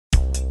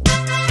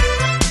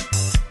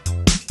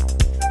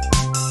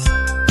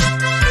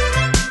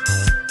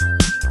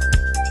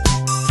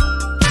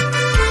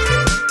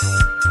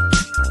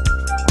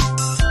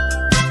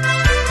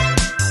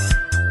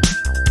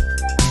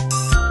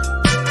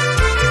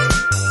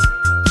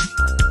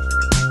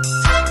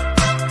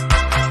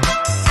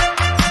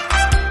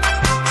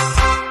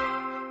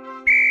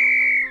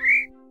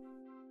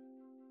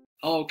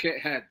Kit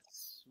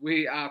heads.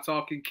 We are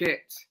Talking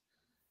Kit,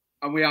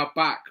 and we are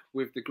back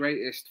with the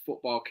greatest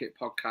football kit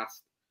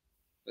podcast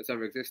that's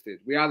ever existed.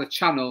 We are the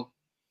channel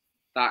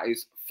that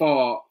is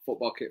for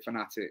football kit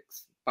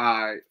fanatics,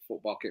 by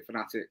football kit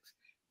fanatics.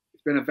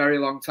 It's been a very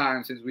long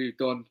time since we've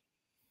done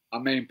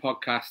our main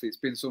podcast. It's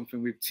been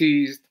something we've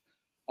teased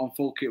on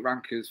Full Kit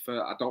Rankers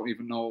for I don't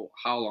even know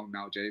how long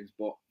now, James,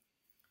 but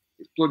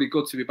it's bloody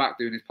good to be back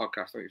doing this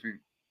podcast, don't you think?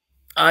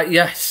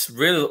 Yes,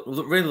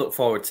 really look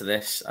forward to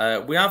this.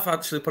 We have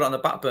actually put it on the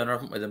back burner,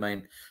 haven't we?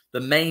 The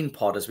main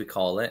pod, as we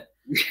call it.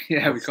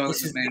 Yeah, we call it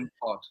the main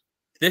pod.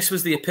 This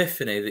was the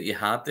epiphany that you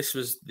had. This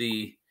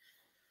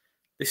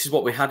is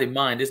what we had in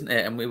mind, isn't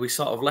it? And we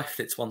sort of left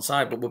it to one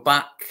side, but we're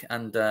back,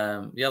 and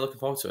yeah, looking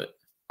forward to it.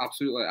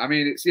 Absolutely. I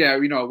mean, it's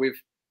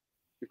we've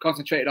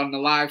concentrated on the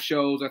live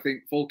shows. I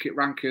think Full Kit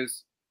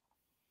Rankers.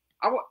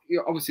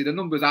 Obviously, the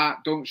numbers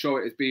don't show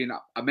it as being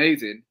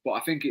amazing, but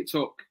I think it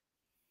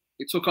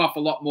took off a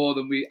lot more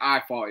than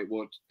I thought it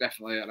would,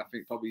 definitely, and I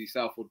think probably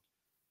yourself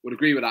would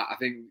agree with that. I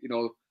think,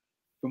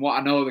 from what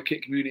I know, the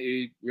kit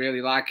community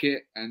really like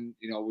it, and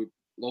with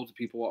loads of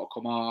people want to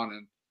come on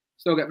and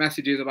still get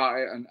messages about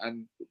it,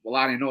 and we're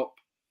lining up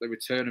the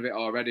return of it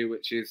already,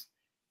 which is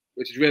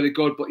really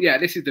good. But yeah,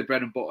 this is the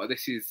bread and butter.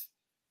 This is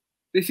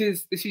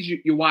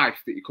your wife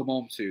that you come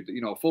home to.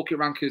 Full Kit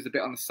Rankers, a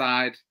bit on the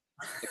side,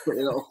 a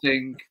pretty little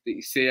thing that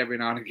you see every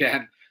now and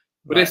again.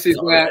 But right, this is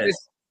where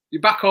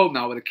you're back home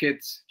now with the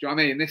kids. Do you know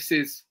what I mean? This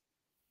is,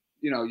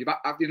 you're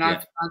back after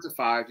 9 to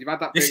 5. You've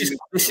had that. This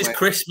is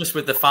Christmas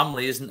with the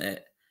family, isn't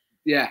it?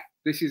 Yeah,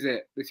 this is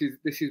it. This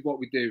is what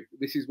we do.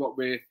 This is what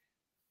we're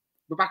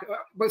back.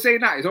 But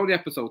saying that, it's only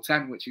episode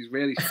 10, which is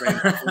really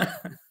strange.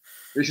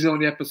 This is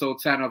only episode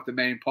 10 of the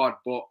main pod.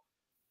 But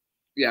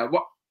yeah,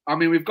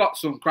 we've got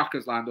some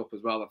crackers lined up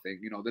as well. I think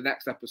the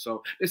next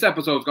episode. This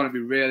episode is going to be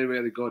really,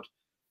 really good,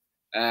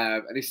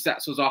 and this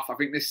sets us off. I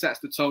think this sets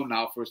the tone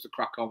now for us to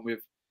crack on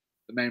with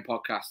the main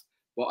podcast.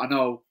 But I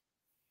know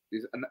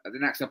the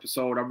next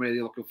episode I'm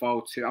really looking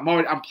forward to.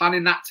 I'm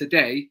planning that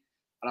today,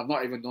 and I've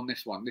not even done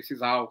this one. This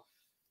is how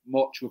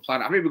much we're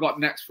planning. I think we've got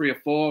the next 3 or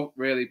 4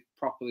 really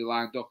properly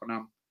lined up, and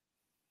I'm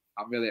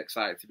really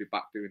excited to be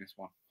back doing this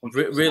one.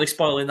 Really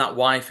spoiling that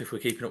wife if we're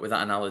keeping up with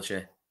that analogy.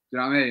 Do you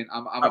know what I mean?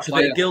 I'm a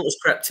bit of guilt has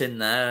crept in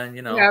there,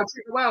 Yeah, I'm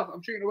treating her well.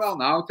 I'm treating her well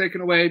now.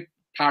 Taking away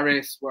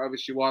Paris, whatever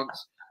she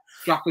wants.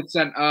 Trafford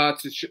Centre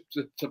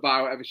to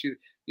buy whatever she.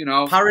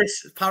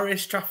 Paris,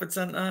 Trafford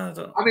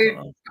Centre.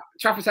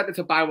 Trafford Centre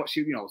to buy what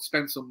she,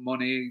 spend some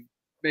money,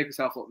 make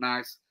herself look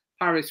nice.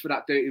 Paris for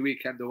that dirty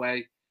weekend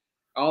away,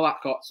 all that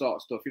sort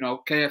of stuff.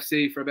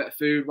 KFC for a bit of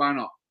food. Why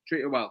not?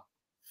 Treat her well.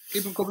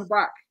 Keep them coming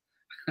back.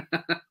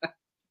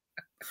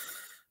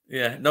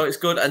 Yeah, no, it's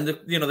good. And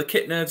the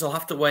kit nerds will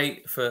have to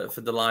wait for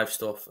the live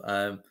stuff.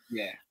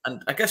 Yeah,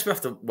 and I guess we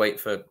have to wait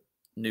for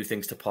new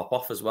things to pop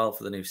off as well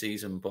for the new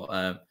season. But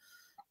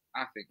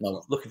I think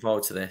looking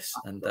forward to this,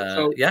 and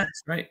yeah,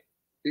 it's great.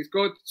 It's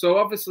good. So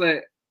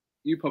obviously,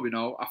 you probably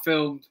know I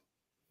filmed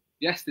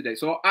yesterday.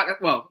 So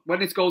when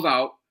this goes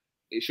out,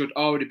 it should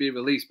already be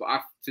released.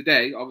 But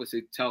today,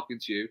 obviously, talking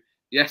to you,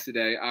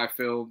 yesterday I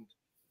filmed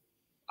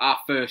our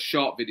first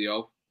short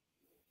video.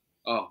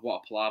 Oh,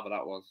 what a palaver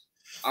that was!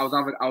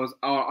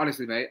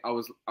 Honestly, mate, I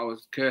was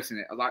cursing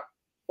it. I was like,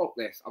 fuck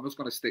this! I'm just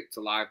gonna stick to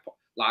live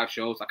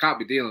shows. I can't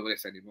be dealing with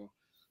this anymore.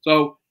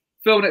 So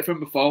filming it from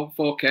my phone,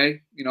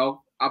 4K,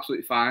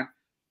 absolutely fine.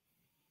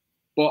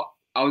 But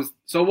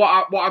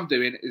what I'm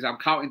doing is I'm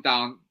counting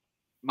down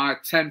my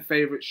 10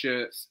 favourite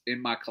shirts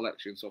in my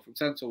collection. So from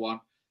 10 to 1,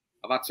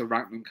 I've had to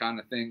rank them, kind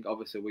of thing.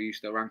 Obviously, we're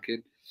used to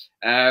ranking.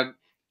 Can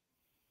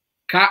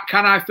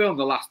I film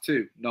the last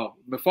 2? No.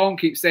 My phone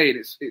keeps saying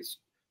it's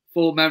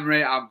full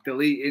memory. I'm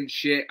deleting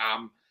shit.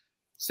 I'm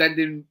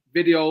sending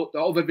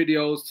other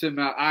videos to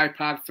my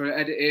iPad for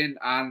editing,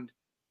 and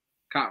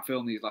can't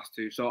film these last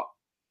 2. So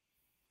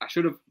I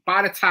should have,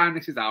 by the time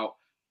this is out,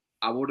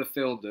 I would have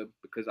filmed them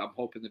because I'm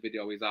hoping the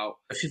video is out.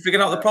 If you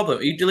figured out the problem,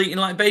 are you deleting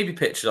like baby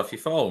pictures off your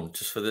phone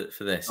just for this?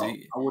 No,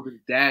 I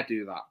wouldn't dare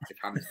do that if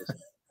Hannah's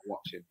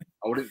watching.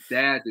 I wouldn't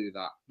dare do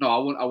that. No,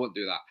 I wouldn't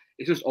do that.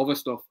 It's just other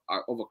stuff,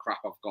 other crap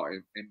I've got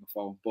in my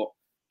phone, but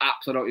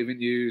apps I don't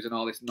even use and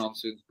all this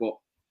nonsense. But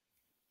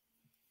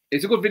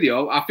it's a good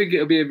video. I think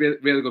it'll be a really,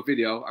 really good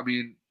video. I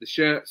mean, the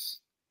shirts,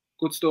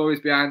 good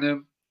stories behind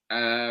them.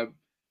 Because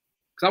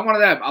I'm one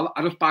of them.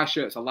 I just buy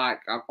shirts I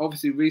like. I've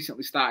obviously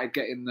recently started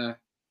getting the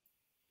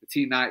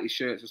Team 90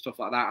 shirts and stuff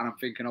like that, and I'm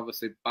thinking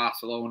obviously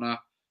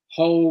Barcelona,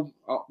 home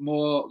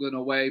more than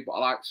away, but I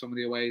like some of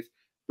the aways.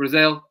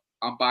 Brazil,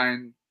 I'm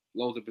buying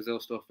loads of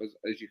Brazil stuff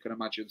as you can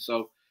imagine.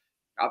 So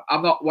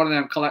I'm not one of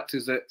them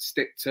collectors that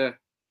stick to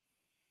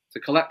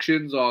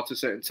collections or to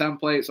certain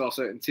templates or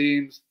certain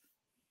teams.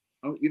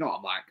 You know what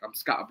I'm like. I'm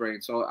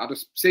scatterbrained, so I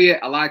just see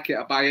it, I like it,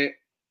 I buy it.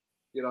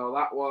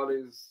 That one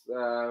is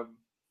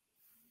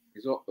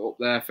up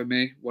there for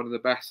me, one of the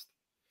best.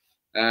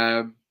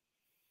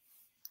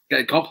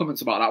 Getting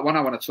compliments about that one.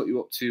 I want to took you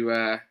up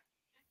to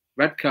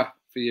Redcar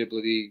for your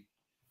bloody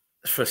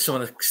for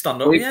someone to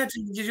stand up. Yeah,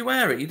 did you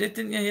wear it? You did,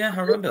 didn't you? Yeah, I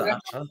remember that.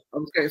 Actually. I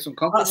was getting some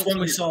compliments. That's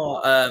when we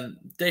saw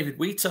David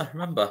Wheater.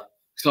 Remember?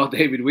 Saw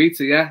David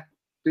Wheater. Yeah,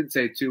 didn't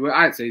say 2 words.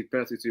 I'd say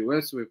personally 2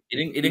 words to him.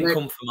 He didn't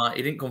come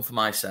for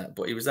my set,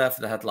 but he was there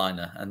for the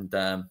headliner. And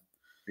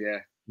yeah,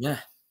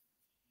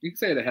 you can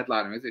say the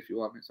headliner is if you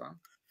want me, Sam.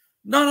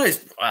 No,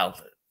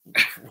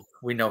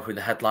 we know who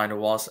the headliner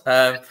was.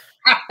 Lloyd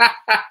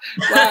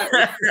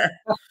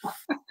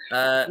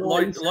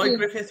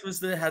Griffith was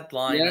the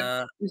headliner.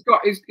 Yeah. He's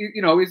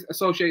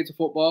associated to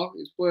football.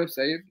 It's worth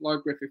saying.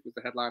 Lloyd Griffith was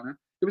the headliner.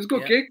 It was a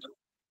good gig.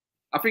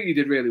 I think you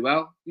did really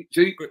well.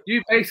 So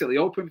you basically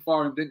opened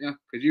for him, didn't you?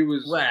 Because you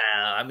was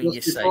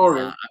you say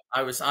that.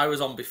 I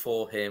was on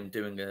before him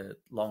doing a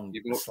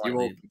slightly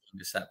longer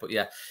set, but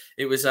yeah,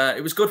 it was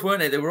good,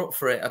 weren't it? They were up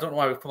for it. I don't know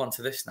why we've come on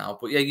to this now,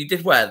 but yeah, you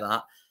did wear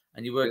that,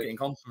 and you were getting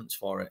compliments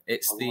for it.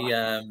 It's people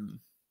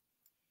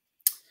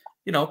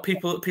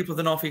of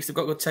the North East have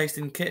got good taste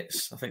in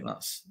kits. I think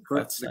that's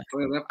fair to say.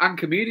 And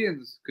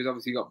comedians, because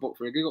obviously you got booked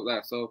for a gig up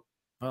there. So,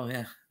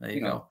 there you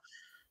go.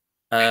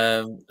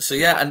 So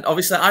yeah, and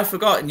obviously I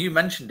forgot, and you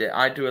mentioned it.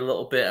 I do a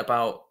little bit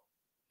about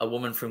a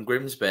woman from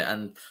Grimsby,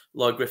 and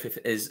Lloyd Griffith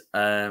is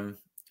a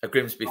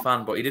Grimsby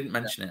fan, but he didn't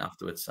mention it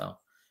afterwards. So,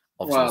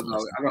 you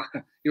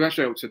went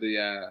straight up to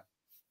the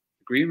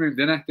green room,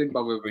 didn't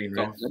bother with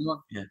anyone.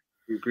 Yeah,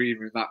 the green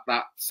room,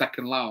 that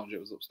second lounge. It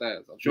was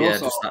upstairs. I'm sure. Yeah,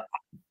 just that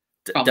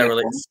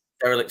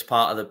derelict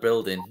part of the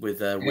building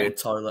with a weird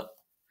toilet.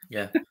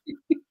 Yeah,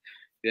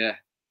 yeah.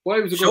 Well,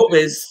 it was a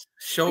showbiz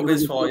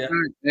for you.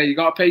 Yeah, you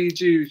got to pay your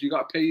dues.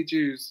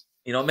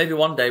 Maybe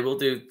one day we'll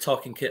do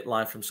Talking Kit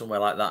live from somewhere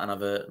like that and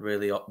have a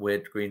really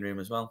weird green room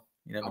as well.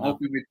 You never know.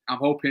 I'm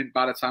hoping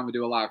by the time we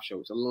do a live show,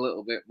 it's a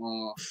little bit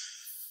more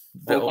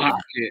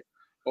upmarket.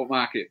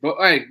 But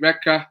hey,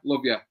 Redcar,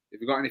 love you. If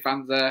you've got any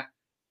fans there,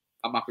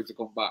 I'm happy to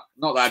come back.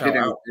 Not that I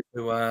didn't.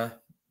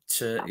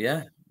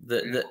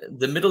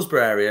 The Middlesbrough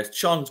area.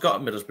 Sean's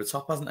got a Middlesbrough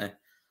top, hasn't he?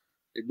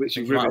 I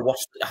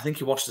think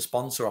he watched the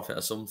sponsor off it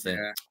or something.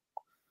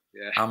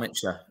 Yeah.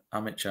 Amateur.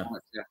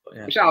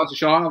 Yeah. Shout out to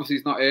Sean. Obviously,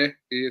 he's not here.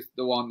 He is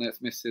the one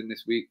that's missing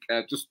this week.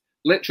 Just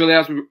literally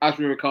as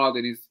we're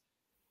recording, he's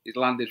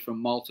landed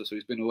from Malta, so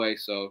he's been away.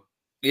 So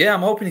yeah, I'm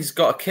hoping he's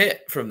got a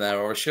kit from there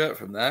or a shirt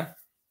from there.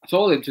 I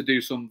told him to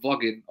do some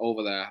vlogging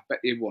over there. I bet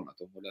he wouldn't have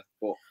done with it.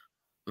 But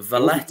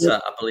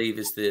Valletta, I believe,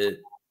 is the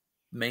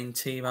main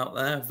team out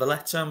there.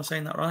 Valletta, am I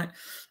saying that right?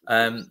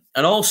 And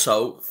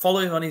also follow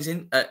him on his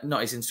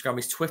not his Instagram,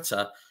 his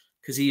Twitter,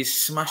 because he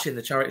is smashing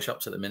the charity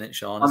shops at the minute,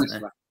 Sean.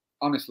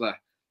 Honestly,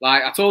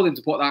 like I told him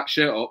to put that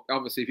shirt up.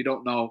 Obviously, if you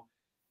don't know,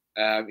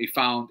 he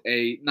found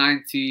a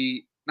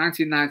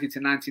 1990 to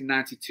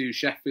 1992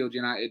 Sheffield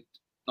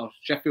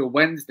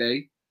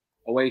Wednesday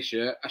away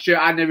shirt. A shirt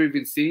I'd never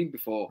even seen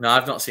before. No,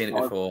 I've not seen it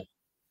before.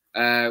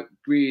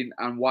 Green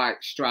and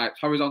white stripes,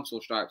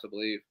 horizontal stripes, I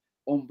believe.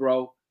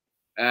 Umbro.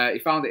 He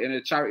found it in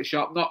a charity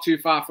shop not too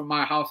far from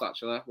my house,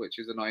 actually, which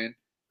is annoying.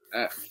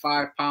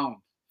 £5.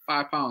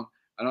 £5.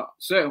 And on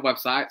certain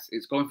websites,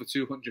 it's going for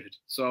 200.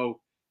 So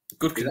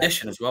good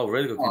condition as well,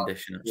 really good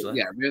condition, actually.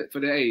 Yeah, for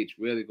the age,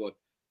 really good.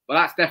 But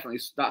that's definitely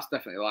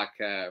like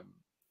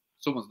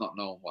someone's not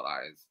known what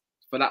that is.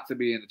 For that to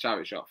be in the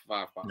charity shop for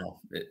 £5. No,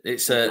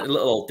 it's a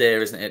little old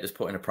dear, isn't it? Just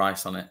putting a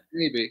price on it.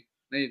 Maybe.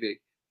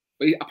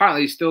 But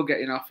apparently he's still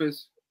getting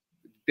offers.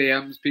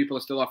 DMs, people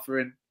are still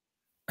offering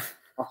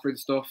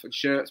stuff and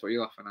shirts. What are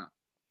you laughing at?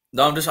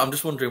 No, I'm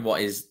just wondering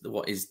what is.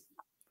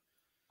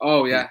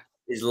 Oh yeah,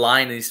 his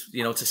line is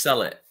to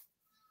sell it.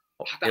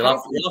 He'll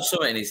have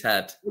something in his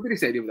head. What did he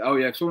say? Oh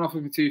yeah, if someone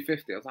offered me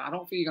 $250, I was like, I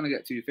don't think you're gonna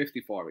get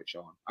 $250 for it,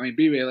 Sean. I mean,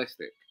 be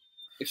realistic.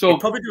 He'd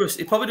probably do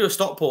a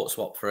Stockport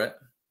swap for it.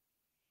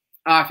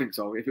 I think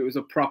so. If it was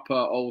a proper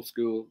old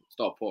school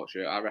Stockport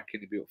shirt, I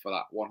reckon he'd be up for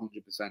that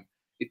 100%.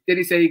 Did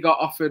he say he got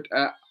offered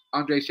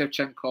Andrei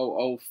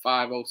Shevchenko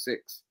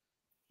 05-06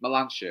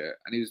 Milan shirt,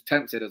 and he was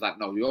tempted? I was like,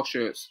 no, your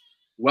shirt's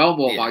well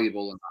more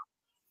valuable than that.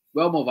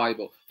 Well more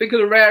valuable. Think of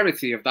the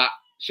rarity of that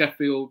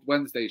Sheffield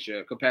Wednesday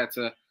shirt compared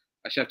to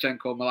a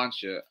Shevchenko Milan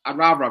shirt. I'd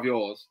rather have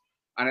yours,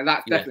 and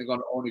that's definitely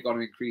only going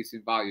to increase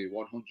in value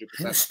 100%.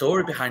 The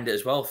story behind it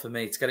as well for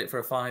me to get it for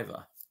a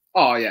 £5.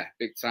 Oh yeah,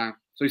 big time.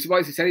 So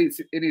what he said,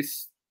 it's in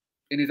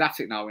his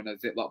attic now in a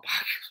Ziploc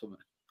bag or something.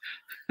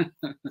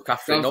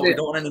 Catherine, we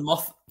don't want any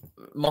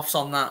moths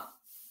on that.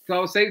 So I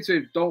was saying to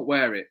him, don't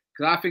wear it,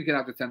 because I think he'd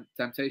have the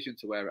temptation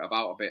to wear it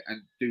about a bit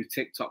and do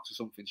TikToks or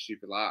something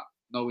stupid like that,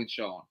 knowing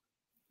Sean.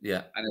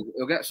 Yeah. And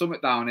he'll get something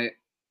down it,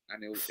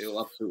 and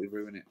he'll absolutely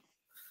ruin it.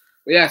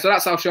 But yeah, so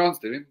that's how Sean's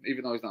doing,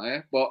 even though he's not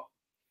here. But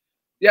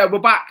yeah, we're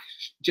back,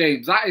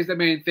 James. That is the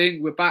main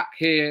thing. We're back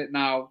here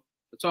now,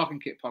 the Talking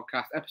Kit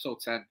podcast, episode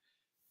 10.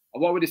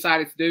 And what we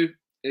decided to do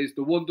is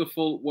the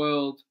wonderful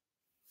world,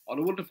 or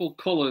the wonderful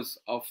colours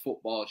of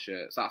football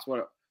shirts. That's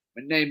what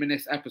we're naming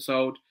this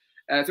episode.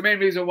 It's the main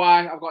reason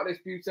why I've got this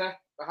beauty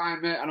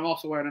behind me, and I'm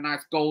also wearing a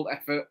nice gold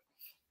effort,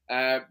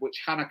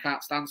 which Hannah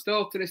can't stand.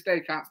 Still to this day,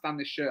 can't stand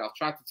this shirt. I've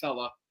tried to tell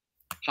her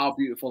how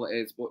beautiful it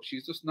is, but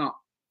she's just not.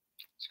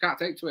 She can't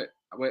take to it,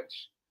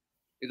 which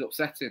is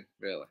upsetting,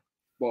 really.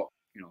 But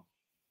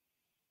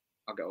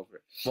I'll get over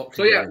it. What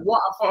So yeah, what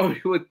I thought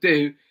we would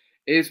do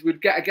is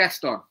we'd get a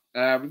guest on.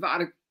 We've not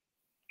done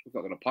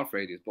a pod for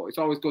ages, but it's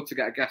always good to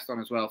get a guest on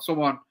as well.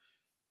 Someone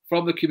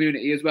from the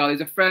community as well.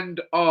 He's a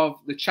friend of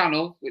the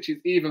channel, which is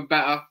even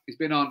better. He's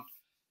been on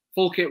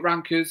Full Kit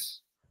Rankers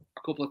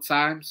a couple of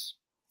times.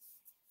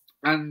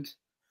 And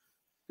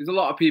there's a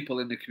lot of people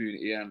in the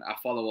community, and I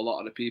follow a lot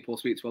of the people,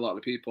 speak to a lot of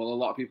the people. A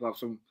lot of people have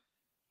some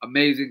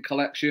amazing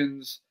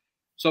collections.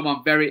 Some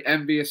I'm very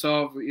envious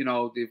of. You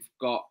know, they've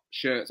got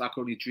shirts I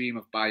could only dream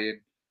of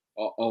buying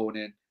or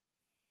owning.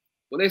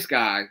 But this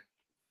guy,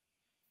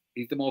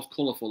 he's the most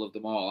colourful of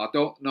them all. I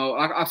don't know.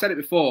 I've said it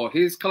before.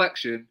 His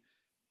collection,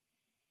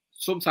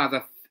 sometimes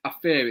I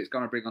fear it's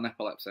going to bring on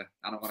epilepsy,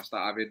 and I'm going to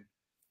start having,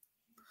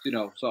 you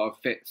know, sort of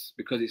fits,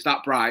 because it's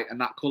that bright and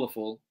that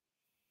colourful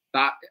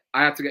that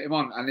I had to get him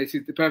on. And this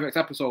is the perfect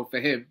episode for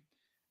him,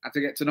 and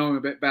to get to know him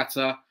a bit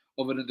better,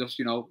 other than just,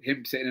 you know,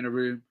 him sitting in a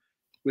room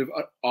with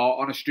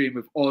or on a stream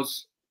with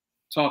us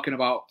talking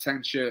about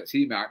 10 shirts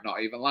he might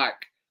not even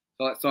like.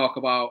 So let's talk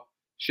about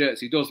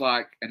shirts he does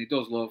like and he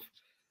does love.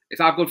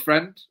 It's our good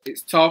friend.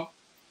 It's Tom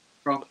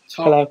from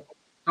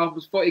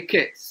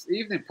TomsFootyKits.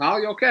 Evening, pal.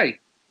 You okay?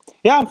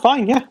 Yeah, I'm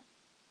fine. Yeah.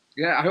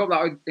 Yeah, I hope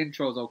that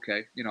intro's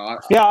okay. You know.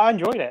 Yeah, I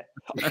enjoyed it.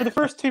 For the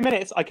first 2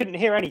 minutes, I couldn't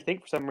hear anything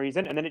for some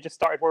reason, and then it just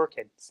started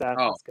working. So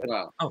that's good.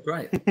 Well. Oh,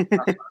 great.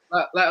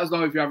 let us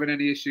know if you're having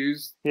any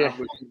issues. Yeah.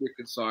 We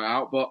can sort it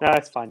out. But no,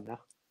 it's fine now.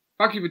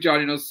 Thank you for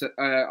joining us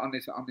on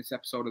this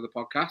episode of the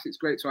podcast. It's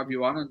great to have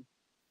you on and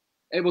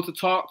able to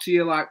talk to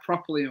you like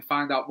properly and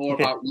find out more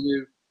about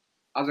you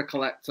as a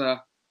collector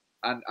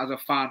and as a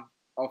fan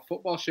of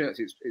football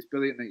shirts. It's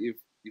brilliant that you've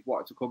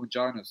wanted to come and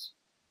join us.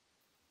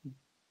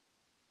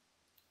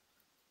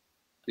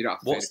 You don't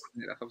have to say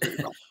it. That's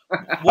absolutely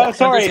fine.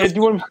 Sorry, did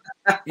you want...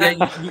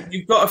 Yeah,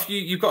 you've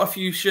got a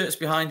few shirts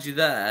behind you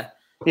there.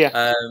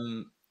 Yeah.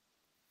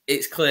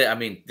 It's clear. I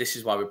mean, this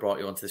is why we brought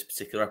you onto this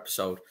particular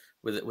episode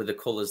with the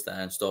colours there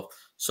and stuff.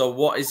 So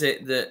what is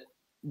it that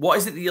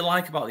you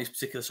like about these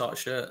particular sort of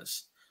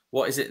shirts?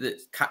 What is it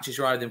that catches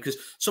your eye with them? Because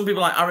some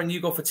people like Aaron,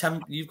 you've gone for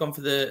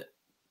the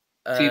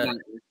T90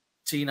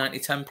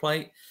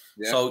 template.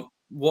 Yeah. So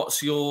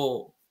what's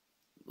your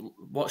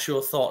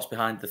thoughts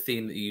behind the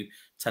theme that you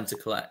tend to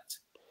collect?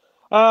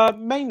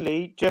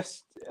 Mainly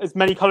just as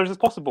many colours as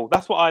possible.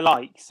 That's what I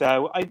like.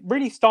 So I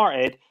really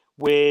started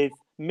with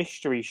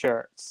mystery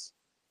shirts,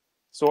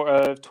 sort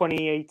of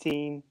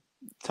 2018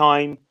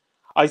 time.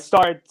 I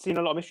started seeing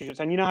a lot of mystery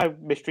shirts, and you know how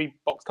mystery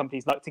box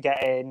companies like to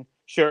get in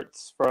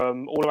shirts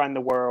from all around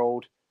the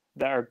world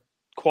that are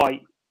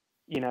quite,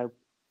 you know,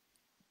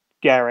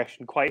 garish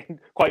and quite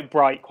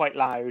bright, quite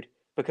loud,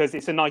 because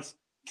it's a nice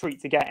treat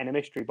to get in a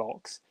mystery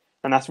box.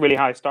 And that's really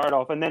how I started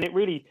off. And then it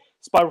really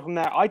spiraled from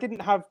there. I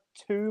didn't have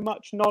too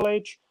much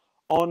knowledge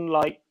on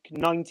like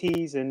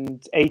 90s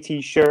and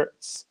 80s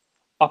shirts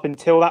up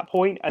until that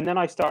point. And then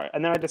I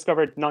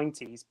discovered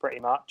 90s pretty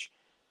much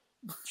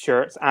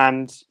shirts.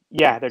 And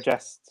yeah, they're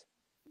just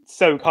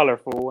so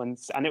colourful. And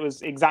it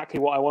was exactly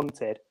what I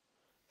wanted.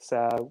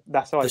 So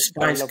that's how the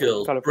Spice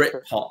Girls,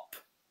 Britpop,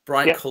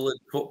 bright coloured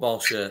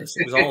football shirts.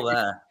 It was all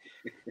there.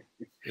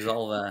 It was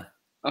all there.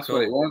 That's cool.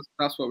 What it was.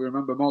 That's what we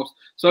remember most.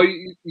 So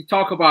you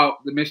talk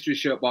about the mystery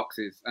shirt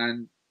boxes,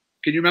 and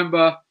can you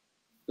remember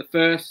the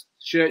first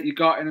shirt you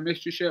got in a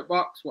mystery shirt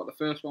box? What the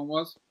first one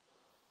was?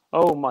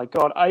 Oh my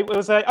god! I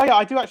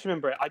do actually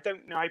remember it. I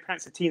don't know how you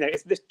pronounce the team there.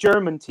 It's this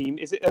German team.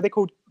 Are they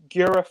called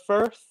Gura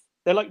Firth?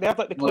 They have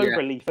like the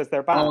clover leaf as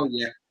their badge. Oh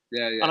yeah.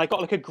 And I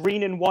got like a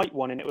green and white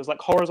one, and it was like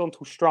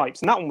horizontal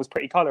stripes, and that one was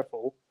pretty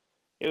colourful.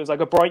 It was like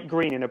a bright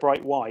green and a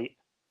bright white.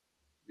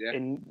 Yeah.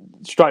 In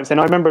stripes, and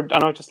I remember,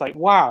 and I was just like,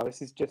 "Wow,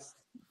 this is just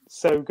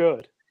so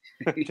good."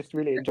 I just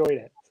really enjoyed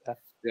it. So.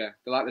 Yeah,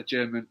 they're like the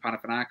German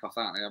Panathinaikos,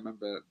 aren't they? I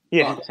remember.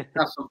 Yeah, they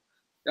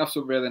have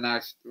some really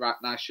nice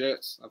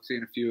shirts. I've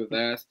seen a few of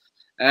theirs.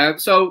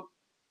 So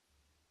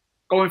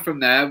going from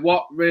there,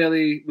 what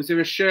really was there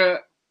a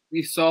shirt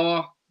you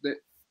saw that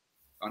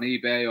on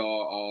eBay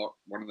or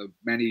one of the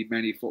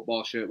many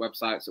football shirt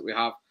websites that we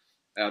have,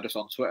 just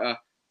on Twitter,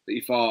 that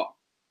you thought,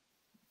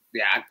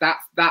 yeah,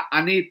 that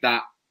I need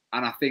that.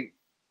 And I think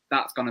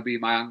that's going to be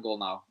my angle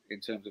now in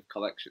terms of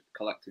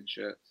collecting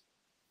shirts.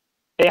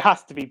 It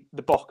has to be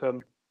the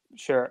Bochum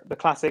shirt, the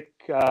classic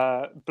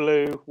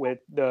blue with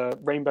the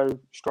rainbow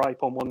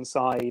stripe on one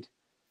side.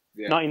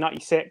 Yeah.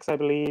 1996, I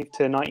believe,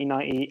 to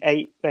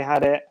 1998, they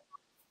had it.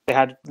 They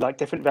had like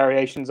different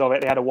variations of it.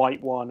 They had a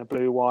white one, a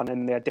blue one,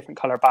 and they had different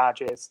color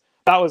badges.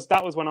 That was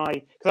when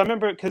because I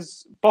remember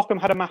because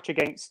Bochum had a match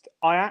against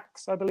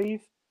Ajax, I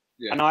believe,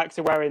 and Ajax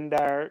are wearing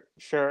their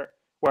shirt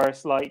where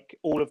it's like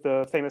all of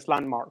the famous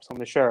landmarks on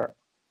the shirt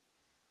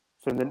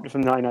from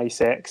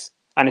 1996.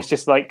 And it's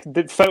just like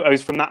the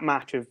photos from that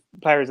match of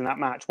players in that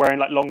match wearing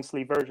like long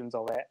sleeve versions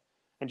of it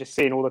and just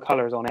seeing all the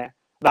colours on it.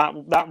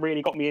 That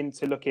really got me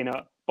into looking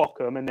at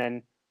Bochum, and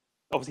then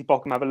obviously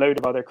Bochum have a load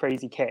of other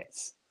crazy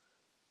kits.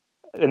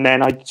 And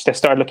then I just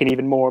started looking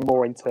even more and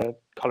more into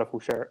colourful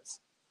shirts.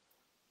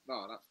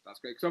 Oh, that's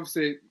great. Because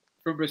obviously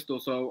from Bristol,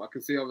 so I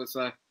can see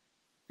obviously a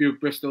few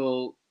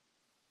Bristol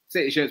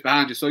City shirts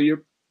behind you. So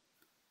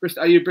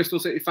Are you a Bristol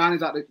City fan?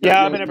 Is that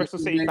yeah? I've been a Bristol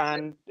City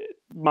fan.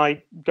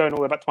 Going all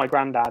the way back to my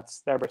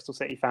granddad's. They're Bristol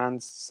City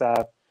fans. So,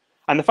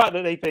 and the fact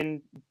that they've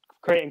been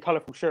creating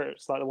colourful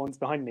shirts like the ones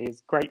behind me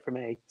is great for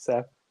me.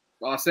 So,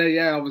 well, I say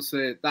yeah.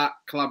 Obviously, that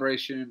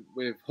collaboration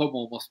with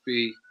Hummel must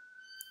be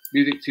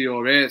music to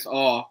your ears,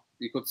 or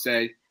you could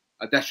say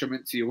a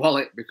detriment to your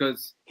wallet,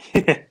 because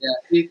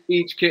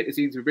each kit they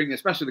seem to bring,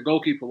 especially the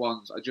goalkeeper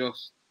ones, are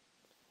just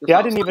yeah.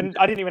 I didn't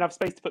even have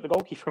space to put the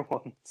goalkeeper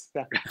ones.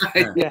 So,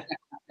 yeah,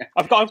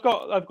 I've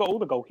got all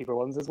the goalkeeper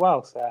ones as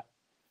well. So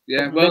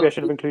yeah, maybe I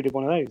should have included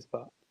one of those,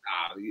 but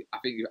I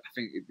think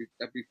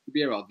it'd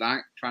be around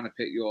that trying to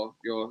pick your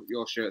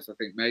shirts. I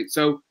think, mate.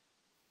 So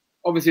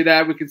obviously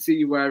there we can see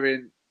you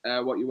wearing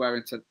what you're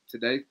wearing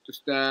today.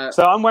 Just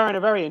so I'm wearing a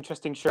very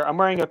interesting shirt. I'm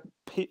wearing a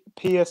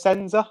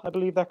Piacenza, I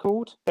believe they're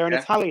called. They're an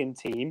Italian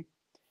team,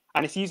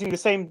 and it's using the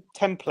same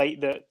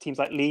template that teams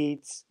like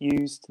Leeds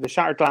used, the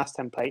shattered glass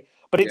template.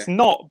 But it's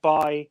not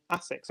by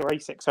Asics or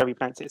Asics, however you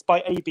pronounce it. It's by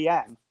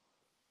ABM,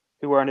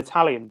 who are an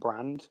Italian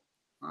brand.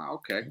 Ah,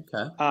 okay.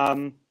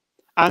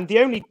 And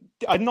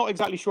I'm not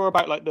exactly sure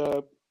about like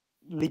the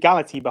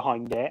legality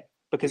behind it,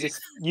 because it's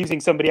using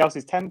somebody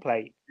else's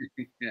template.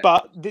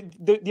 But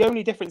the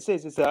only difference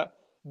is that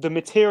the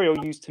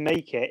material used to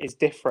make it is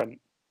different.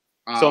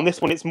 So on this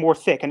one, it's more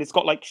thick, and it's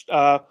got like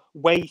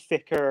way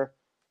thicker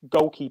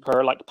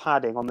goalkeeper like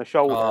padding on the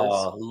shoulders.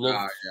 Oh,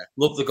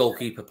 love the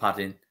goalkeeper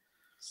padding.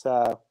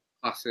 So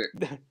classic.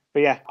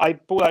 But yeah, I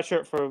bought that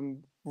shirt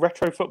from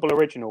Retro Football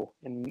Original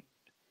in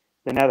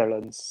the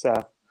Netherlands. So.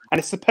 And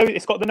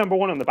it's got the number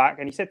 1 on the back,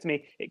 and he said to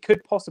me it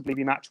could possibly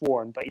be match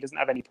worn, but he doesn't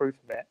have any proof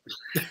of it.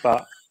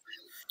 But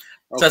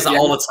says that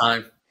all the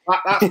time.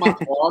 That's match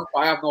worn, but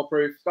I have no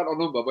proof. It's got no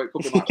number, but it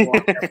could be match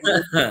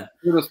worn.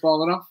 It was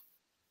falling off.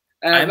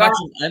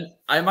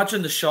 I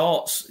imagine the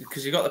shorts,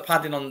 because you got the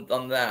padding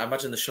on there. I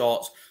imagine the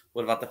shorts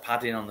would have had the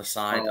padding on the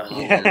side.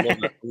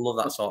 I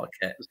love that sort of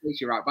kit. Just takes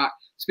you right back.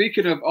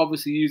 Speaking of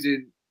obviously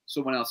using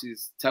someone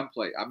else's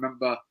template, I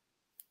remember.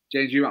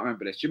 James, you might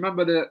remember this. Do you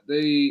remember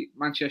the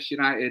Manchester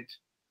United?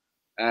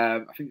 I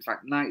think it's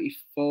like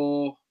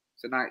 94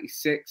 to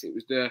 96. It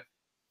was the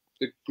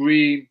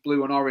green,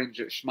 blue, and orange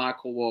that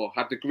Schmeichel wore.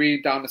 Had the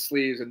green down the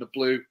sleeves and the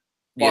blue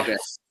body.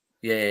 Yes.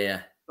 Yeah.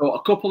 So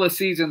a couple of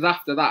seasons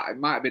after that, it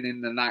might have been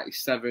in the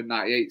 97,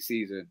 98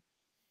 season,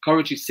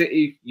 Coventry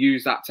City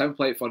used that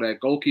template for their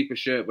goalkeeper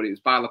shirt, but it was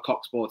by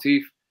Lecoq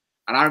Sportif.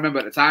 And I remember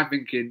at the time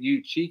thinking,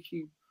 you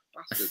cheeky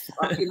bastards.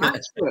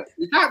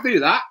 You can't do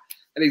that.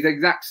 And he's the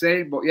exact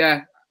same, but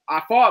yeah,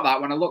 I thought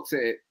that when I looked at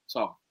it,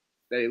 Tom,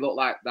 they looked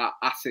like that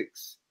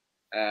Asics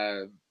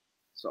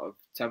sort of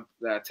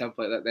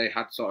template that they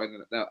had sort of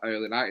in the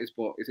early 90s.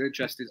 But it's an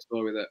interesting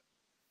story that,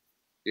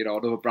 you know,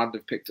 another brand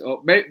have picked it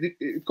up. Maybe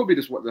it could be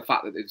just the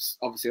fact that it's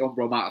obviously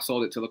Umbro might have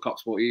sold it to Lecoq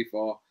Sportif,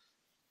 or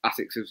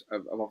Asics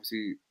have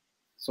obviously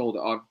sold it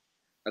on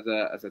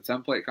as a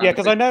template. Yeah,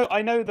 because I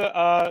know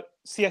that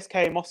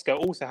CSK Moscow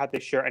also had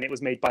this shirt, and it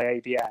was made by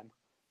ABM,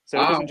 so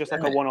it wasn't just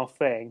like a one-off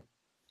thing.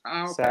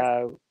 Okay.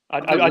 So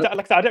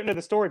I don't know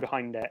the story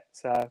behind it,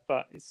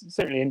 but it's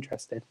certainly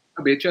interesting.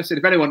 I'd be interested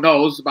if anyone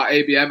knows about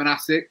ABM and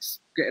Asics.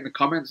 Get in the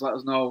comments, let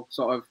us know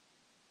sort of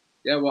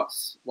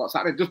what's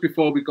happening. Just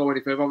before we go any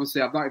further,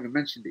 obviously I've not even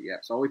mentioned it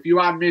yet. So if you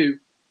are new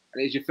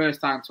and it's your first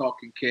time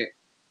talking kit,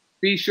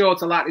 be sure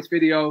to like this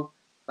video,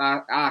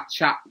 our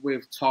chat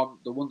with Tom,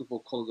 the wonderful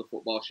colours of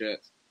football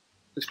shirts.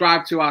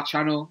 Subscribe to our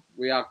channel.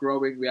 We are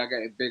growing, we are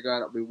getting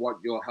bigger. We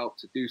want your help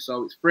to do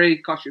so. It's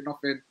free, costs you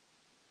nothing.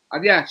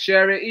 And yeah,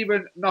 share it.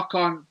 Even knock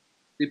on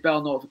the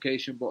bell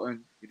notification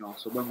button, you know,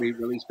 so when we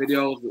release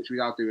videos, which we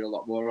are doing a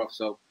lot more of.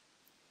 So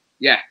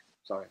yeah,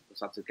 sorry,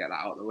 just had to get that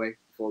out of the way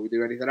before we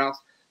do anything else.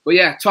 But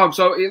yeah, Tom,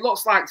 so it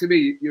looks like to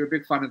me you're a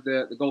big fan of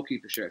the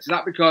goalkeeper shirts. Is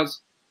that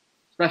because,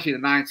 especially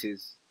in the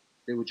 90s,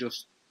 it was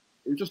just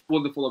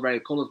wonderful array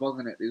of colours,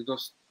 wasn't it? It was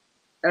just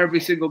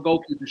every single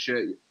goalkeeper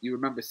shirt you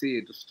remember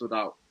seeing just stood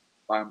out.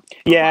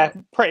 Yeah,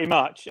 pretty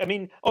much. I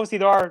mean, obviously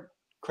there are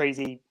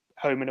crazy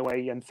home and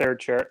away and third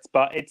shirts,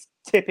 but it's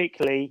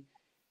typically,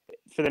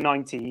 for the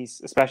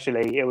 90s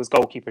especially, it was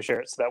goalkeeper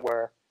shirts that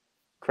were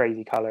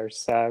crazy colours.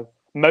 So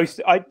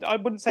I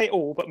wouldn't say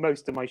all, but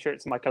most of my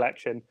shirts in my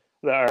collection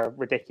that are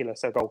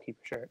ridiculous are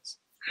goalkeeper shirts.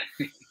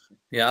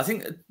 Yeah, I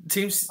think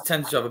teams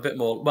tend to have a bit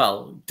more,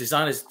 well,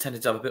 designers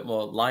tended to have a bit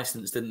more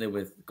license, didn't they,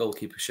 with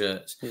goalkeeper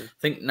shirts? I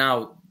think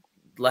now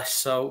less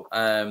so,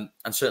 and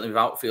certainly with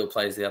outfield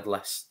players they had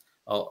less,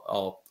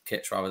 or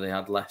kits rather, they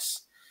had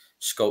less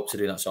scope to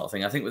do that sort of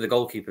thing. I think with the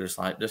goalkeeper, it's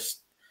like,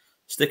 just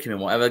stick him in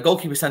whatever.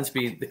 Goalkeepers tend to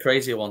be the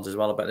crazier ones as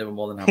well. I bet they were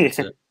more than happy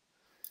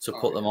to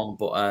put them on.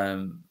 But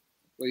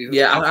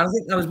yeah, I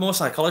think there was more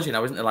psychology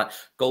now, isn't there? Like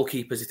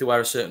goalkeepers, if they wear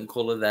a certain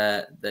colour,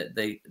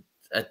 they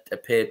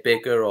appear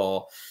bigger,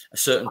 or a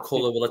certain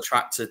colour will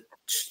attract a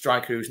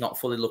striker who's not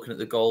fully looking at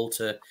the goal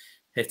to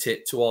hit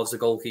it towards the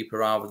goalkeeper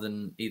rather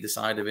than either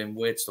side of him.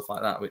 Weird stuff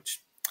like that,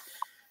 which,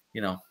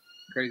 you know,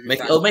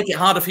 it'll make it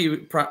harder for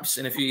you perhaps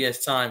in a few years'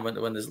 time when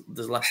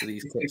there's less of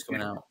these clips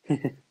coming out.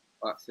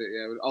 That's it,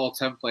 yeah. All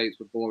templates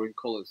with boring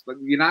colours. But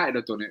United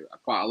have done it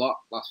quite a lot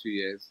last few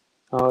years.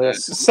 Oh,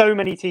 yes. So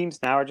many teams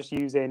now are just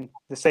using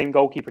the same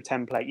goalkeeper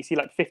template. You see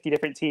like 50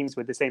 different teams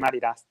with the same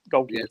Adidas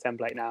goalkeeper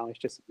template now. It's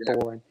just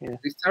boring. Yeah.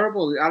 It's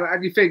terrible.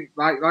 And you think,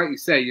 like you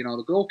say, you know,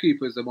 the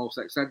goalkeeper is the most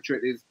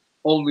eccentric. There's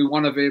only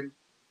one of him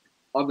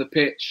on the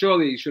pitch.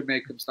 Surely you should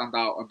make him stand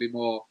out and be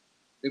more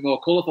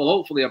colourful.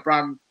 Hopefully a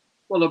brand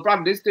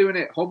is doing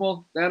it.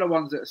 Hummel, they're the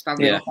ones that are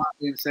standing up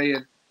and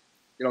saying,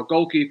 you know,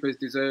 goalkeepers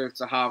deserve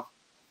to have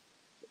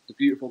the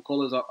beautiful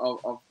colours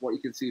of what you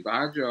can see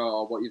behind you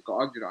or what you've got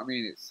on. You know what I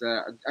mean? It's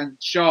and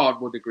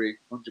Sean would agree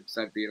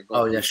 100% being a goalkeeper.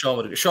 Oh yeah, Sean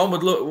would agree. Sean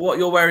would look what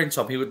you're wearing,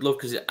 Tom. He would love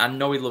because I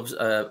know he loves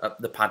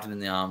the padding in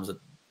the arms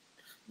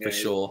for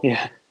sure.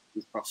 Yeah.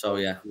 So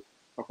yeah.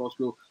 Proper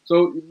school.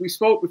 So we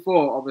spoke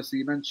before. Obviously,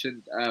 you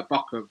mentioned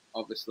Bochum.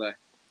 Obviously,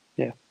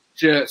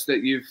 shirts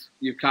that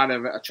you've kind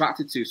of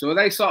attracted to. So are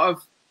they sort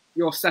of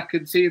your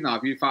second team now?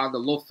 Have you found a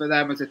love for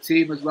them as a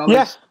team as well?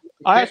 Yes,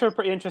 I actually have a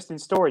pretty interesting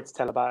story to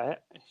tell about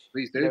it.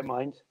 Please do. If you don't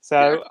mind.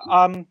 So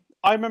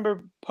I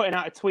remember putting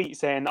out a tweet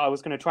saying that I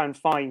was going to try and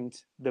find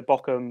the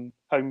Bochum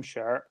home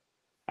shirt,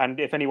 and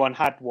if anyone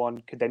had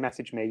one, could they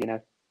message me? You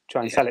know,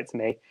 try and sell it to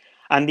me.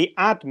 And the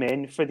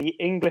admin for the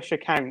English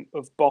account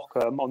of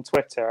Bochum on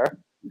Twitter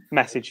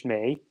messaged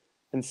me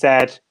and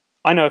said,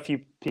 "I know a few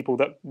people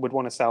that would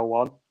want to sell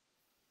one."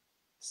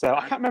 So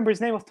I can't remember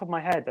his name off the top of my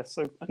head. That's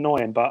so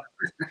annoying, but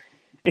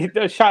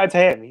shout out to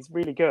him. He's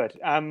really good.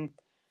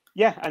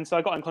 Yeah, and so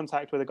I got in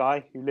contact with a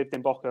guy who lived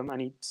in Bochum, and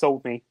he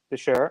sold me the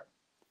shirt.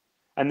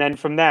 And then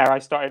from there, I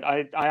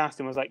asked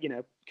him, I was like, you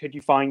know, could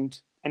you find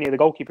any of the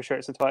goalkeeper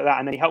shirts and stuff like that?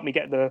 And then he helped me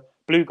get the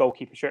blue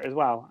goalkeeper shirt as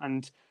well.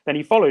 And then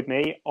he followed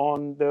me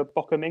on the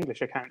Bochum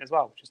English account as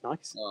well, which is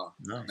nice. Oh,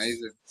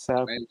 amazing. So,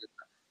 amazing.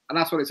 And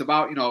that's what it's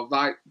about, you know,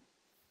 like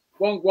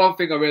one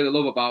thing I really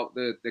love about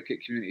the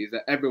kit community is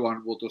that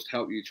everyone will just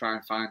help you try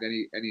and find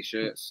any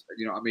shirts.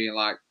 You know what I mean?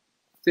 Like,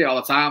 I see it all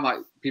the time. Like,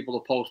 people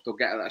will post, they'll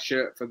get a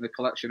shirt from the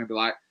collection and be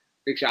like,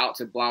 big shout out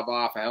to blah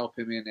blah for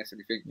helping me and this, and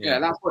you think,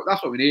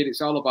 that's what we need.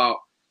 It's all about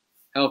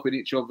helping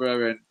each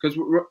other, and because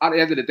at the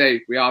end of the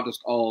day, we are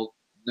just all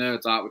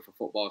nerds, aren't we, for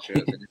football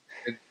shirts?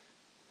 And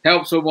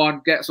help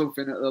someone get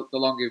something that they're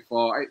longing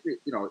for. It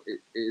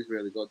is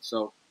really good.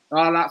 So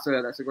that's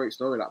a great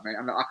story, that, mate.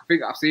 And I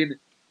think I've seen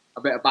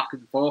a bit of back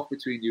and forth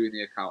between you and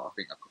the account. I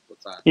think a couple of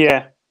times.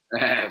 Yeah,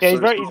 he's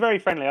very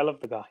friendly. I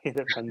love the guy. He's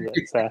a friendly.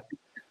 It's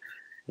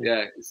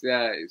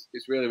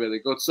really, really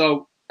good.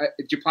 So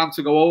do you plan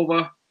to go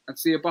over and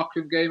see a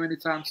Bochum game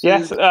anytime soon?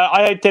 Yes,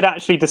 I did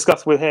actually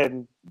discuss with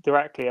him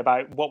directly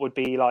about what would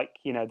be like,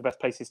 you know, the best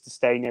places to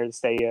stay near the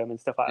stadium and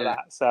stuff like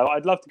that. So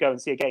I'd love to go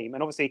and see a game.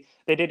 And obviously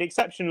they did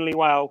exceptionally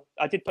well.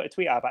 I did put a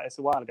tweet out about this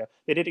a while ago.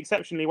 They did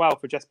exceptionally well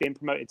for just being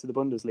promoted to the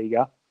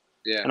Bundesliga.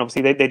 Yeah. And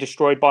obviously they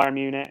destroyed Bayern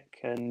Munich,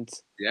 and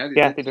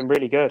they've been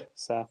really good.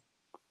 So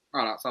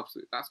that's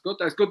good.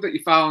 That's good that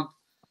you found,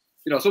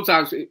 you know,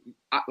 sometimes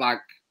like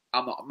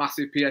I'm not a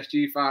massive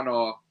PSG fan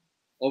or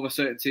over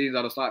certain teams,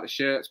 I just like the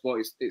shirts, but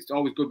it's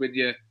always good when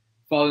you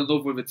fall in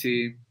love with a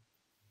team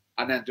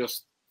and then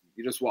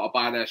you just want to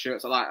buy their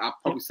shirts. I'd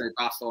probably say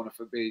Barcelona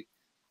for being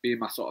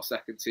my sort of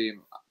second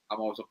team. I'm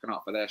always looking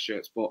out for their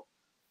shirts, but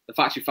the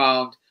fact you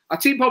found a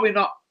team probably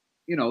not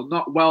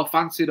well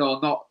fancied or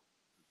not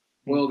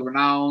world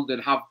renowned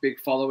and have big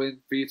following,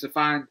 for you to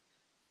find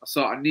a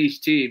sort of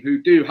niche team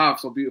who do have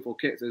some beautiful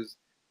kits, as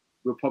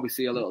we'll probably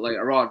see a little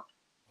later on.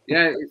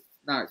 Yeah,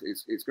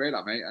 it's great,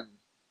 that, mate, and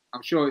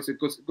I'm sure it's a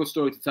good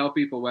story to tell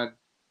people when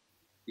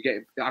you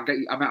get.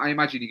 I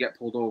imagine you get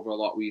pulled over a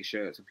lot with your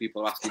shirts and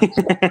people are asking.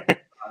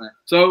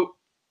 So,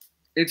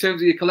 in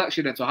terms of your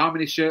collection, then, so how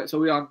many shirts are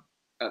we on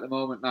at the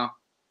moment now?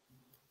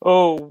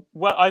 Oh,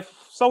 well, I've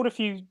sold a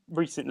few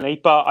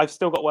recently, but I've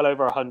still got well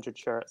over 100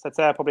 shirts. I'd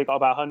say I probably got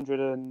about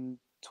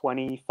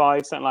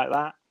 125, something like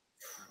that.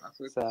 That's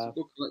a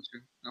good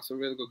collection. That's a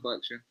really good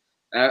collection.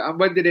 And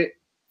when did it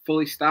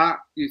fully start?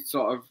 You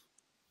sort of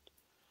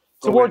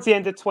towards the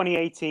end of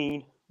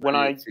 2018. When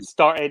I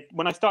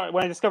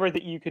discovered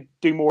that you could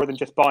do more than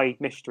just buy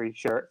mystery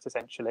shirts,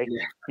 essentially.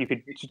 Yeah. You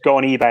could just go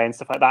on eBay and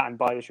stuff like that and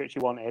buy the shirts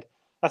you wanted.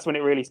 That's when it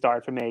really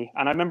started for me.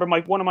 And I remember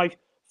one of my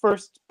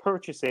first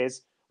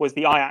purchases was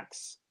the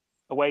Ajax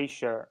away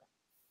shirt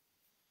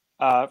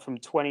from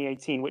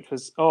 2018, which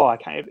was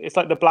it's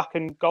like the black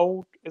and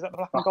gold. Is that the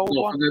black and gold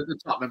one? The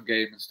Tottenham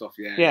game and stuff.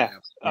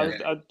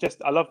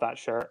 I love that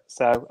shirt.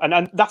 So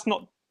and that's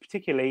not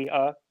particularly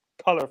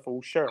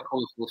colourful shirt,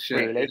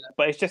 really,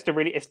 but it's just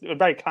it's a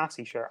very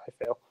classy shirt, I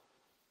feel.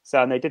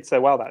 So, and they did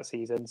so well that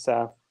season.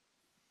 So,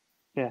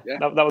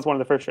 that was one of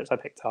the first shirts I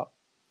picked up.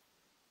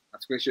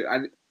 That's a great shirt. I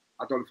don't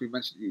know if we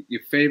mentioned your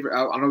favourite.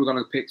 I know we're going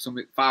to pick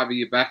 5 of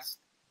your best,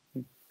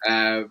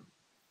 but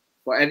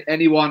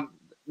anyone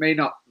may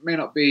not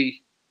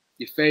be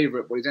your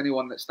favourite. But is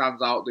anyone that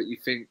stands out that you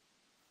think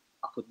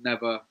I could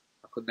never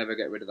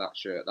get rid of that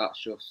shirt?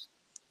 That's just,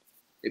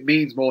 it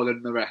means more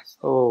than the rest.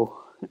 Oh.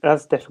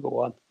 That's a difficult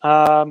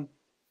one.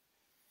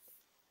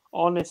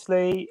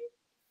 Honestly,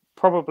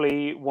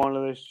 probably one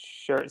of those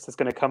shirts that's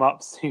going to come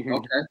up soon.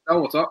 Okay.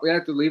 We'll talk. We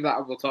have to leave that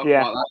and we'll talk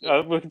about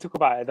that. We can talk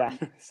about it then.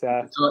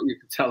 So you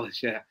can tell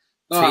us,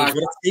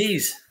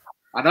 tease.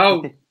 I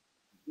know.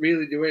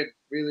 Really you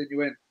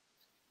in.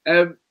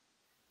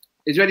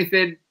 Is there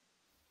anything?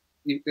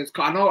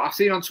 I know I've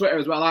seen on Twitter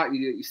as well. Like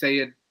you're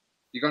saying,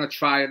 you're gonna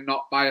try and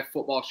not buy a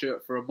football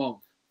shirt for a month.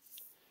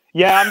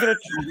 Yeah, I'm gonna.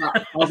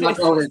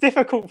 It's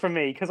difficult for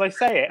me because I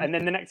say it, and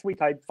then the next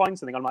week I find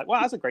something. I'm like,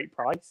 "Wow, that's a great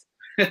price."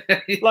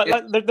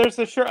 like there's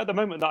a shirt at the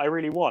moment that I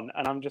really want,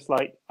 and I'm just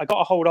like, I got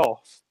to hold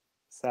off.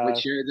 So, which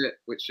shirt is it?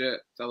 Which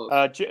shirt? Tell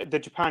us. The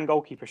Japan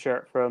goalkeeper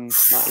shirt from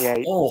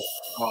 '98.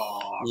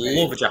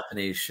 Love a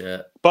Japanese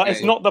shirt. But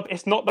it's not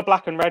the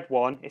black and red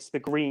one. It's the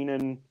green,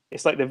 and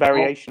it's like the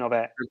variation of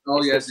it.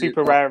 It's the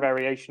super rare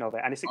variation of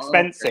it, and it's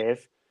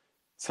expensive.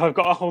 So I've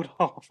got to hold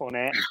off on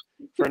it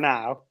for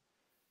now.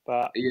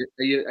 But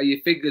are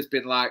your fingers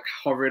been like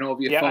hovering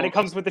over your phone? Yeah, and it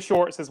comes with the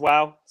shorts as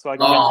well. So I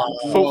got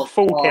full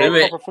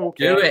kit, proper full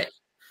kit. Do it.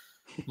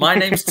 My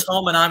name's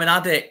Tom and I'm an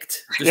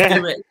addict. Just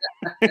do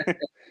it.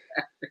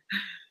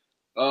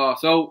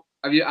 So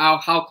have you?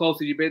 How close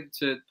have you been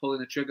to pulling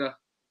the trigger?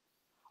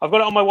 I've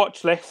got it on my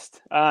watch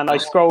list, and I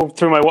scroll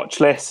through my watch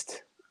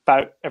list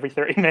about every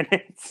 30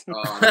 minutes.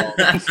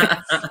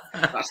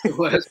 That's the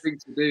worst thing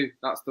to do.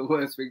 That's the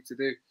worst thing to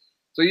do.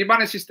 So you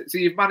managed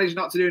you've managed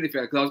not to do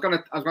anything, because I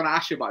was gonna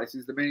ask you about this.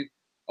 Is the main.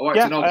 I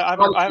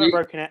haven't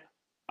broken it.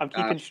 I'm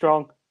keeping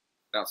strong.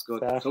 That's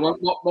good. So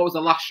what was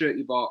the last shirt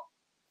you bought?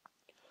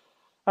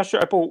 Last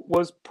shirt I bought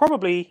was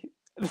probably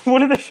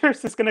one of the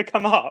shirts that's going to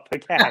come up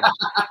again.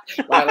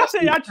 It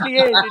actually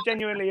is. It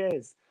genuinely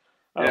is.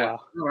 Oh, yeah.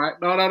 Wow. All right.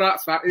 No,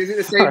 that's fine. Is it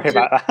the same? Sorry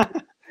about that.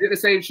 Is it the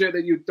same shirt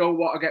that you don't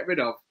want to get rid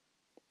of?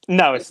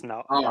 No, it's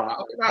not. All right.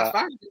 Okay, that's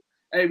fine.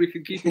 Hey, we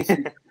can keep it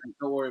secret.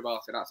 Don't worry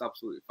about it. That's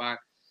absolutely fine.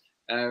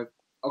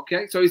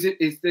 Okay. So is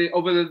the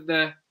other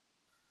than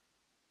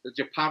the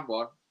Japan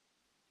one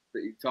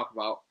that you talk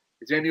about?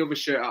 Is there any other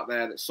shirt out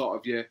there that's sort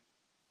of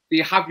do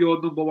you have your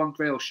number one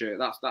Grail shirt?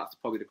 That's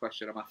probably the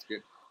question I'm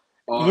asking.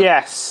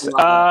 Yes,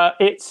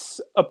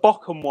 it's a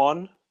Bochum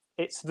one.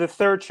 It's the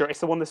third shirt. It's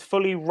the one that's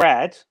fully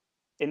red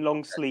in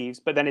long sleeves,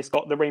 but then it's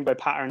got the rainbow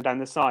pattern down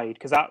the side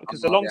because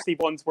the long sleeve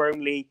ones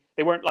weren't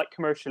like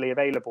commercially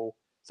available,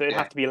 so it'd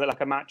have to be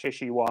like a match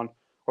issue one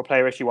or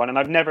player issue one, and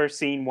I've never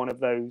seen one of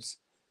those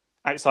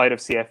outside of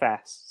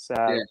CFS. So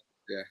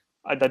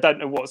I don't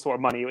know what sort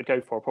of money it would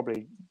go for.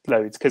 Probably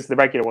loads, because the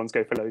regular ones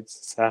go for loads.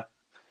 So.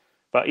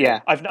 But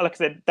like I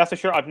said, that's a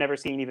shirt I've never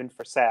seen even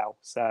for sale.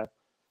 So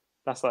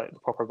that's like the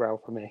proper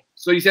Grail for me.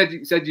 So you said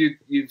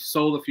you've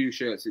sold a few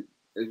shirts. Is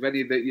there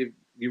any that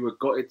you were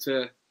gutted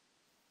to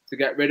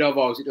get rid of,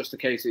 or is it just a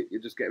case that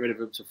you just get rid of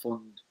them to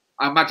fund?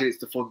 I imagine it's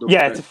to fund.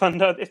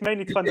 It's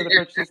mainly to fund the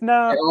purchases.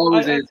 No, it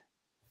always is.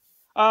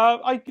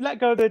 I let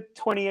go of the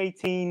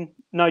 2018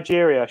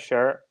 Nigeria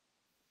shirt.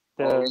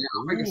 I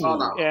think I saw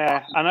that.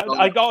 Yeah, and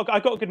I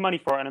got good money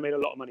for it, and I made a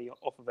lot of money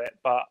off of it.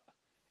 But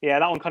yeah,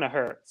 that one kind of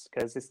hurts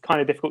because it's kind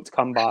of difficult to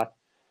come by.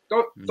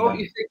 Don't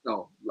you think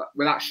though,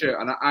 with that shirt?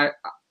 And I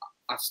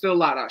still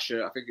like that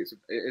shirt. I think it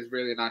is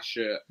really a nice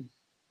shirt,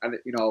 and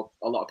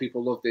a lot of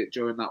people loved it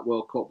during that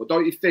World Cup. But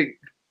don't you think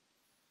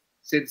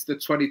since the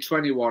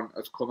 2021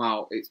 has come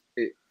out,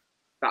 that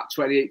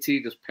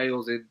 2018 just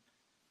pales in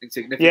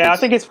significance? Yeah, I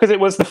think it's because it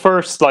was the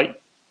first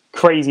like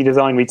crazy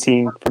design we'd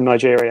seen from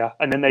Nigeria,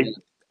 and then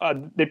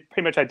they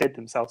pretty much outdid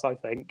themselves, I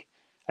think,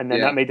 and then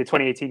that made the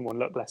 2018 one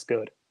look less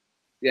good.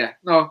 Yeah,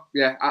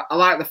 I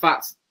like the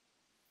fact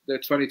the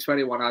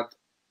 2021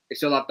 it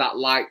still had that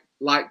light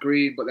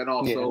green, but then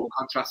also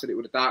contrasted it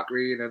with a dark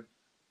green, and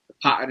the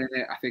pattern in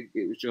it. I think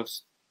it was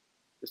just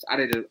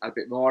added a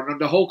bit more,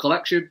 and the whole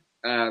collection,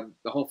 the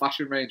whole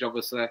fashion range,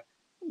 obviously.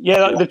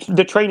 Yeah,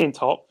 the training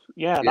top.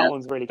 Yeah, that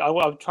one's really good.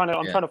 I'm trying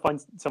to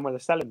find somewhere they're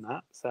selling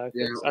that. So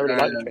I really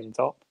like the training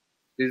top.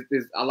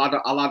 There's a lad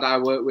I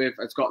work with.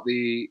 It's got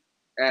the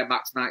Air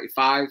Max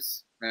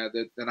 95s.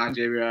 The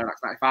Nigeria Air Max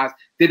 95s.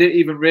 Didn't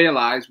even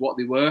realise what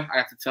they were. I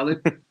had to tell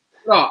him.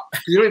 No,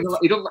 you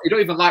don't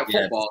even like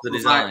football. The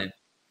design.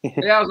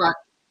 I was like,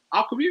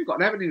 how come you've got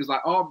them? And he was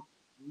like, oh,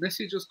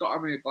 Missy just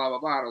got me, blah blah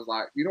blah. And I was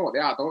like, you know what they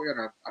are, don't you?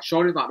 And I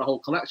showed him like the whole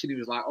collection. He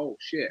was like, oh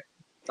shit,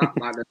 that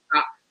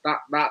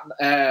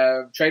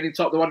training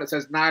top, the one that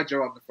says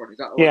Niger on the front. Is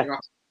that the one you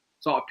asked?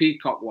 Sort of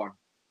peacock one.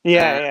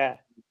 Yeah.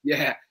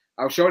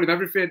 I was showing him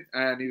everything,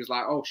 and he was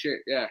like, oh shit,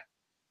 yeah.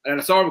 And then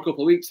I saw him a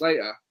couple of weeks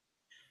later,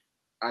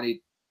 and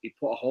he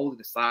put a hole in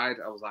the side.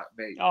 I was like,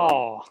 mate.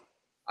 Oh.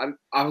 And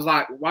I was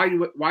like, why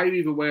are you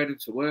even wearing them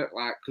to work?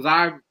 Like, because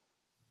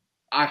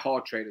I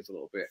hoard trainers a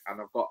little bit, and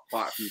I've got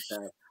quite a few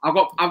pairs. I've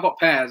got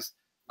pairs.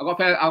 I've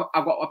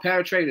got a pair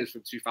of trainers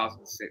from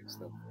 2006.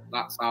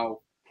 That's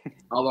how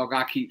long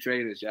I keep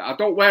trainers. Yeah, I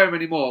don't wear them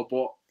anymore,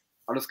 but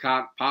I just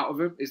can't part with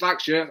them. It's like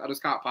shirts. I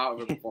just can't part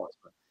with them.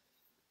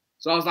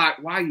 So I was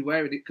like, why are you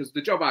wearing it? Because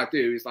the job I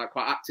do is like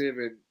quite active,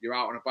 and you're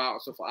out and about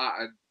and stuff like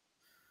that. And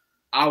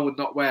I would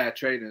not wear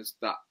trainers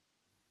that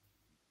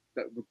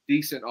were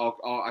decent or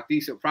a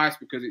decent price,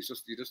 because it's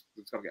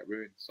gonna get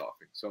ruined, sort of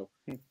thing. So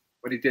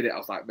when he did it, I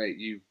was like, mate,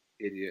 you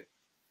idiot.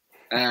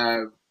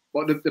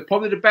 But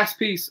probably the best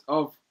piece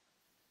of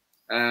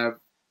that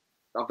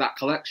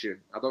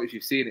collection, I don't know if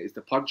you've seen it, is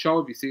the poncho.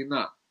 Have you seen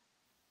that?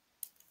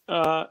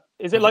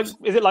 Is it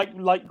like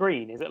light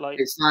green? Is it like?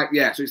 It's like,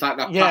 yeah. So it's like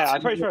that. Yeah,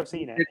 I'm pretty sure I've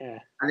seen it. Yeah.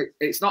 And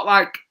it's not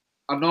like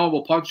a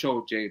normal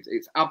poncho, James.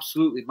 It's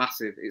absolutely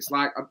massive. It's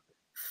like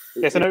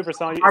it's an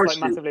oversized. It's like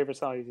massively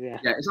oversized. Yeah.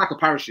 Yeah, it's like a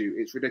parachute.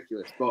 It's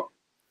ridiculous, but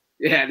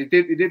yeah, they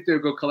did do a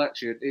good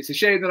collection. It's a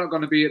shame they're not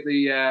going to be at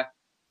the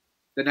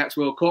next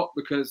World Cup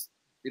because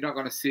you're not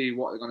going to see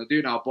what they're going to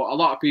do now. But a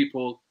lot of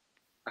people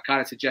are kind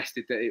of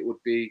suggested that it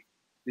would be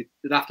they'd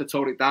have to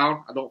tone it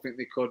down. I don't think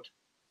they could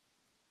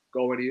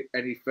go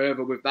any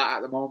further with that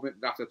at the moment.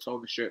 They have to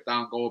tone the shirt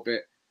down, go a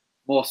bit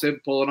more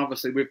simple, and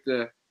obviously with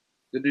the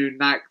new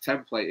Nike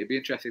template, it'd be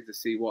interesting to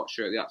see what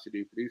shirt they actually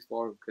do produce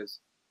for him because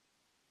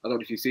I don't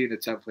know if you've seen the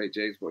template,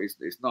 James, but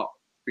it's not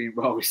being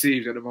well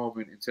received at the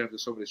moment in terms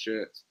of some of the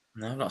shirts.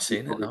 No, I've not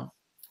seen it, no.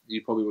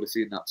 You probably would have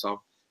seen that, Tom.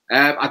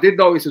 I did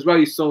notice as well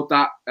you sold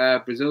that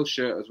Brazil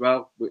shirt as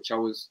well, which I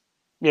was...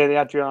 Yeah, the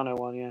Adriano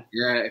one, yeah.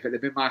 Yeah, if it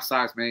had been my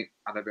size, mate,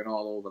 I'd have been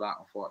all over that,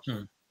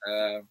 unfortunately.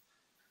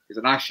 It's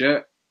a nice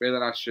shirt, really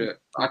nice shirt.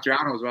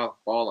 Adriano as well,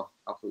 baller,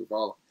 absolutely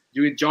baller.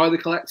 Do you enjoy the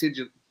collecting?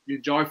 Do you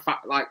enjoy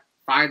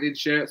finding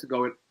shirts and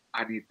going,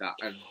 I need that?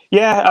 And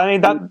yeah, I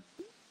mean,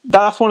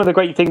 that's one of the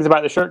great things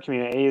about the shirt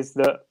community is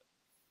that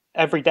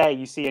every day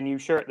you see a new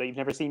shirt that you've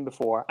never seen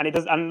before, and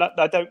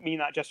I don't mean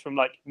that just from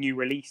like new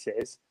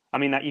releases. I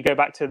mean that you go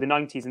back to the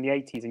 90s and the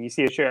 80s and you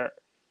see a shirt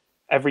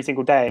every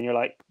single day and you're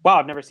like, wow,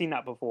 I've never seen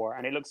that before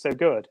and it looks so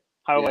good.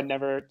 How have I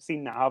never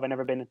seen that? How have I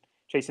never been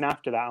chasing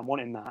after that and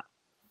wanting that?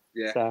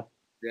 Yeah. So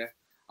yeah,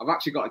 I've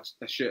actually got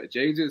a shirt of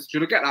James's.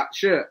 Should I get that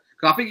shirt?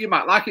 Because I think you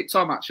might like it,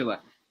 Tom. Actually,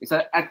 it's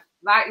a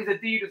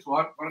 90s Adidas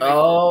one.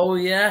 Oh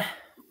yeah,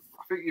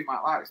 I think you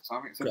might like it,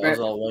 Tom. It's a bit. I was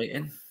all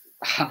waiting.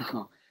 I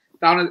know.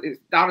 It's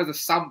down as a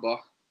samba.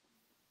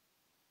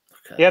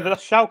 Okay. Yeah,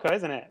 that's Schalke,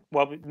 isn't it?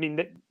 Well, I mean,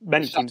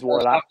 many teams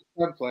wore that.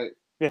 Template.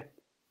 Yeah,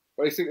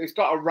 but it's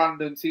got a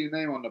random team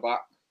name on the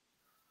back.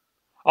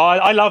 Oh,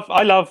 I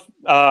love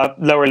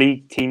lower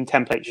league team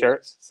template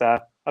shirts. So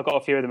I've got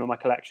a few of them in my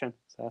collection.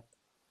 So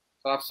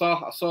I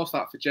sourced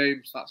that for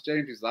James. That's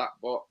James's that,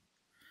 but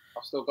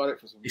I've still got it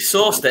for some reason. He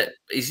sourced it.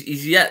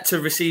 He's yet to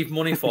receive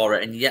money for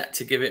it and yet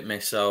to give it me.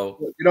 So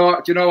do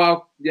you know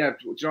how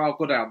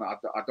good I am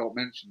that I don't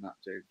mention that,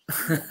 James.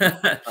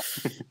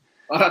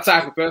 I'm that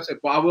type of person,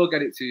 but I will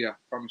get it to you. I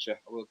promise you,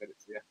 I will get it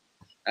to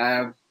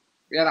you.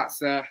 Yeah,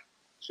 that's a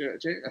shirt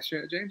of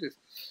James's. Is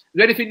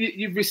there anything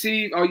you've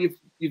received or you've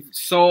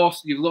sourced,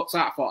 you've looked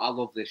at, thought I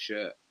love this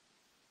shirt,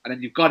 and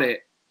then you've got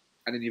it,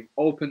 and then you've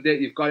opened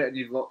it, you've got it, and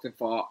you've looked and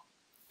thought,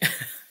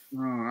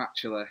 oh,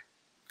 actually,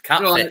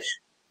 catfish.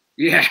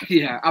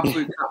 Yeah,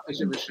 absolute catfish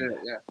of a shirt.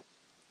 Yeah.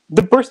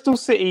 The Bristol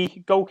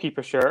City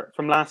goalkeeper shirt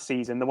from last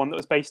season, the one that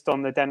was based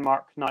on the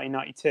Denmark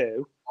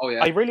 1992. Oh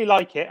yeah. I really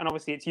like it, and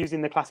obviously it's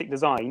using the classic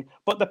design,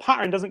 but the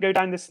pattern doesn't go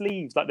down the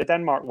sleeves like the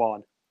Denmark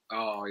one.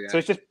 Oh yeah. So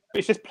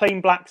it's just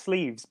plain black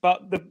sleeves.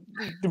 But the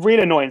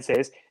real annoyance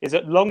is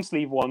that long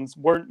sleeve ones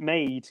weren't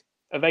made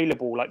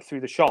available like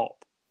through the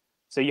shop,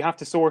 so you have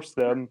to source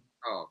them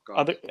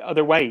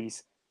other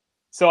ways.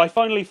 So I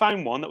finally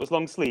found one that was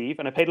long sleeve,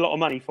 and I paid a lot of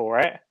money for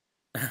it.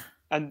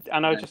 And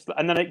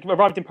then it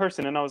arrived in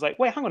person, and I was like,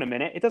 wait, hang on a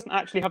minute, it doesn't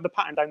actually have the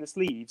pattern down the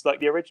sleeves like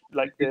the original,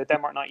 like the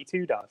Denmark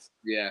 92 does.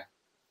 Yeah.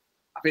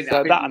 I think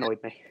that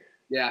annoyed me.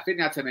 Yeah, I think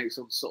they had to make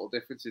some subtle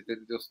differences,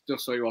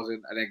 just so it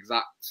wasn't an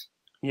exact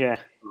sort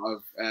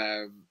of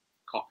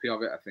copy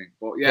of it, I think.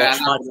 But yeah,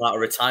 like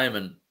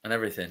retirement and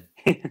everything.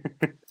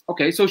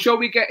 Okay, so shall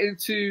we get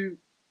into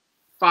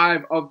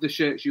 5 of the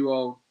shirts you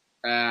own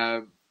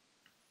that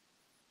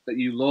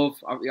you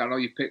love? I know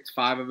you picked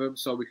 5 of them,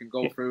 so we can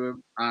go through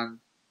them and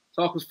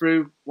talk us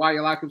through why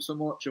you like them so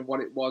much and what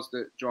it was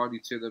that drew you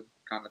to them,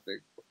 kind of thing.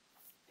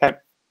 Okay,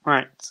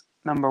 right.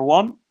 Number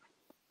 1.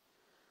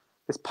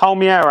 This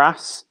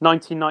Palmeiras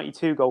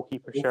 1992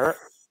 goalkeeper shirt.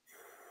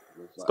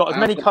 It's got as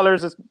many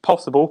colours as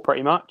possible,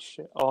 pretty much,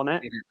 on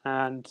it.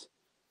 And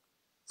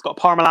it's got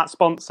a Parmalat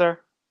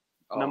sponsor,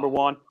 number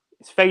 1.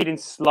 It's fading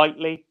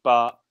slightly,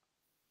 but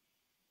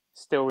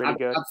still really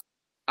good.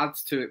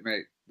 Adds to it,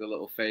 mate, the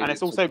little fade. And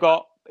it's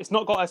also it's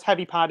not got as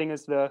heavy padding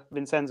as the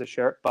Vincenza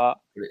shirt, but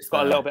it's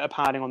got a little bit of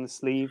padding on the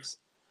sleeves.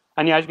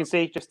 And yeah, as you can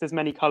see, just as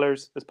many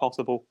colours as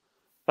possible.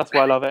 That's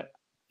why I love it.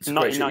 You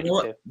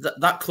know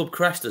that club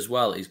crest as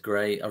well is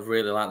great. I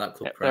really like that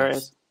club crest. There it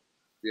is.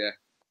 Yeah.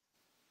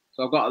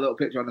 So I've got a little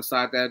picture on the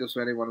side there, just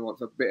for anyone who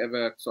wants a bit of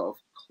a sort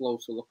of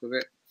closer look of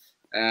it.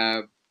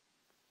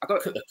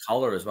 Look at the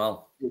collar as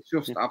well. It's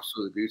just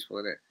absolutely beautiful,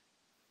 isn't it?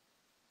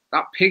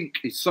 That pink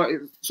is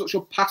such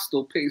a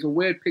pastel pink. It's a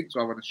weird pink to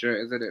have on a shirt,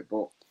 isn't it?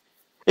 But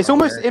it's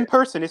almost in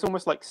person. It's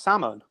almost like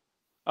salmon.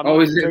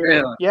 Is it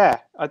really? Yeah,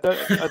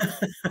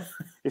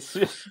 it's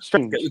just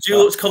strange. Get the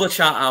Dulux colour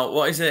chart out.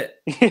 What is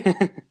it? Do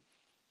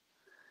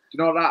you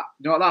know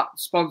what that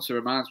sponsor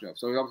reminds me of?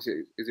 So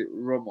obviously, is it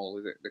Rummel?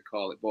 Is it they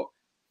call it? But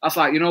that's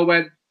like, you know,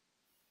 when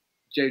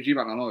James, you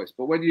might not know this,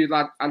 but when you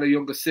had a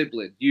younger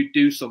sibling, you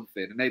do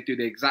something and they do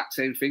the exact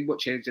same thing but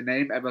change the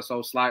name ever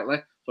so slightly.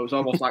 So it's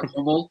almost like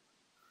Rummel,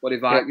 but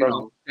they've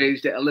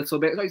changed it a little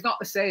bit. So it's not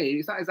the same.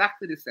 It's not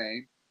exactly the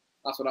same.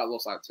 That's what that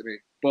looks like to me.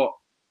 But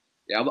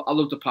yeah, I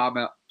love the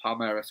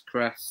Palmeiras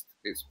crest.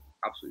 It's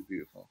absolutely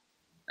beautiful.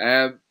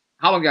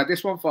 How long you had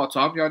this one for,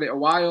 Tom? You had it a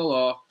while,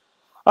 or?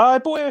 I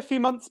bought it a few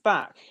months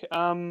back.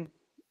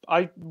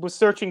 I was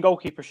searching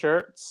goalkeeper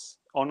shirts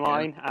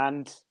online,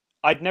 and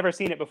I'd never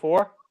seen it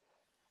before,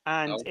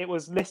 and it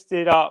was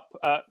listed up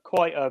at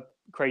quite a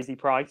crazy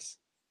price.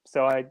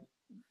 So I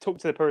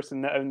talked to the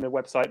person that owned the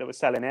website that was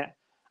selling it,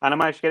 and I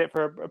managed to get it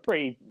for a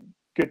pretty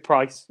good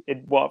price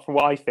for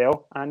what I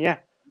feel. And yeah,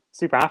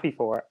 super happy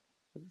for it.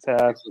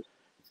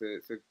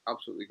 It's an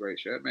absolutely great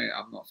shirt, mate.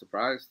 I'm not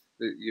surprised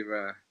that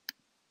you're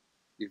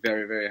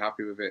very, very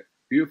happy with it.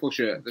 Beautiful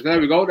shirt. There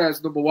we go.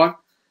 There's number one.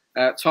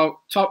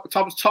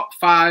 Tom's top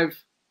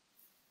 5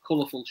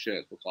 colourful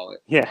shirts, we'll call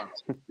it. Yeah.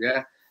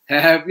 Yeah.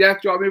 Yeah. Do you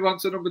want to move on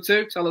to number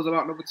 2? Tell us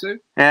about number 2.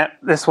 Yeah,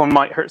 this one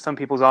might hurt some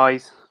people's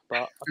eyes,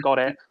 but I've got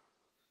it.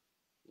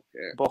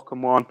 Okay.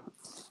 Bottom one.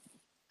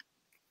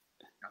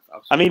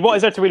 I mean, what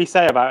is there to really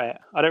say about it?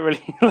 I don't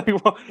really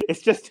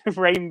it's just a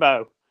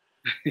rainbow.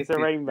 It's a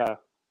rainbow.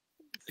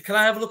 Can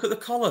I have a look at the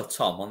collar,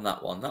 Tom, on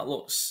that one? That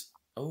looks...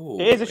 Oh,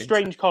 it is a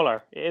strange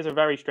collar. It is a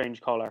very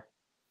strange collar.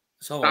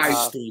 It's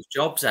almost Steve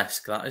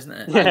Jobs-esque, that, isn't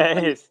it? Yeah,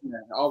 it is. Yeah,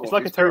 it's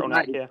like a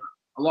turtleneck, yeah.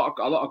 A lot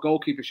of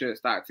goalkeeper shirts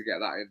started to get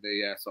that in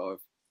the sort of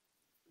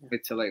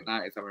mid to late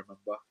 90s, I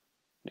remember.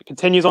 It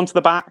continues onto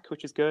the back,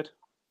 which is good.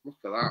 Look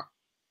at that.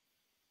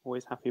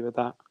 Always happy with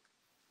that.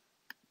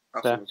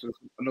 So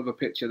another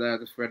picture there,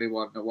 just for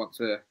anyone that wants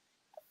a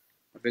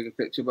bigger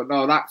picture. But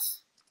no,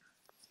 that's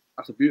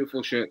a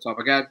beautiful shirt, Tom.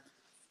 Again,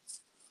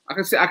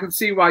 I can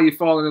see why you're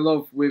falling in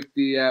love with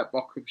the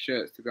Bochum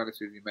shirts. To be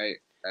honest with you, mate.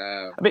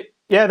 I mean,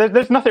 yeah,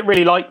 there's nothing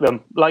really like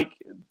them. Like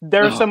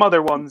there are some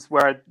other ones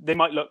where they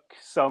might look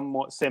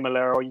somewhat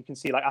similar, or you can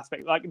see like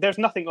aspect. Like there's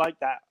nothing like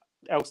that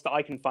else that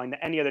I can find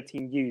that any other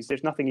team use.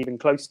 There's nothing even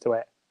close to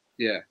it.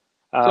 Yeah.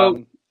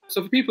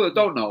 So for people that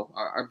don't know,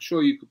 I'm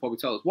sure you could probably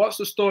tell us what's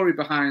the story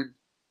behind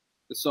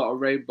the sort of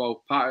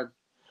rainbow pattern.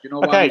 You know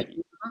why? Okay.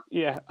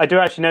 Yeah, I do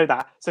actually know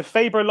that. So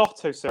Faber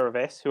Lotto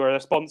Service, who are the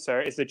sponsor,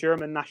 is the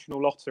German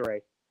national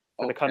lottery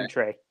for the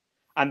country,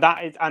 and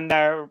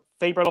their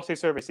Faber Lotto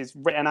Service is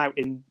written out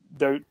in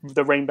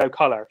the rainbow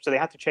color, so they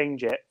had to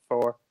change it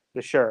for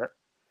the shirt.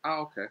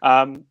 Oh,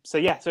 okay. So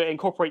yeah, so it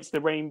incorporates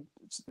the rain,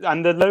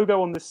 and the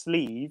logo on the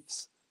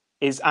sleeves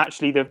is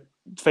actually the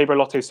Faber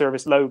Lotto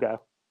Service logo.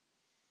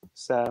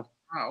 So.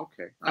 Oh,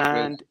 okay.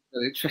 That's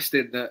really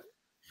interesting that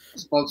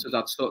sponsors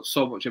had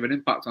so much of an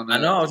impact on it. I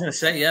know. I was going to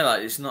say, yeah,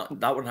 like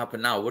that wouldn't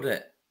happen now, would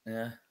it?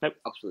 Yeah. Nope.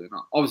 Absolutely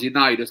not. Obviously,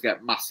 now you just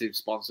get massive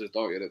sponsors,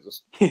 don't you? That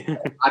just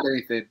add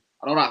anything.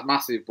 I know that's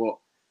massive, but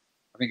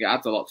I think it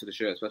adds a lot to the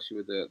shirt, especially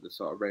with the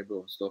sort of rainbow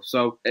and stuff.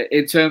 So,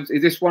 in terms,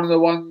 is this one of the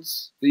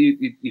ones that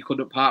you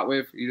couldn't part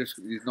with? There's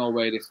no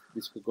way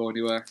this could go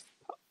anywhere.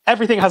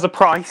 Everything has a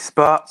price,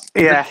 but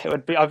yeah, it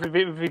would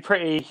be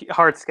pretty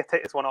hard to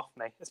take this one off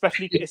me.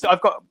 Especially,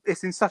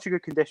 it's in such a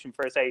good condition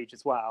for its age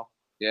as well.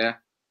 Yeah.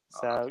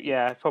 So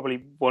yeah,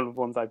 probably one of the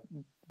ones I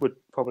would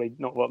probably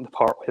not want to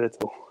part with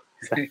at all.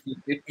 So.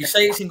 You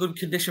say it's in good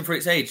condition for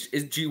its age.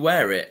 Do you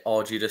wear it,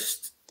 or do you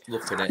just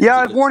look at it? Yeah,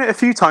 I've worn it a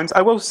few times.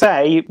 I will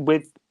say,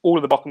 with all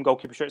of the Bochum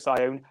goalkeeper shirts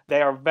I own,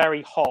 they are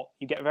very hot.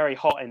 You get very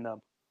hot in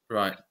them.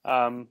 Right.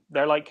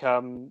 They're like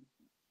a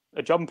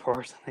jumper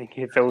or something.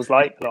 It feels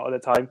like a lot of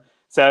the time.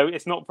 So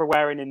it's not for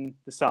wearing in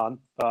the sun,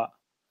 but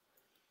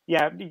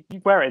yeah,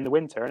 you wear it in the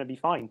winter and it'd be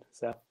fine.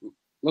 So.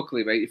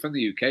 Luckily, mate, you're from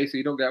the UK, so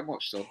you don't get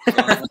much sun.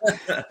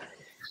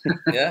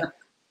 Yeah.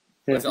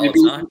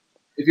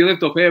 If you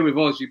lived up here with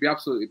us, you'd be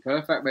absolutely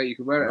perfect, mate. You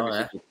can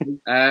wear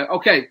it.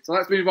 Okay, so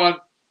let's move on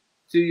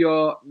to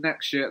your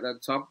next shirt then,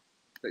 Tom,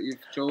 that you've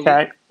chosen.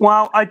 Okay.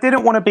 Well, I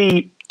didn't want to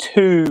be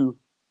too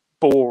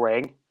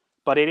boring,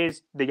 but it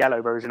is the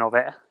yellow version of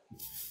it.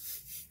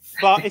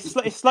 But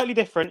it's slightly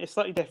different. It's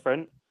slightly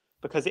different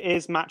because it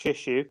is match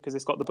issue, because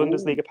it's got the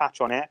Bundesliga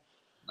patch on it.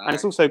 Nice. And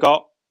it's also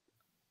got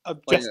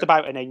just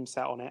about a name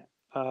set on it.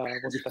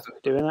 What's the best way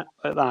of doing it?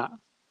 Like that.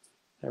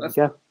 There we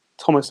go.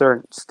 Thomas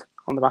Ernst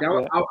on the back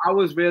of it. I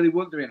was really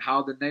wondering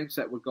how the name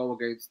set would go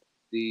against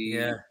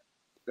the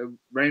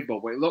rainbow,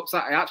 but it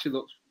actually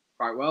looks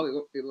quite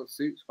well. It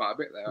suits quite a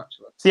bit there,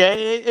 actually. So yeah,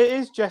 it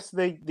is just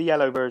the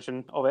yellow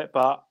version of it,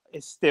 but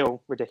it's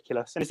still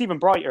ridiculous. And it's even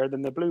brighter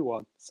than the blue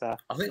one. So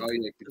I think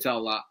you can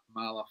tell that a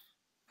mile off.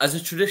 As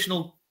a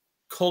traditional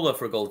colour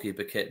for a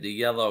goalkeeper kit, the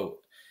yellow,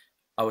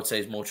 I would say,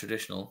 is more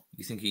traditional.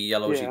 You think of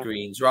yellows, your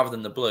greens, rather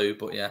than the blue,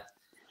 but yeah.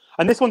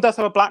 And this one does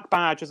have a black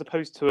badge as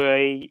opposed to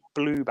a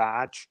blue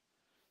badge.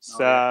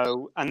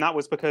 So, and that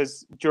was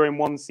because during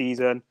one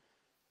season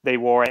they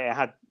wore it. It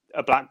had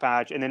a black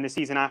badge, and then the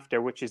season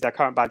after, which is their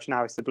current badge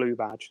now, it's the blue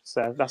badge.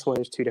 So that's why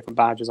there's two different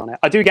badges on it.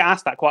 I do get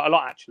asked that quite a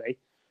lot, actually,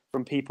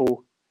 from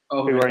people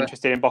who are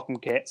interested in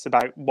Bochum kits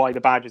about why the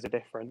badges are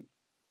different,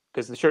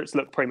 because the shirts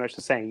look pretty much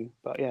the same,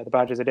 but yeah, the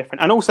badges are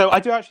different. And also, I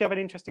do actually have an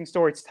interesting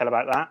story to tell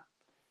about that.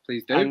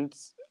 Please do. And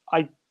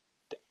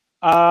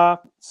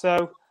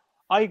so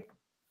I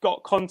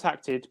got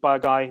contacted by a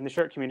guy in the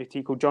shirt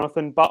community called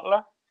Jonathan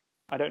Butler.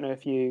 I don't know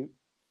if you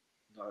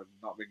No,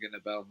 not ringing a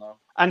bell, no.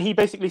 And he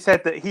basically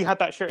said that he had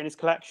that shirt in his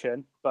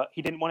collection, but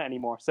he didn't want it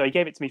anymore, so he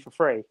gave it to me for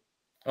free.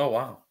 Oh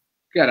wow!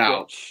 Get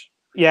out.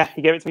 Yeah,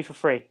 he gave it to me for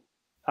free.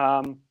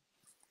 I'm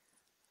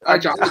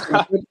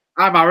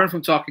Aaron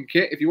from Talking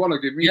Kit. If you want to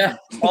give me,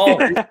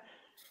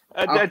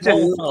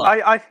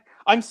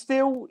 I'm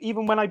still,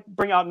 even when I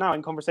bring it up now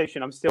in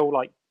conversation, I'm still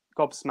like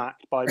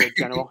gobsmacked by the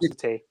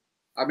generosity.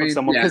 I mean, of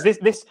someone, because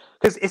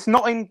it's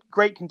not in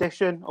great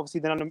condition. Obviously,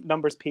 the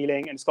number's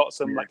peeling and it's got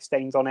some like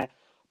stains on it,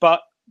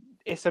 but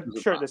it's a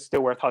shirt that's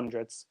still worth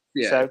hundreds.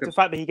 Yeah, so the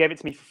fact that he gave it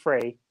to me for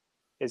free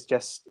is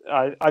just.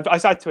 I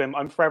said to him,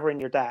 "I'm forever in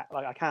your debt.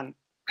 Like I can't.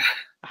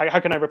 How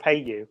can I repay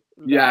you?"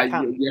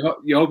 Yeah, you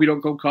hope you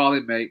don't come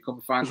calling, mate. Come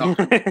find out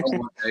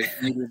one day.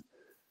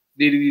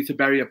 Needing you to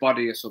bury a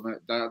body or something.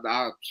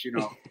 That you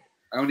know,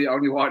 I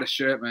only wanted a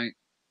shirt, mate.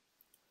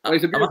 Well,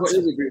 it's a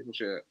beautiful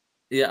shirt.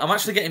 Yeah, I'm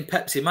actually getting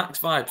Pepsi Max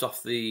vibes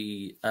off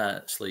the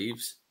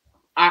sleeves.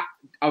 I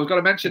was going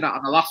to mention that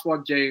on the last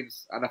one,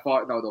 James, and I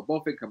thought, no, they'll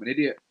both think I'm an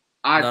idiot.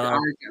 I get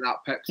that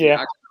Pepsi.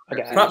 Yeah,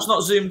 perhaps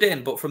not zoomed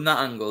in, but from that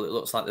angle, it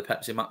looks like the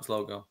Pepsi Max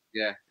logo.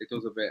 Yeah, it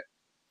does a bit.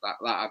 That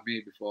I've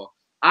made before.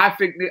 I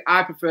think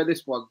I prefer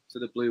this one to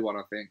the blue one.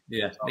 I think.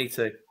 Yeah, me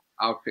too.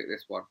 I'll pick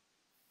this one.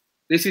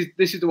 This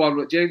is the one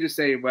that James is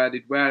saying where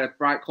they'd wear a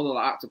bright colour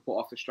like that to put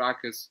off the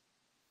strikers.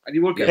 And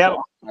you would get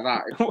like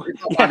that.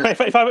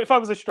 If I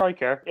was a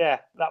striker, yeah,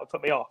 that would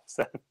put me off.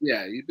 So.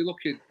 Yeah, you'd be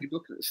looking at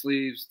the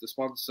sleeves, the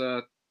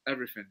sponsor,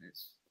 everything.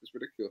 It's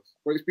ridiculous,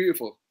 but it's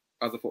beautiful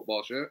as a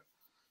football shirt.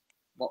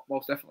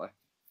 Most definitely.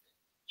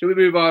 Shall we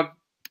move on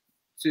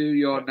to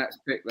your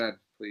next pick then,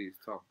 please,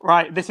 Tom?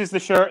 Right, this is the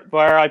shirt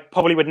where I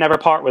probably would never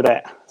part with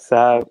it.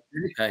 So.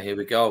 Okay, here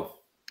we go.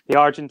 The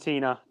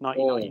Argentina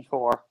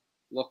 1994. Oh,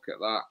 look at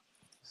that.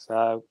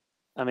 So,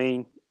 I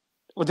mean.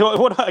 What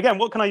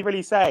can I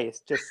really say?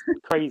 It's just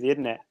crazy,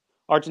 isn't it?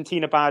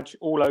 Argentina badge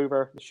all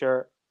over the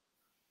shirt.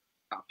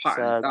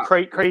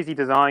 Crazy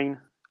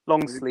design,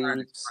 long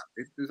sleeves.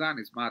 The design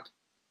is mad.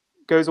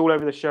 Goes all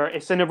over the shirt.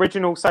 It's an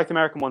original South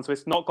American one, so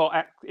it's not got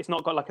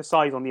like a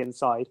size on the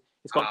inside.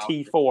 It's got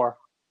T4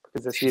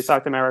 because it's the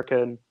South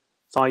American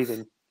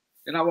sizing.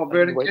 You know what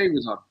Vernon Kay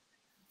was on?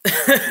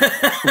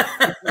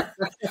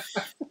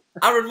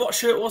 Aaron, what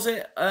shirt was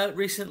it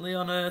recently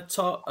on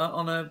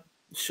a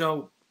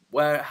show?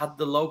 Where it had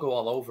the logo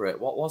all over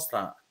it. What was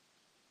that?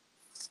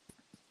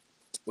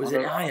 Was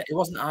it Ajax? It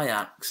wasn't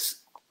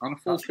Ajax. On a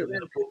full strip.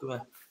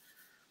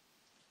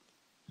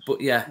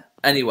 But yeah,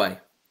 anyway.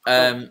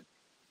 But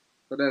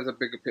there's a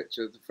bigger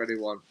picture for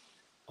anyone.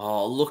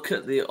 Oh, look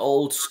at the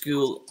old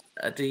school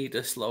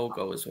Adidas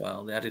logo as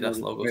well. The Adidas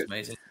logo is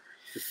amazing.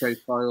 The trade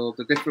file,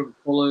 the different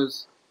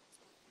colours.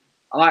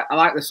 I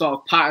like the sort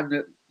of pattern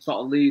that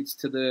sort of leads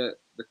to the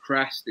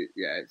crest.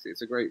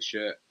 It's a great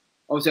shirt.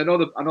 Obviously,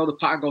 I know the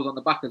pattern goes on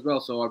the back as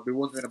well, so I'd be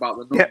wondering about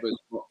the numbers. Yeah.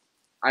 But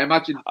I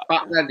imagine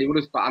back then they would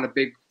have had a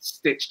big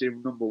stitched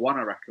in number 1,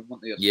 I reckon,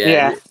 wouldn't they?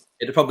 Yeah.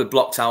 It'd have probably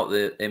blocked out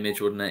the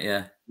image, wouldn't it?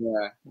 Yeah.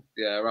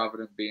 Yeah. Rather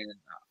than being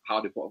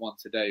how they put them on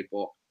today,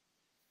 but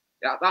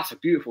yeah, that's a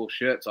beautiful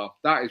shirt, Tom.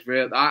 That is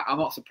real. I'm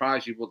not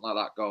surprised you wouldn't let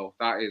that go.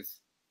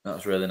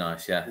 That's really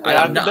nice. Yeah.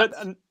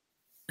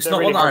 It's not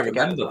really one that I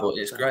remember, but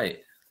it's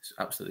great. It's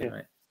absolutely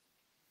great.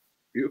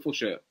 Beautiful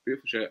shirt.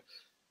 Beautiful shirt.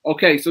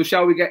 Okay, so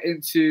shall we get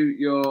into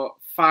your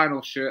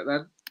final shirt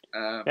then?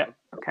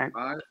 Okay.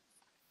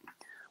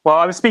 Well,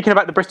 I was speaking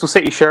about the Bristol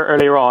City shirt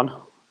earlier on,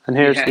 and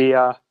here's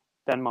the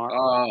Denmark.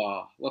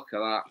 Oh, look at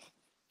that.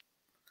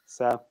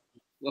 So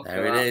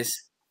there it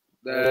is.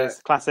 It is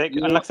classic,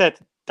 and like I said,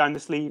 down the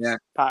sleeves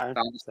pattern.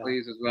 Down the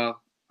sleeves as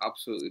well.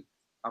 Absolutely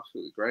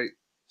great.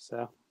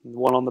 So the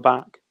one on the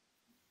back.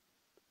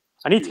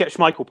 I need to get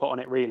Schmeichel put on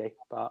it really,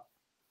 but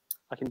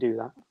I can do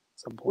that.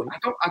 Some point.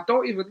 I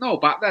don't even know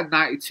back then,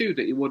 92,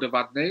 that he would have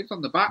had names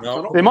on the back.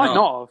 No, they might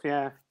not have,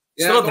 yeah.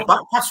 Still had the back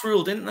pass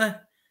rule, didn't they?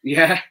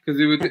 Yeah, because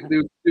they were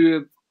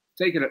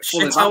taking it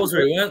full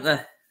shithousery, weren't they?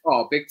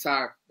 Oh, big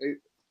time.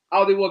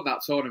 How they won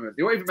that tournament.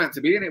 They weren't even meant to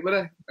be in it, were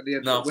they? At the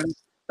end of the win.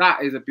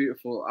 That is a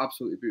beautiful,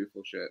 absolutely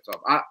beautiful shirt, Tom.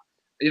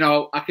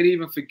 I can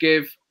even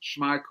forgive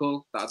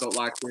Schmeichel that I don't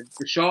like him.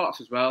 The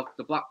shorts as well,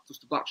 the black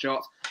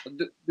shorts.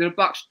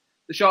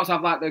 The shorts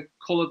have like the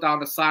colour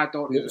down the side,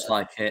 don't they? Looks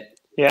like it.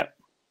 Yeah.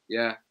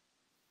 Yeah,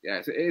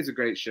 it is a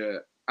great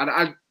shirt.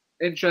 And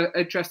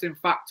interesting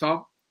fact,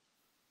 Tom,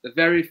 the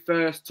very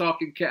first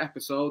Talking Kit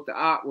episode, the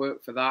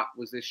artwork for that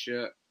was this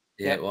shirt.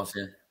 Yeah, it was,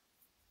 yeah.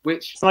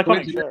 Which, it's an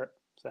iconic shirt.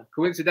 So.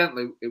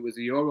 Coincidentally, it was a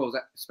Euros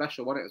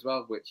special, wasn't it, as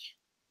well, which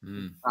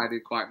I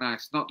did quite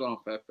nice. Not done on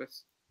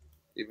purpose,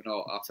 even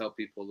though I'll tell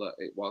people that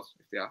it was,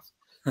 if they ask.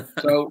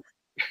 So,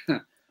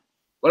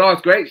 well,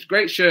 it's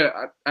great shirt.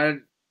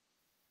 And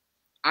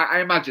I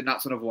imagine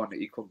that's another one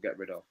that you couldn't get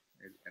rid of.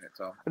 In it,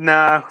 Tom.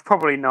 No,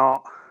 probably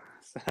not.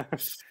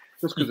 just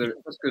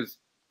because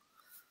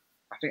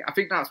I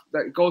think that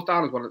it goes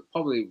down as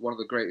probably one of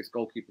the greatest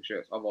goalkeeper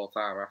shirts of all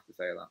time. I have to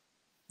say that.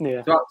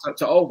 Yeah. So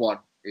to own one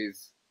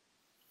is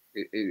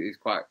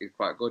quite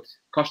good.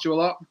 Cost you a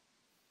lot?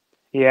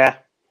 Yeah.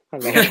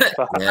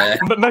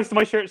 But most of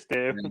my shirts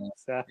do.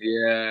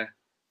 Yeah.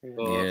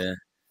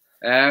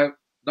 Yeah.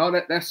 No,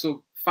 there's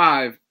some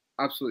 5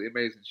 absolutely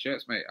amazing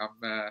shirts, mate.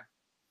 I'm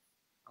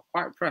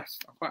quite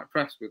impressed. I'm quite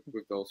impressed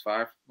with those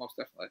 5, most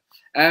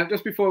definitely.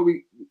 Just before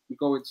we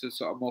go into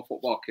sort of more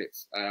football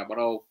kits, I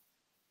know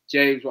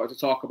James wanted to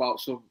talk about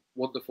some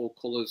wonderful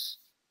colours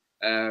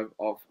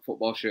of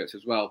football shirts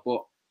as well.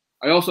 But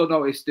I also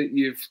noticed that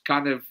you've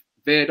kind of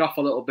veered off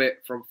a little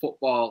bit from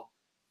football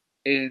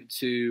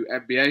into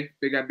NBA.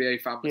 Big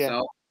NBA fan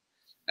myself.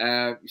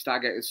 You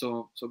start getting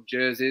some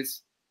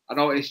jerseys. I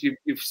noticed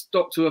you've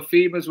stuck to a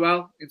theme as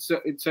well in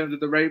terms of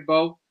the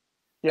rainbow.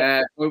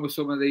 Yeah. Going with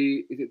some of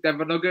the, is it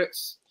Denver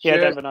Nuggets? Yeah,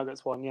 Denver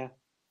Nuggets one, yeah.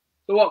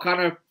 So what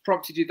kind of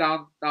prompted you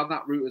down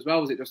that route as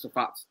well? Was it just the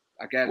fact,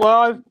 again?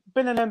 Well, I've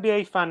been an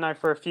NBA fan now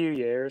for a few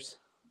years,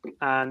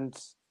 and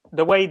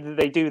the way that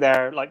they do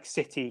their like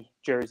city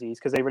jerseys,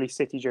 because they release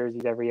city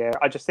jerseys every year,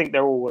 I just think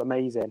they're all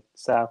amazing.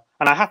 So,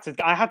 and I had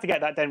to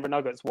get that Denver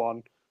Nuggets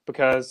one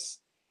because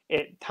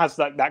it has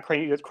like that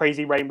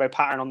crazy rainbow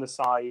pattern on the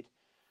side,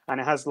 and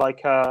it has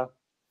like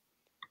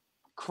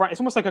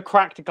it's almost like a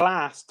cracked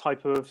glass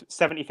type of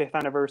 75th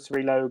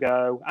anniversary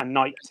logo and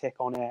Nike tick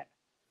on it,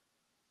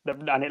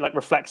 and it like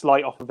reflects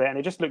light off of it, and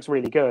it just looks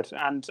really good.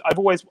 And I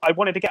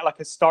wanted to get like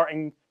a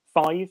starting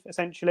 5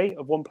 essentially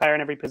of one player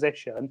in every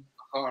position.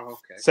 Oh,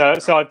 okay.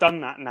 So I've done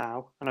that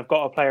now, and I've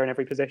got a player in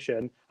every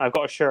position. I've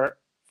got a shirt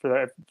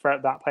for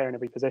that player in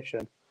every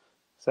position.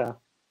 So,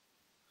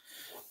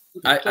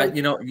 I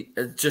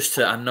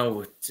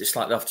know it's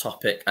slightly off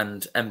topic,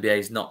 and NBA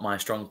is not my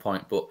strong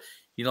point, but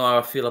you know how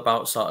I feel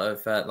about sort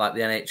of like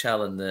the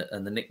NHL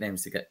and the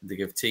nicknames they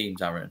give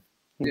teams, Aaron.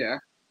 Yeah.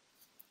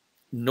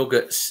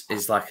 Nuggets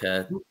is like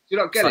a. Do you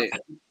not get it?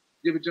 Do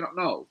you not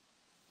know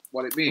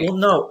what it means? Well,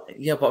 no,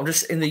 yeah, but I'm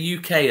just in the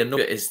UK. A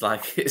nugget is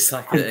like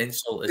an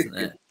insult, isn't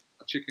it?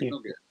 A chicken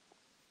nugget.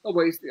 Oh,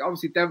 but it's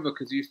obviously Denver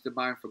because you used to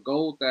mine for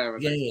gold there.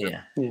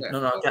 Yeah.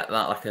 No, I get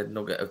that, like a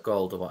nugget of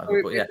gold or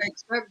whatever. But it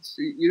makes sense.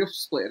 You're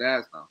just splitting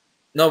hairs now.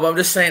 No, but I'm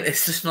just saying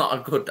it's just not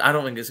a good. I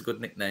don't think it's a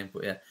good nickname.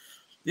 But yeah,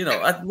 you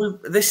know,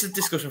 this is a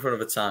discussion for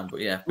another time.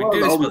 But yeah, we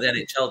do this for the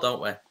NHL,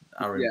 don't we,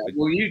 Aaron? Yeah,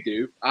 well, you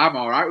do. I'm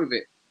all right with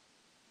it.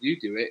 You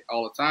do it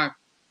all the time.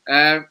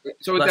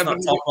 So let's not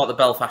talk about the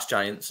Belfast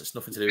Giants. It's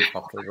nothing to do with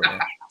hockey.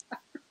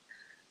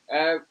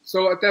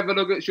 So at Denver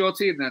Nuggets, your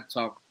team then,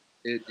 Tom?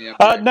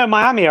 No,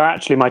 Miami are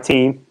actually my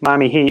team.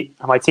 Miami Heat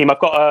are my team.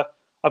 I've got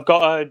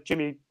a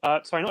Jimmy.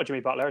 Sorry, not a Jimmy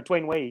Butler. A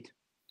Dwayne Wade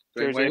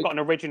jersey. I've got an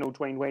original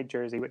Dwayne Wade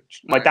jersey,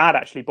 which my dad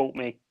actually bought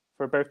me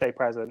for a birthday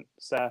present.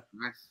 So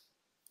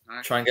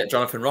nice. Try and get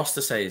Jonathan Ross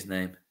to say his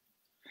name.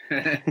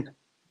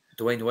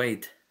 Dwayne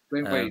Wade.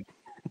 Dwayne Wade.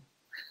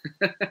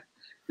 Have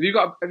you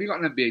got an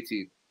NBA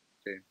team,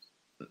 James?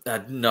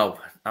 No,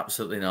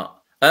 absolutely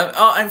not.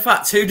 In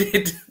fact, who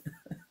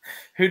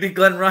did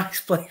Glenn Rice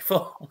play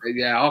for?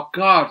 Yeah. Oh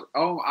God.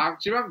 Do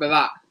you remember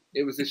that?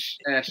 It was the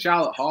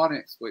Charlotte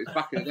Hornets, but it's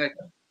back in the day.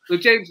 So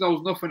James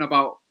knows nothing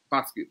about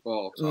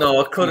basketball. So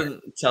no, I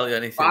couldn't tell you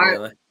anything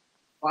really.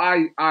 I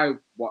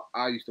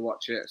used to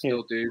watch it. I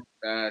still do.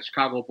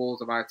 Chicago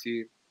Bulls are my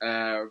team.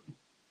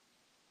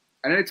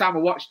 And any time I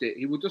watched it,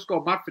 he would just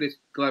go mad for this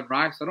Glenn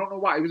Rice. I don't know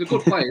why. He was a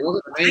good player. He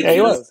wasn't amazing. Yeah, he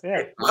was.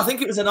 Yeah. I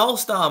think it was an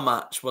all-star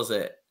match, was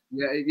it?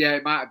 Yeah,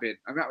 it might have been.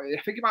 I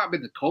think it might have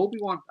been the Kobe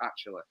one,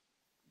 actually.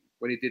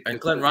 When he did. And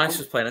Glenn Rice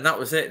was playing, and that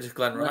was it, just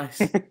Glenn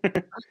Rice.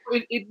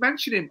 He'd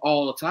mention him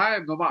all the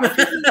time, no matter.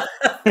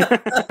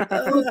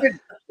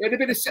 It'd have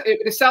been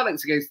the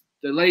Celtics against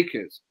the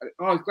Lakers.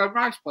 Oh, is Glenn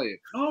Rice playing?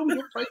 No, we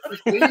don't play for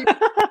this team.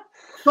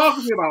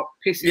 Talking to me about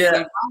pissing Glenn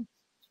Rice.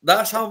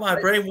 That's how my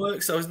brain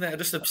works, though, isn't it? I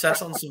just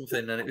obsess on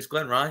something, and it was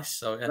Glenn Rice.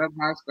 So yeah.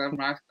 Glenn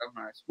Rice.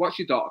 What's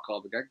your daughter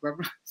called again? Glenn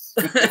Rice.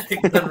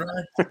 Glenn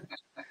Rice.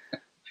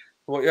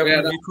 What you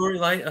having with your curry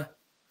later?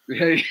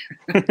 Yeah.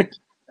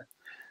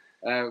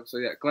 So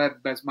yeah, Glenn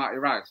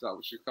Besmati Rice. That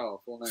was your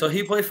call. Full name. So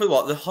he played for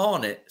what? The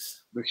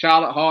Hornets. The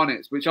Charlotte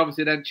Hornets, which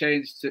obviously then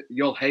changed to.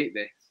 You'll hate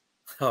this.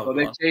 Oh, so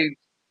they changed.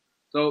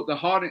 So the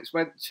Hornets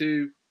went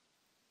to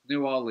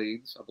New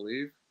Orleans, I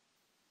believe.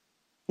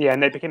 Yeah,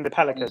 and they became the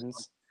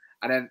Pelicans.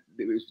 And then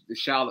it was the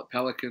Charlotte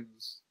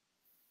Pelicans.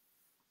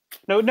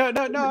 No. I don't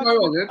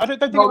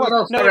think it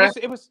was. No,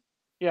 it was.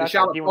 Yeah, the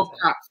Charlotte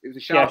Bobcats. It was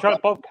the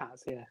Charlotte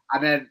Bobcats. Yeah.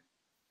 And then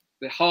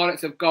the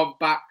Hornets have gone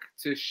back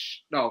to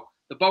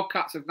the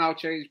Bobcats have now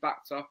changed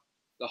back to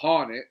the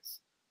Hornets,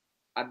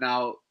 and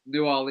now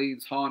New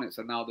Orleans Hornets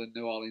are now the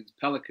New Orleans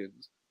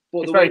Pelicans.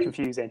 But it's very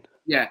confusing.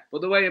 Yeah,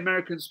 but the way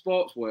American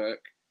sports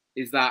work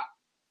is that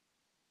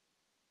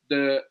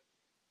the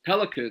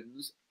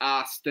Pelicans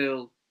are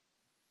still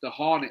the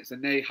Hornets,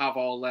 and they have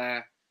all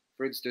their,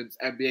 for instance,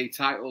 NBA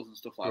titles and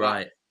stuff like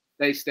that.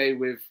 They stay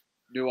with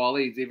New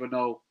Orleans, even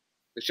though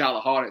the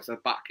Charlotte Hornets are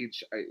back in.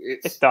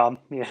 It's dumb.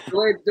 Yeah.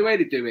 The way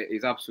they do it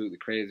is absolutely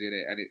crazy, isn't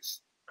it? And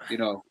it's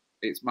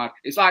it's mad.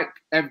 It's like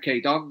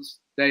MK Dons.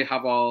 They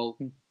have all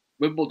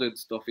Wimbledon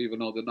stuff, even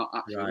though they're not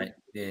actually. Right.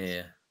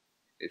 Yeah.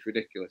 It's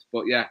ridiculous,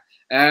 but yeah.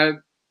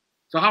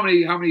 So how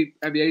many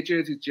NBA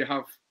jerseys do you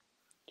have?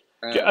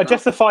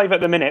 Just the 5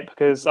 at the minute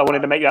because I wanted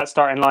to make that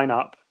starting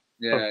lineup.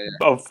 Yeah.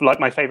 Of like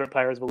my favorite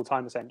players of all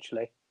time,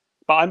 essentially.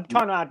 But I'm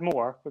trying to add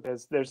more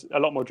because there's a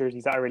lot more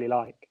jerseys that I really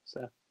like.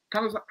 So,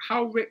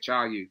 how rich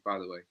are you, by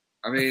the way?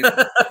 I mean,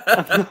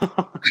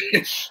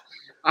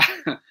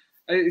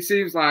 it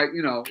seems like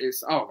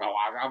it's I'll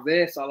have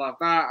this, I'll have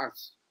that.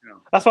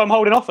 That's why I'm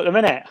holding off at the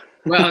minute.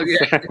 Well,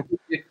 yeah,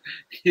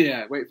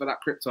 yeah. Wait for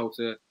that crypto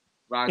to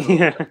rise up,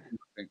 and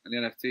the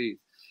NFTs.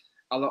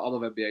 I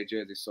love NBA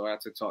jerseys, so I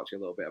had to talk to you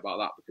a little bit about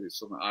that because it's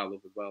something I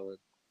love as well.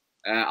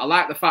 And I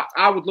like the fact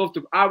I would love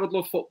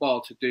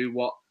football to do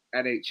what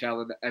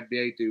NHL and the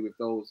NBA do with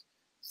those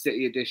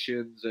city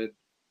editions, and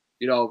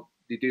they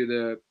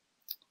do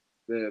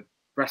the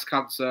breast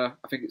cancer.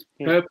 I think it's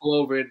purple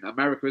over in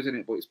America, isn't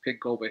it? But it's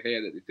pink over here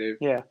that they do.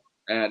 Yeah.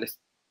 The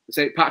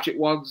St. Patrick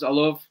ones I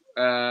love.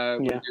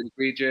 When they do the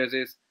green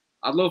jerseys.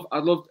 I'd love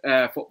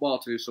football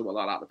to do something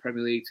like that. The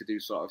Premier League to do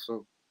sort of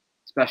some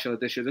special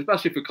editions,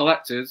 especially for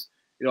collectors.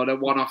 The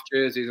one-off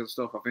jerseys and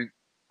stuff. I think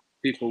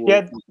people will.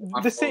 Yeah,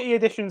 the city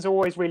editions are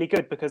always really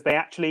good because they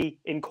actually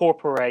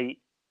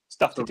incorporate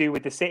stuff to do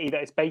with the city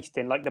that it's based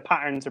in. Like the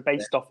patterns are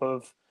based off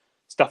of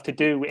stuff to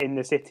do in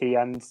the city,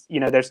 and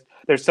there's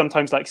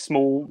sometimes like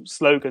small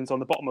slogans on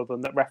the bottom of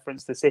them that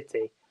reference the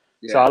city.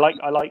 Yeah. So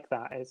I like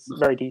that. It's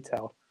very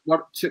detailed. My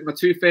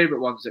two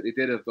favourite ones that they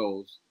did of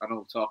those. I know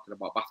we're talking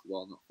about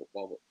basketball, not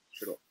football, but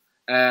shut up.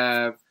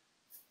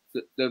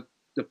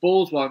 The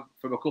Bulls one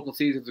from a couple of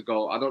seasons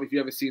ago. I don't know if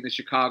you've ever seen the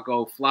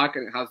Chicago flag,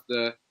 and it has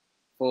the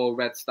 4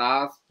 red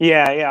stars.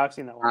 Yeah, I've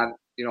seen that one.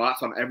 And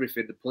that's on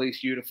everything. The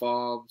police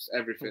uniforms,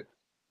 everything.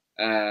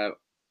 And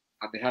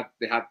they had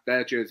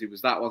their jersey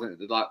was that, wasn't it?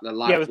 The light.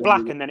 Yeah, it was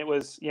black, and then it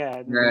was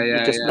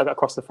just look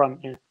across the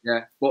front.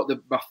 Yeah. But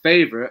my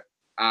favourite,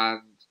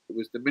 and it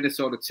was the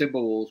Minnesota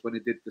Timberwolves when they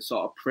did the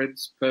sort of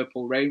Prince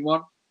Purple Rain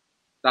one.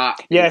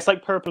 It's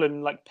like purple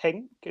and like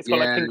pink. It's got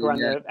like pink around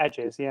the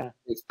edges. Yeah,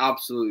 it's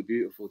absolutely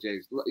beautiful,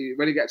 James. When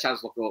you get a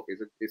chance to look it up,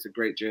 it's a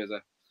great jersey.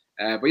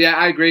 But yeah,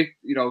 I agree.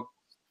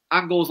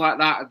 Angles like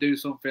that and do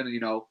something.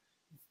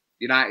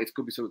 United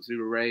could be something to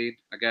do with rain,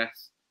 I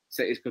guess.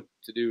 City's could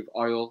to do with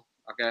oil,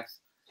 I guess.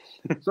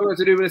 Something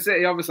to do with the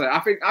city, obviously. I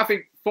think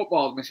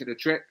football's missing a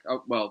trick.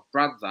 Well,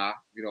 brands are.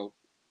 They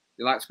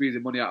like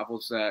squeezing money out of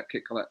us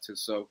kit collectors.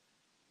 So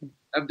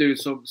them doing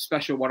some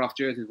special one-off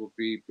jerseys would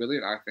be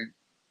brilliant, I think.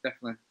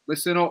 Definitely.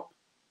 Listen up,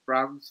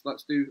 brands.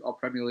 Let's do our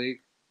Premier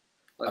League.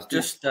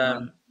 Just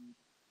jump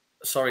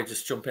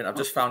in. I've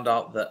just found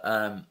out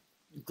that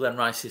Glenn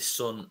Rice's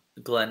son,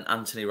 Glenn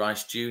Anthony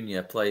Rice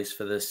Jr., plays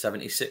for the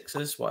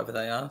 76ers, whatever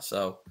they are.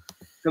 So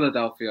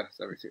Philadelphia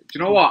 76ers. Do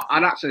you know what?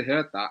 I'd actually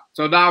heard that.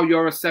 So now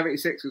you're a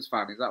 76ers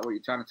fan. Is that what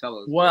you're trying to tell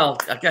us? Well,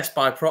 I guess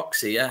by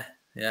proxy, yeah.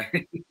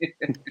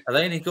 Are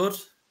they any good?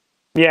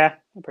 Yeah,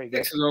 they're pretty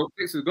good.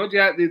 Six are good.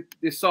 Yeah,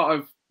 they sort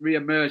of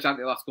re-emerged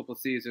the last couple of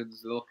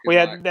seasons.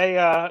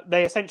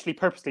 They essentially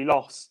purposely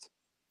lost.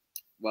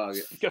 Well,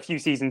 a few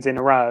seasons in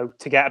a row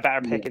to get a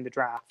better pick in the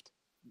draft.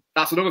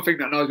 That's another thing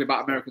that annoys me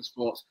about American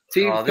sports.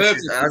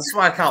 That's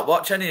why I can't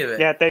watch any of it.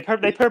 Yeah, because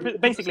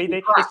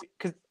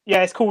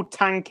it's called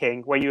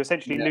tanking, where you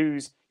essentially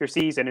lose your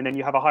season and then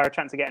you have a higher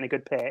chance of getting a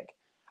good pick.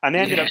 And they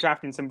ended up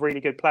drafting some really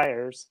good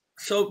players.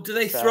 So do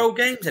they throw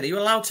games in? Are you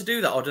allowed to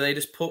do that, or do they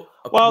just put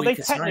they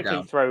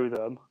technically throw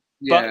them.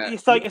 But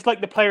it's like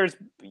the players,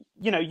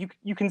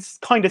 you can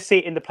kind of see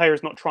it in the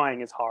players not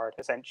trying as hard,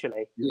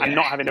 essentially, and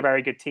not having a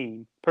very good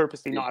team,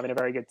 purposely not having a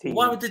very good team.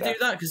 Why would they do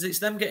that? Because it's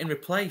them getting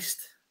replaced.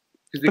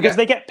 Because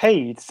they get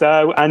paid,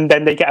 and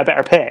then they get a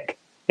better pick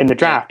in the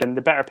draft, and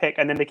the better pick,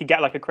 and then they could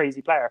get like a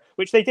crazy player,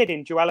 which they did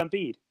in Joel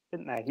Embiid,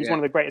 didn't they? He's one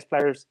of the greatest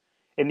players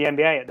in the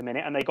NBA at the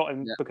minute, and they got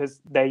him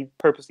because they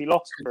purposely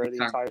lost for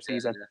the entire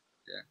season.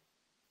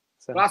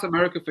 So, well, that's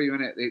America for you,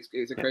 isn't it?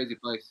 It's a crazy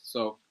place,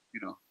 so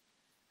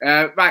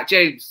right,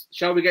 James,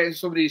 shall we get into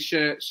some of these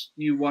shirts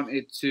you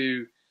wanted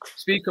to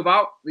speak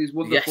about? These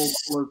wonderful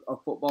colours of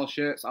football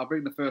shirts. I'll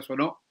bring the first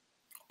one up.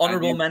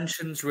 Honourable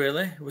mentions,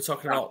 really. We're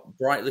talking about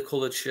brightly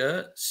coloured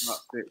shirts.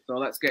 That's it. So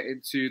let's get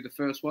into the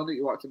first one that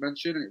you wanted to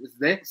mention, and it was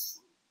this.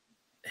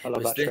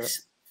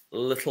 This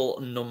little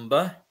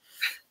number.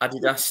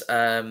 Adidas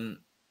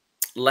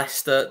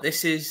Leicester.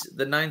 This is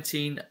the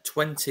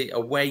 1920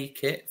 away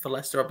kit for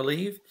Leicester, I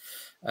believe.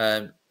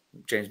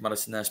 James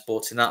Maddison there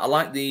sporting that. I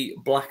like the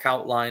black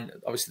outline.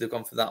 Obviously, they've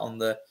gone for that on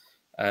the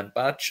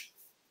badge.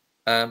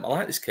 I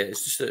like this kit.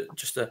 It's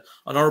just an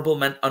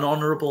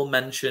honourable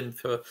mention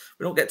for.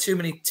 We don't get too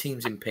many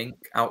teams in pink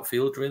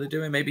outfield, really,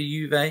 do we? Maybe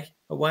Juve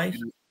away.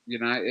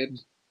 United,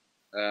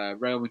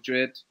 Real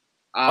Madrid.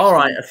 All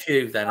right, a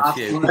few then. A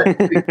few.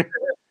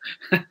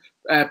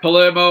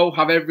 Palermo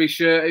have every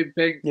shirt in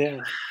pink.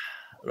 Yeah.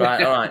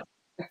 Right. All right.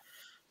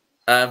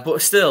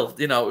 But still,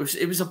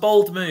 it was a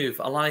bold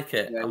move. I like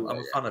it. I'm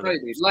a fan of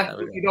it.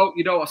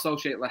 You don't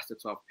associate Leicester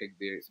to have pink,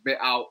 do you? It's a bit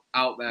out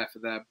there for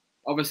them.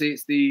 Obviously,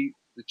 it's the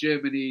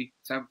Germany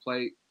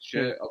template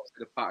shirt, obviously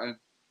the pattern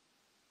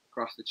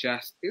across the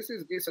chest.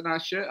 It's a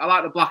nice shirt. I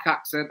like the black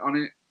accent on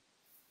it.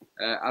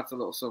 Adds a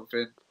little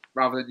something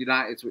rather than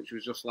United's, which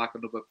was just like a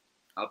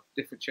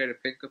different shade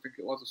of pink. I think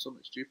it was, or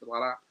something stupid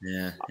like that.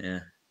 Yeah.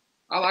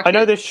 I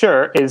know this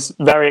shirt is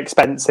very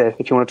expensive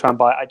if you want to try and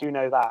buy it. I do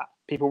know that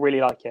people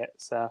really like it.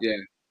 So yeah,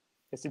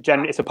 it's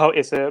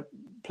a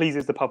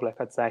pleases the public,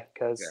 I'd say,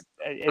 because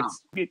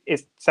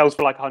it sells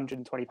for like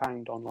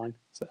 £120 online.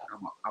 So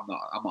I'm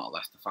not a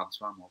Leicester fan,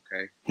 so I'm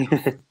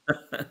okay.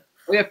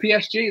 Oh yeah,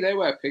 PSG, they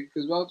wear pink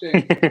as well,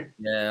 James.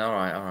 Yeah, all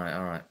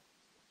right.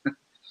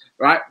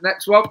 Right,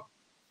 next one.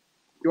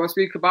 You want to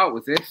speak about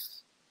with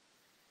this?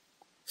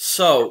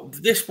 So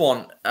this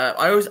one,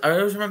 I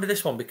always remember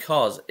this one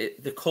because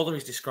the colour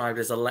is described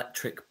as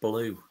electric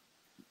blue.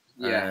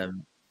 Yeah.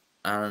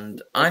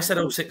 And I said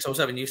 06,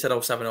 07, you said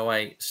 07,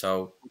 08.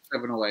 So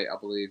 7 or 8, I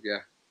believe,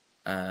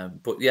 yeah.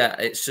 But yeah,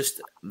 it's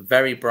just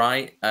very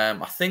bright. I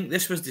think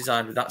this was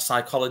designed with that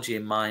psychology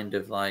in mind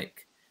of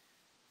like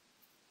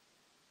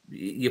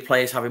your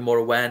players having more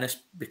awareness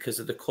because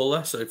of the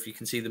colour. So if you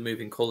can see the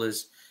moving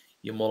colours,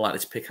 you're more likely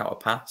to pick out a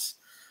pass.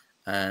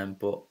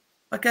 But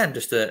again,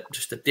 just a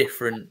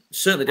different,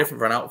 certainly different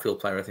for an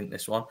outfield player. I think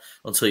this one,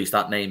 until you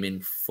start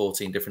naming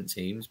 14 different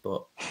teams.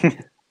 But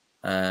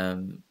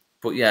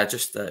yeah,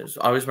 just I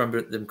always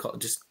remember them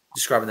just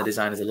describing the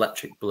design as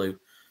electric blue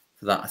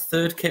for that. A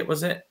third kit,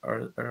 was it,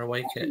 or an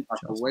away kit? Like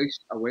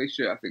away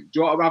shirt, I think. Do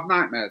you want to have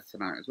nightmares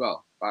tonight as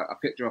well? Like a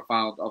picture I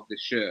found of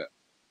this shirt.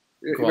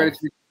 You ready to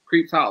be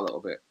creeped out a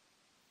little bit?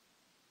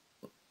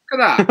 Look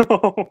at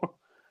that!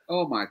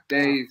 Oh my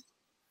days!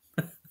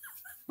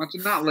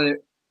 Imagine that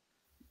lit.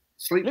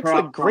 Sleep looks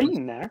like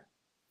green there.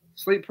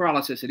 Sleep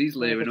paralysis, and he's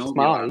leering over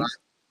like that.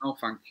 No,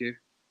 thank you.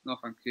 No,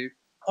 thank you.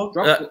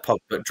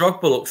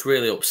 Drogba looks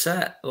really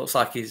upset. It looks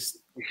like he's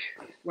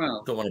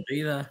don't want to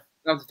be there.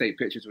 I'd have to take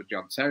pictures with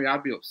John Terry.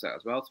 I'd be upset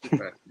as well, to be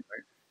fair.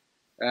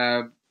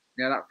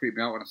 Yeah, that creeped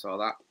me out when I saw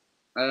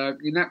that.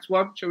 Your next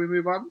one, shall we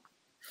move on?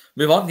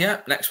 Move on,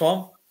 yeah. Next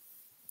one.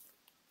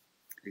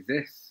 Is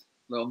this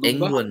little number?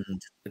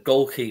 England, the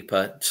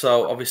goalkeeper.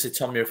 So obviously,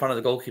 Tom, you're a fan of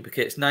the goalkeeper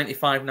kits.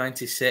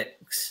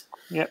 95-96.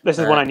 Yep, this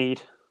is what I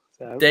need.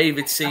 So.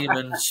 David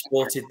Symons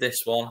sported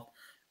this one.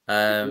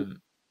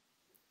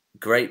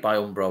 Great by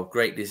Umbro,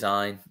 great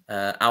design.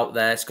 Out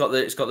there, it's got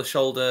the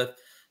shoulder,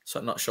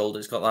 sorry, not shoulder.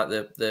 It's got like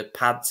the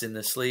pads in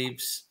the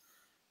sleeves.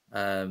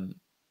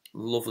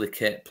 Lovely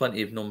kit,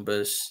 plenty of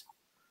numbers.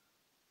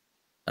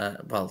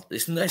 Well,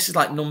 this is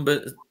like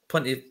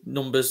plenty of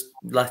numbers,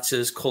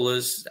 letters,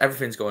 colours.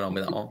 Everything's going on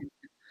with that one.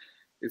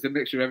 It's a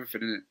mixture of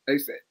everything, isn't it?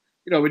 It's,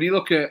 when you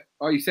look at,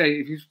 or you say,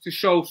 if you to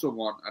show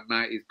someone a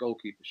 90s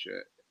goalkeeper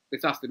shirt,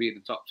 this has to be in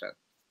the top 10.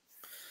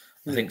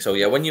 I think so,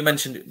 yeah. When you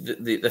mentioned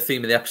the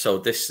theme of the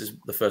episode, this is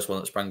the first one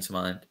that sprang to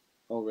mind.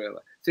 Oh, really?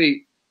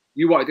 See,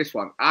 you wanted this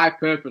one. I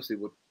purposely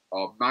would,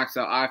 or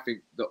myself, I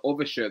think the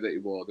other shirt that he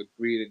wore, the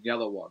green and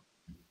yellow one,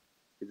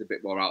 is a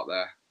bit more out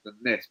there than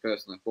this,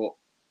 personally. But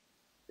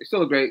it's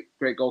still a great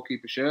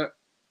goalkeeper shirt,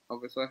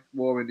 obviously.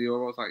 More in the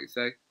Euros, like you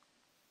say.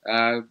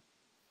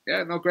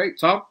 Yeah, no, great.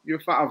 Tom, you're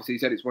a fan. Obviously, you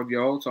said it's 1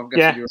 year old, so I'm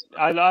guessing you're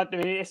a fan. I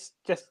mean, it's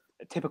just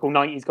a typical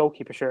 90s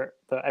goalkeeper shirt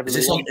that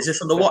everybody Is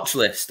this on the watch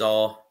list,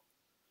 or...?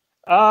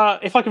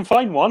 If I can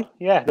find one,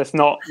 yeah, that's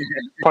not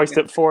priced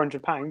at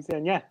 £400,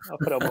 then yeah, I'll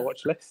put it on my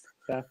watch list.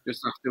 So.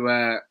 Just have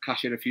to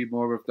cash in a few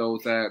more of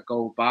those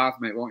gold bars,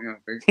 mate, won't you? I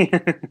think.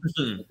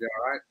 It'll be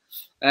all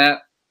right.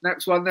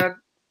 Next one then,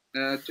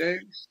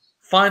 James.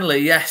 Finally,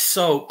 yes.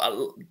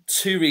 So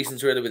 2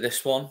 reasons really with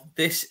this one.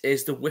 This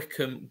is the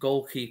Wickham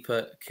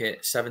goalkeeper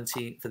kit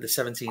 17 for the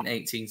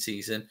 17-18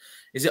 season.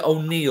 Is it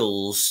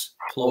O'Neill's?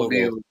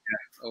 O'Neill,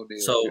 yeah. O'Neill.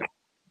 So. Yeah.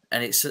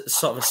 And it's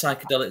sort of a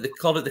psychedelic. They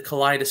call it the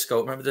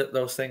kaleidoscope. Remember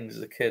those things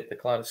as a kid, the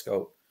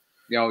kaleidoscope?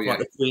 Oh, yeah.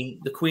 Like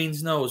the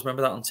Queen's nose.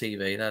 Remember that on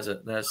TV? There's a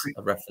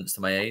reference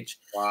to my age.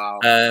 Wow.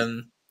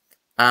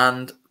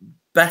 And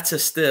better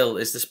still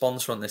is the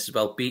sponsor on this as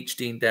well, Beach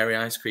Dean Dairy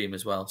Ice Cream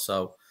as well.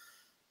 So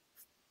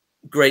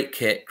great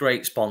kit,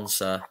 great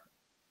sponsor.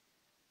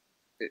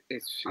 I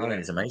think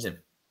it's amazing.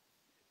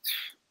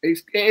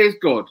 It is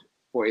good,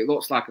 but it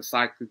looks like a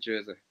cycling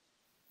jersey.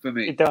 For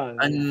me. It does.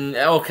 And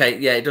okay,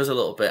 yeah, it does a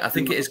little bit. I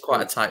think it is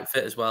quite a tight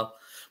fit as well.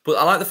 But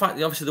I like the fact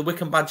that obviously the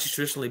Wickham badge is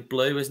traditionally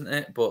blue, isn't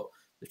it? But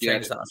they've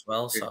changed that as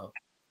well. So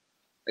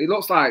it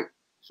looks like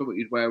something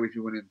you'd wear if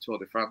you went in Tour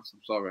de France.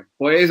 I'm sorry,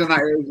 but it is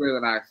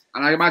really nice,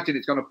 and I imagine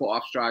it's going to put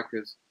off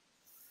strikers.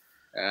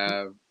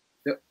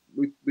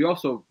 We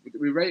also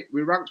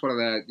ranked one of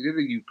their. You did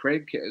a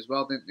Ukraine kit as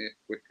well, didn't you,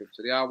 Wickham?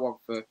 So they are one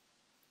for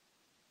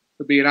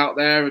being out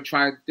there and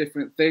trying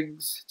different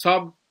things.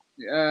 Tom,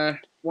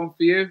 one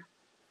for you.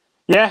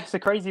 Yeah, it's a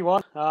crazy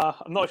one.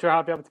 I'm not sure how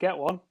I'll be able to get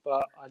one,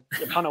 but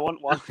I kind of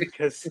want one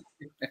because,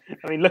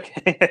 I mean, look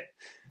at it.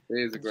 It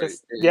is a great.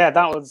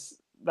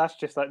 That's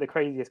just like the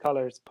craziest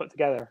colours put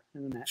together,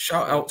 isn't it?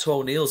 Shout out to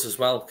O'Neill's as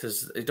well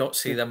because you don't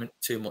see them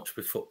too much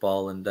with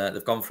football, and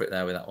they've gone for it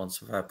there with that one.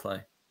 So fair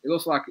play. It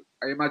looks like,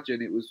 I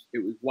imagine it was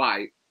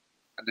white,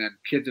 and then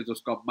kids have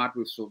just gone mad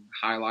with some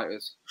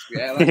highlighters.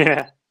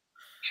 Yeah,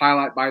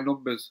 highlight by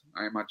numbers.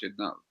 I imagine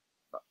that.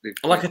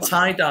 Like a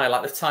tie-dye,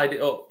 like they've tied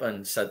it up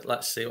and said,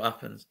 let's see what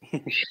happens.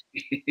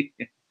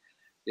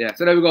 Yeah,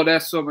 so there we go.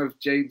 There's some of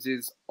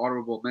James's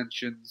honourable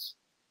mentions.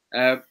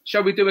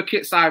 Shall we do a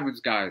Kit Symons,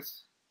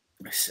 guys?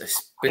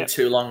 It's been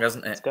too long,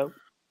 hasn't it? Let's go.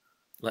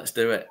 Let's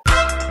do it.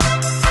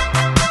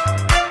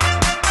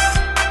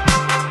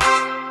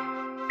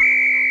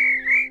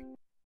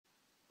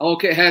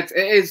 Okay, heads.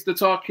 It is the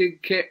Talking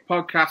Kit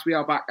podcast. We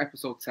are back,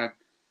 episode 10.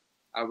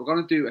 We're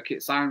going to do a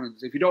Kit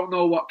Symons. If you don't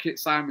know what Kit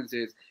Symons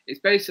is, it's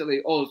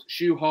basically us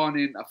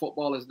shoehorning a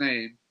footballer's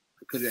name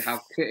because it has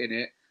Kit in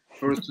it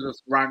for us to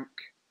just rank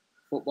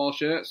football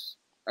shirts.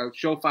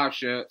 Show 5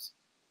 shirts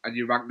and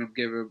you rank them,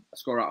 give them a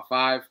score out of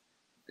 5.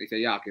 You say,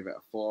 yeah, I'll give it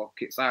a 4.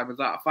 Kit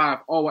Symons out of 5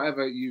 or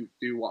whatever you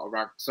do want to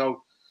rank.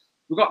 So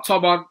we've got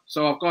Tom on.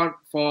 So I've gone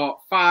for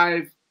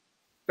 5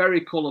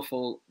 very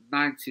colourful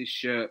 90s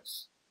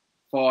shirts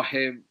for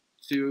him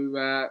to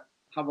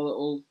have a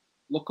little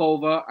look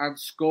over and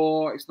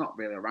score. It's not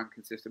really a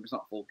ranking system. It's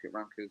not full kit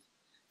rankers.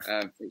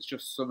 It's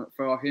just something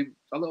for him.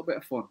 A little bit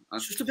of fun.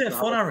 It's just a bit of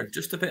fun, Aaron.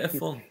 Just a bit of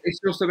fun.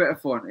 It's just a bit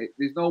of fun.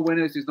 There's no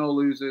winners. There's no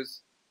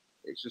losers.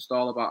 It's just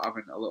all about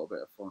having a little bit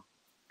of fun,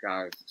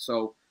 guys.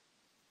 So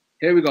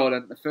here we go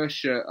then. The first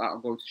shirt that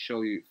I'm going to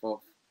show you for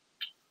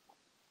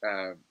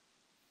no,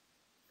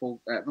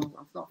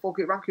 it's not full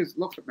kit rankers.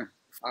 Look at me.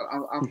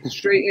 I'm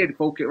straight in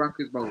full kit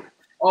rankers mode.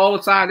 All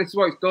the time. This is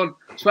what it's done.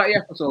 20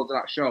 episodes of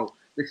that show.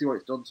 This is what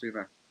it's done to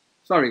me.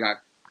 Sorry, guys.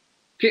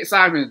 Kit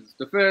Symons.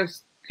 The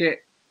first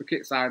kit for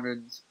Kit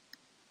Symons.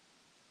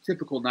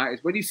 Typical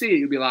 90s. When you see it,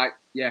 you'll be like,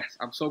 yes,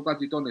 I'm so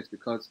glad you've done this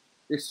because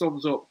this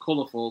sums up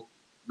colourful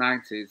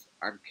 90s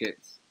and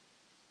kits.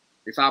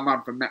 It's our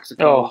man from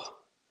Mexico.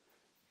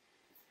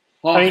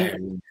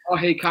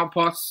 Jorge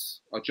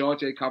Campos, or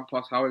Jorge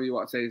Campos, however you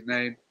want to say his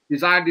name,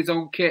 designed his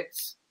own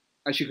kits,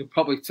 as you can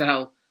probably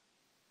tell.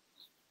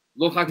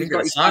 Look like he's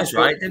got his size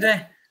right, did he?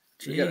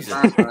 Jesus.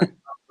 Size right.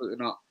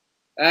 Absolutely not.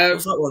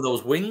 It's like one of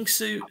those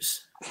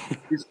wingsuits.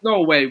 There's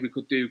no way we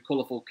could do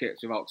colourful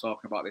kits without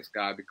talking about this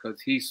guy because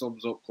he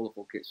sums up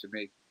colourful kits for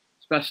me,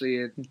 especially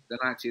in the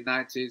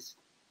 1990s.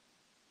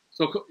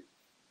 So,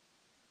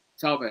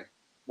 tell me,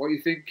 what are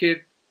you thinking?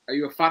 Are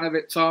you a fan of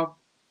it, Tom?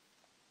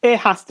 It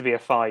has to be a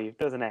 5,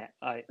 doesn't it?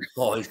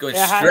 He's going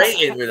straight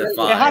in with a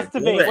 5. It has to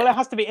be. Well, it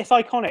has to be. It's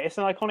iconic. It's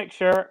an iconic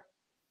shirt.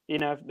 You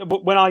know,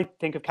 when I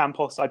think of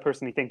Campos, I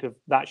personally think of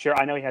that shirt.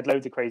 I know he had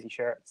loads of crazy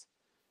shirts,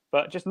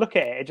 but just look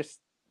at it.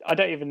 I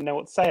don't even know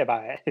what to say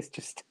about it. It's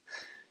just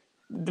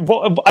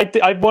what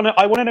I want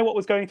to know what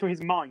was going through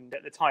his mind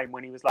at the time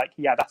when he was like,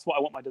 "Yeah, that's what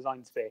I want my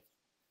design to be."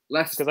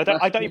 Because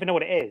I don't even know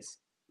what it is.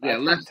 I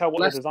can't tell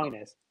what the design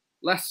is.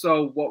 Less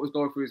so what was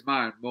going through his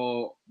mind,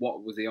 more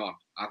what was he on.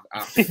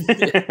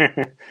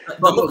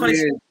 But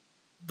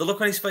the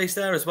look on his face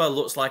there as well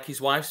looks like his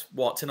wife's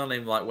walked in on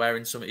him like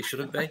wearing something he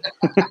shouldn't be.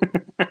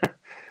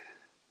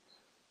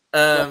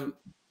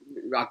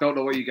 I don't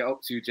know what you get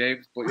up to,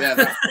 James, but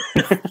yeah.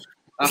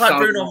 It's like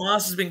Bruno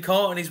Mars has been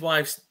caught in his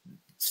wife's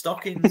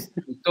stockings.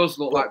 It does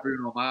look like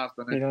Bruno Mars,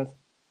 doesn't it?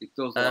 He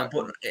does. It does.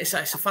 But it's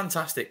a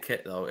fantastic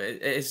kit, though.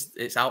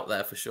 It's out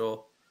there for sure.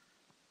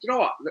 Do you know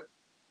what?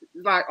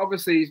 Like,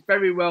 obviously, he's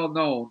very well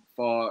known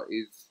for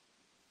his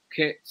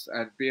kits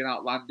and being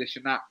outlandish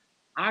and that.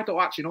 I don't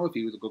actually know if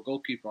he was a good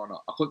goalkeeper or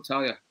not. I couldn't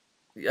tell you.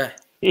 Yeah,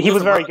 he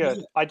was very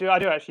good. I do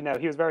actually know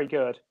he was very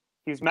good.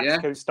 He was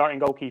Mexico's starting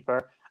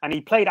goalkeeper, and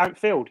he played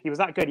outfield. He was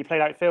that good. He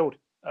played outfield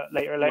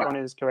later on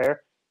in his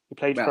career. He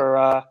played for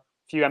a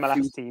few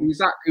MLS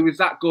teams. He was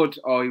that good,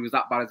 or he was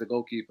that bad as a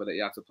goalkeeper that he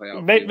had to play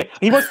out.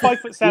 He was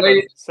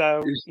 5'7",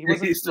 so he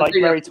wasn't like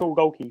very tall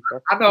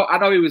goalkeeper. I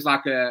know he was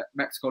like a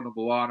Mexico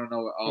number 1. I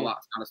know all that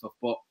kind of stuff,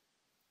 but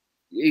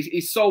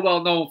he's so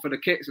well known for the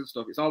kicks and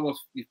stuff. It's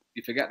almost you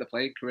forget the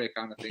playing career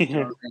kind of thing. You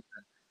know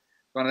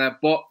what I mean?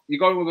 But you're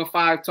going with a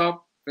 5,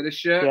 Tom, for this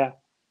shirt. Yeah.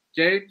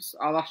 James,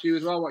 I'll ask you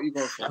as well. What are you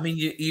going for? I mean,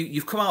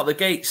 you've come out the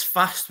gates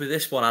fast with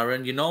this one,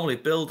 Aaron. You normally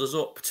build us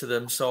up to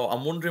them, so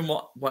I'm wondering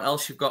what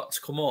else you've got to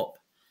come up.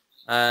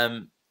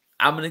 I'm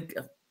gonna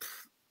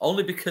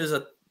only because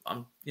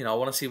I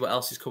want to see what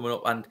else is coming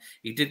up, and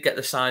he did get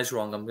the size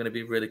wrong. I'm going to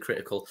be really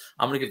critical.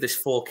 I'm going to give this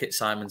 4 Kit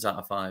Symons out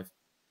of 5.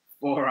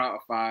 4 out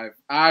of 5.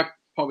 I'd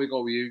probably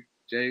go with you,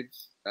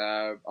 James,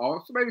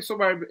 or maybe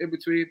somewhere in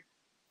between.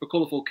 For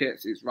colourful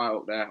kits, it's right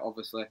up there,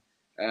 obviously.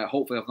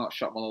 Hopefully, I've not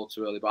shot my load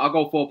too early, but I'll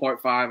go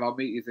 4.5. I'll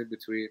meet you in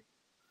between.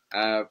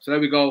 So there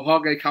we go.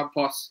 Jorge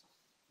Campos,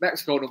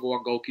 Mexico number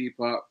 1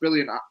 goalkeeper,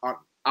 brilliant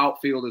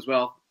outfield as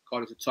well,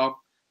 according to Tom.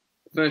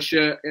 The first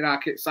shirt in our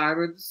Kit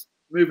Symons.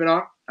 Moving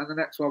on, and the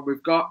next one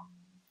we've got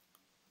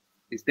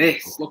is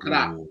this. Look at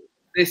that.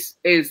 This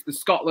is the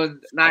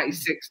Scotland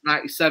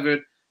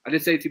 96-97. I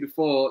did say to you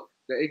before,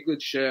 the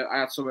England shirt, I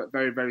had something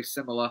very, very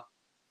similar.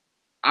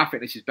 I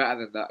think this is better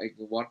than that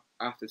England one,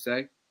 I have to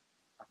say.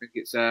 I think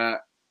it's a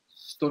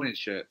stunning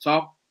shirt.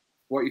 Tom,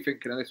 what are you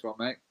thinking of this one,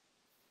 mate?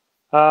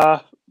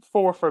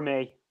 4 for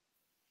me.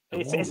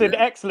 It's an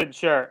excellent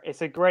shirt.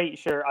 It's a great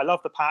shirt. I love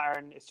the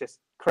pattern. It's just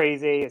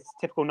crazy. It's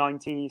typical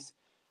 90s.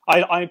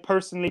 I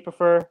personally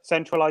prefer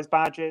centralized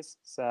badges.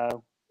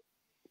 So,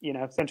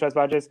 centralized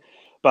badges.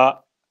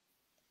 But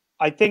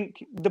I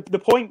think the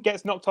point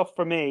gets knocked off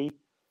for me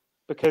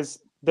because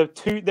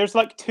there's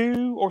like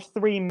 2 or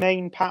 3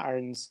 main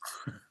patterns,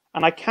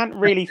 and I can't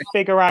really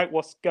figure out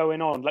what's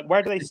going on. Like,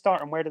 where do they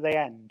start and where do they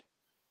end?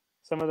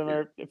 Some of them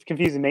are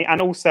confusing me.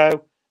 And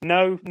also,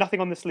 nothing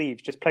on the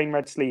sleeves, just plain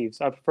red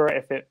sleeves. I prefer it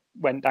if it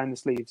went down the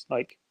sleeves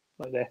like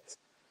this.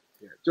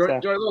 Yeah. Do you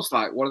know it looks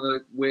like one of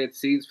the weird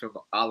scenes from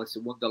Alice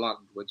in Wonderland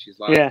when she's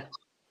like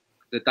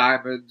the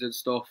diamonds and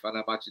stuff, and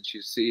I imagine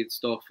she's seeing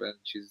stuff and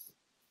she's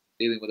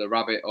dealing with a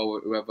rabbit or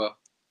whoever.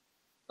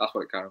 That's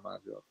what it kind of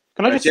reminds me of.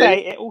 Can I just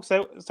say it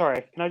also?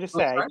 Sorry, can I just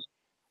say right.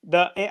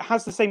 that it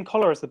has the same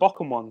color as the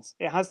Bochum ones?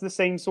 It has the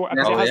same sort of.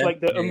 Yeah. It has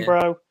like the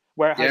Umbro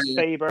where it has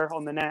Yeah. Faber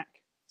on the neck.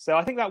 So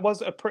I think that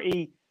was a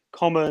pretty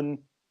common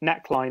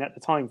neckline at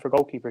the time for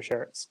goalkeeper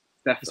shirts.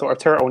 Definitely. Sort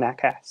of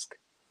turtleneck-esque.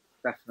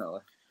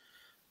 Definitely.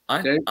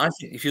 I think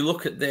if you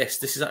look at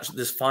this is actually,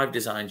 there's 5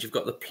 designs. You've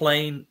got the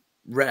plain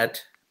red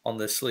on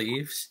the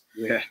sleeves.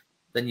 Yeah.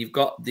 Then you've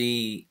got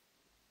the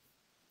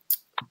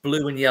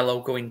blue and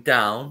yellow going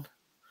down.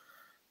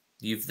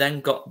 You've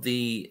then got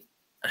the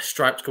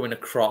stripes going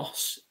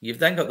across. You've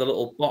then got the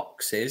little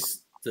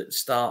boxes that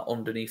start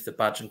underneath the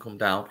badge and come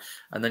down.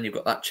 And then you've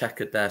got that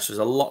checkered there. So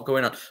there's a lot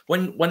going on.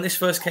 When this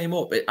first came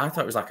up, I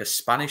thought it was like a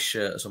Spanish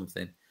shirt or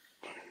something.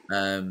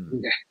 Yeah.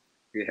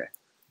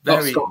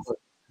 Very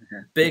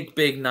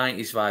big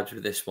 90s vibes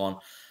with this one.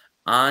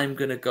 I'm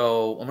gonna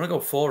go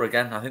 4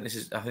 again. I think this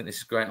is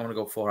great. I'm gonna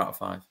go 4 out of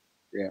 5.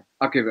 Yeah,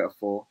 I'll give it a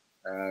 4.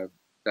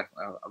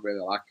 Definitely, I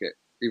really like it,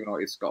 even though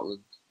it's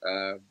Scotland.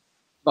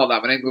 Not that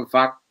I'm an England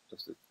fan,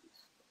 just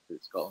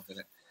it's Scotland, isn't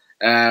it?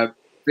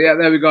 But yeah,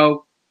 there we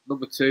go.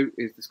 Number 2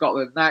 is the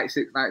Scotland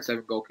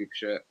 96-97 goalkeeper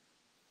shirt.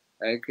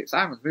 Kit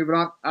Symons. Moving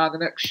on, and the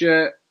next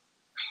shirt.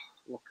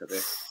 Look at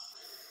this.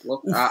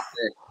 Look at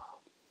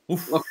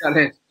this. Look at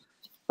this.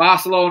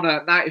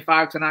 Barcelona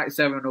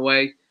 95-97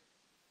 away.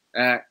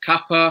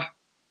 Kappa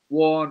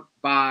worn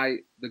by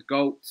the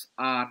GOAT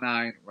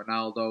R9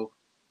 Ronaldo.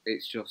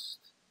 It's just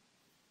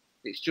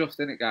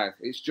in it, guys.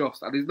 It's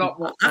just, and there's not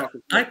much.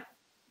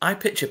 I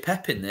picture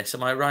Pep in this.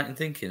 Am I right in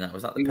thinking that?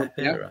 Was that the Pep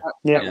era?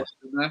 Yeah.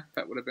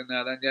 Pep would have been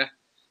there then, yeah.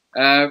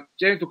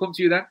 James, we'll come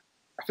to you then.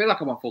 I feel like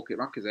I'm on full kit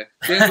rankers here.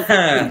 James, we'll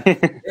come to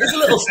you. There's a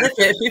little snippet.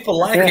 If people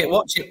like it,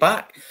 watch it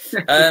back.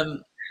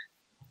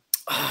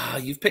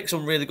 You've picked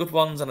some really good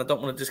ones, and I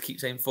don't want to just keep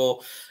saying 4.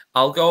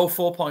 I'll go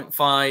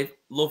 4.5.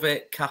 Love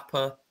it.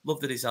 Kappa.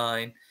 Love the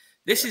design.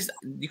 This is,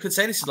 you could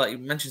say this is like, you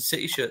mentioned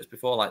city shirts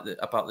before, like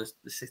about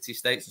the city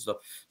states and stuff.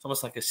 It's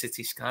almost like a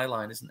city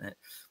skyline, isn't it?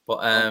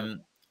 But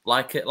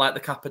like the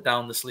Kappa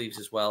down the sleeves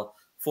as well.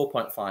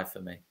 4.5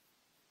 for me.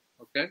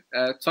 Okay.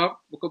 Tom,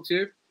 we'll come to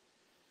you.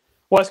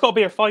 Well, it's got to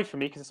be a 5 for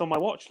me because it's on my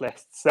watch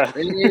list. So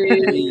there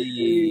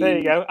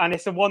you go. And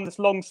it's a one that's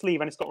long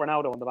sleeve and it's got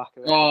Ronaldo on the back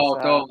of it.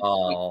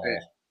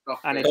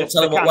 And don't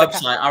tell him what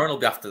website. Aaron will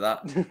be after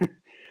that.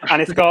 And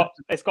it's got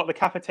the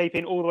Kappa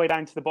taping all the way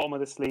down to the bottom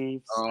of the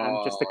sleeves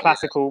and just the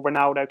classical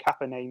Ronaldo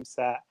Kappa name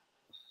set.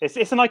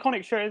 It's an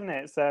iconic shirt, isn't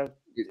it? So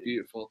it's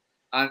beautiful.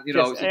 And you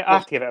know, I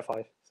have to give it a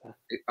 5. So.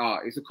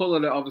 It's a colour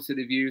that obviously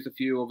they've used a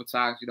few other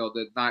times. You know,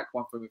 the Nike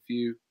one from a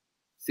few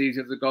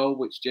seasons ago,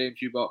 which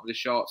James, you bought me the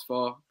shorts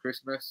for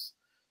Christmas.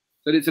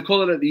 So it's a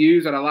colour that they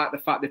use, and I like the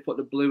fact they put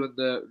the blue and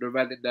the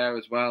red in there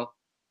as well.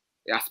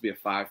 It has to be a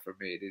 5 for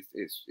me.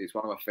 It's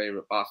one of my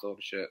favourite Barcelona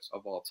shirts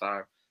of all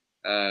time.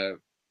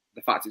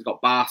 The fact it's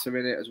got Barca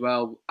in it as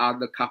well,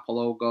 and the Kappa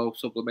logo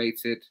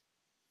sublimated.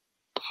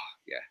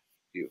 Yeah,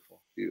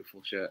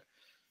 beautiful shirt.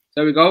 So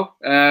there we go.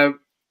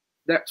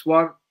 Next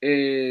one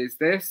is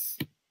this.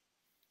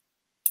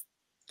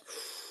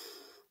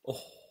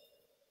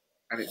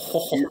 And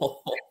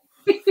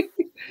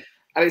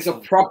it's a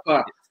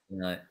proper,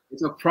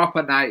 it's a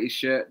proper 90s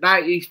shirt.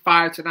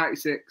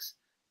 95-96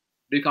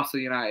 Newcastle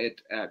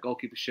United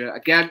goalkeeper shirt.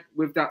 Again,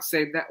 with that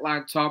same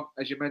neckline, Tom,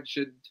 as you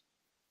mentioned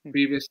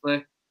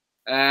previously.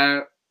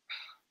 Yeah,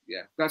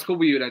 that's cool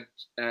with you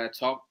then,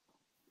 Tom.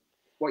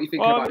 What are you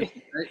thinking about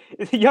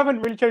it? You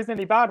haven't really chosen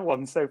any bad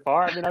ones so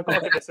far. I mean, I've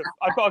got to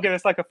give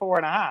this like a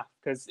 4.5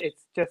 because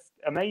it's just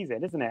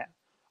amazing, isn't it?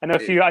 I know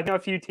a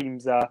few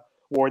teams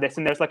wore this,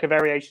 and there's like a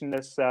variation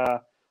that's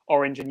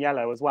orange and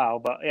yellow as well.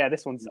 But yeah,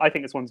 I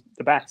think this one's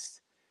the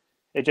best.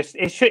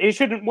 It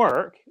shouldn't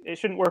work. It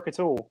shouldn't work at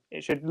all.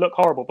 It should look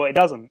horrible, but it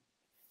doesn't.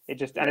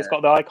 And it's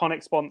got the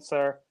iconic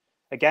sponsor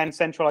again,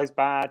 centralized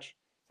badge.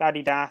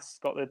 Adidas,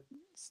 got the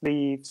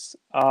sleeves.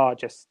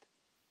 Just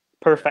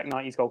perfect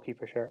 90s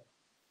goalkeeper shirt.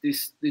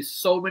 There's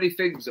so many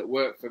things that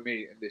work for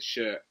me in this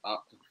shirt.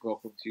 I'll go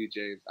from to you,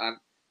 James, and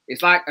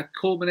it's like a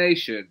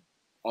culmination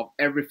of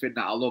everything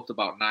that I loved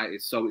about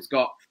 90s. So it's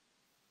got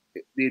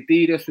the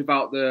Adidas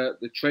without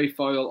the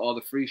trefoil or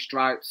the 3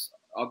 stripes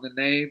on the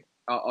name,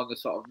 on the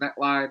sort of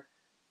neckline.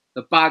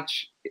 The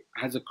badge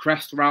has a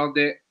crest around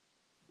it.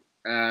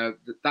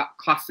 That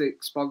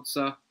classic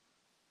sponsor.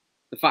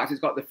 The fact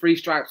it's got the 3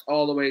 stripes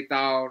all the way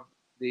down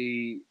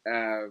the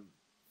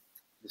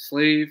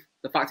sleeve.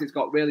 The fact it's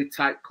got really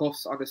tight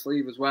cuffs on the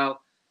sleeve as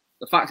well.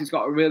 The fact it's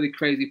got a really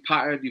crazy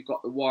pattern. You've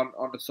got the one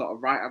on the sort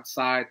of right-hand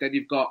side. Then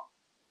you've got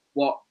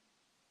what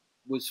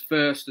was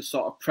first the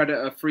sort of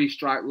Predator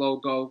 3-stripe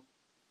logo.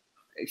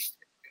 It's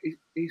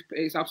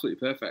absolutely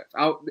perfect.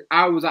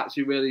 I was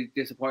actually really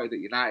disappointed that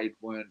United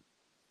weren't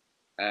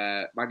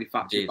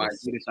manufactured by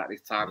Adidas at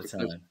this time.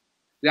 Because,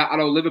 yeah, I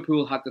know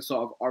Liverpool had the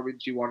sort of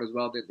orangey one as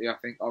well, didn't they? I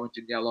think orange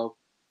and yellow.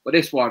 But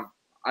this one,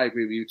 I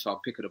agree with you, Tom,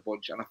 pick of the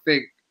bunch. And I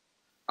think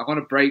I'm going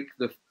to break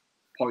the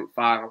 0.5.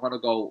 I'm going to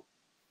go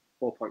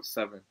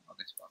 4.7 on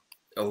this one.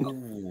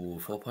 Oh,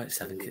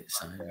 4.7 kit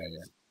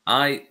Symons.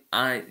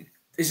 Yeah.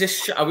 Is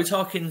this? Are we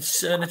talking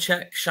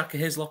Cernacek, Shaka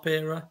Hislop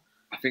era?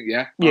 I think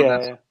yeah.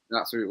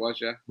 That's who it was.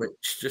 Yeah.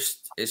 Which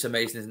just is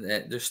amazing, isn't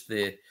it? Just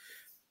the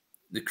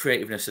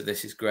creativeness of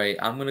this is great.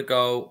 I'm gonna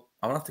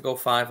have to go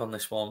 5 on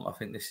this one. I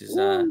think this is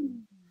a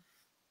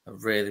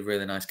really,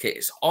 really nice kit.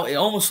 It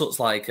almost looks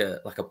like a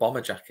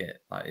bomber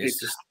jacket. Like it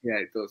does.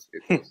 It does.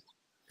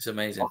 It's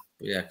amazing.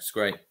 But yeah, it's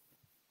great.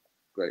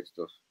 Great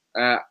stuff.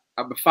 And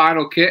the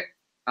final kit,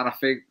 and I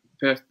think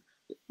I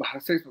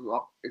say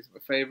it's my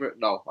favourite.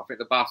 No, I think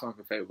the Barcelona's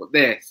my favourite, but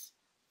this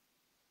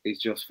is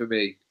just for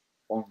me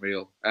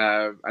unreal.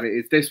 And it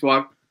is this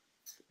one.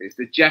 It's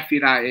the Jeff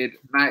United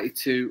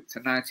 92 to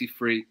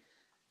 93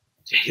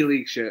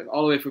 J-League shirt,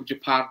 all the way from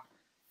Japan.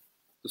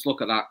 Just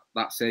look at that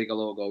Sega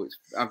logo. It's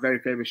a very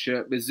famous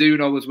shirt.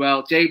 Mizuno as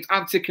well. James,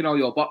 I'm ticking all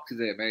your boxes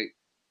here, mate.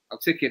 I'm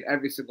ticking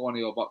every single one of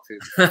your boxes.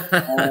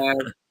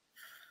 I'm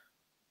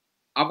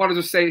going to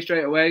just say it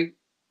straight away.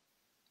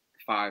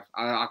 5.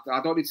 I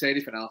don't need to say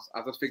anything else.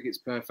 I just think it's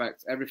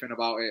perfect. Everything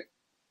about it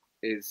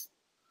is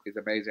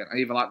amazing. I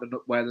even like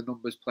where the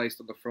number's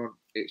placed on the front.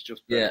 It's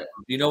just perfect. Yeah.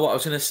 You know what I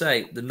was going to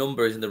say? The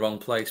number is in the wrong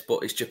place,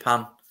 but it's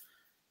Japan.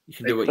 You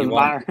can do what you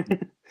want.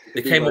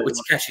 They came up with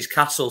Takeshi's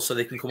Castle, so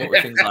they can come up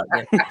with things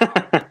like this.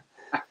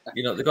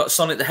 You know, they've got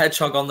Sonic the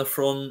Hedgehog on the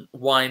front.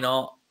 Why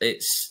not?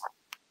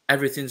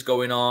 Everything's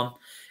going on.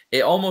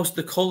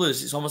 The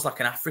colours, it's almost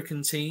like an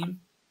African team.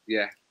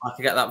 Yeah. I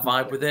can get that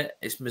vibe with it.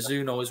 It's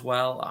Mizuno as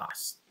well.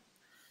 It's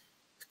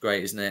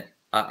great, isn't it?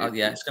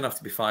 Yeah, it's going to have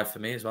to be 5 for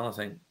me as well, I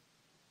think.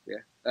 Yeah.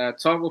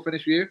 Tom, we'll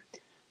finish with you.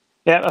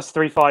 Yeah, that's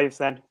 3 5s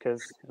then,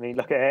 because, I mean,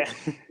 look at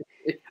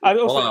it.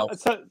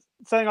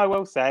 Something I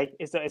will say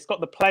is that it's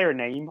got the player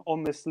name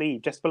on the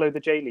sleeve, just below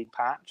the J-League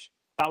patch.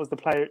 That was the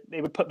player.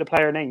 They would put the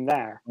player name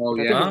there. Oh,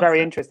 yeah. I think it's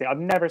very interesting. I've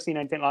never seen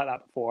anything like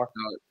that before.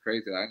 No, it's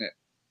crazy, isn't it?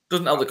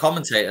 Doesn't help the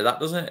commentator, that,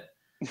 does it?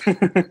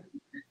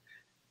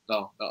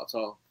 No, not at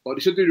all. But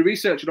they should do the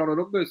research on the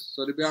numbers,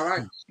 so they'll be all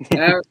right.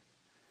 So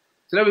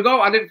there we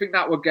go. I didn't think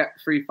that would get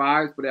 3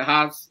 5s, but it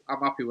has. I'm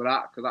happy with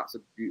that because that's a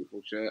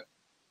beautiful shirt.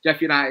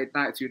 Jeff United,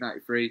 92,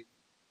 93.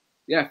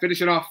 Yeah,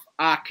 finishing off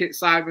our Kit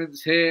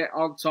Symons here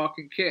on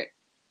Talking Kit.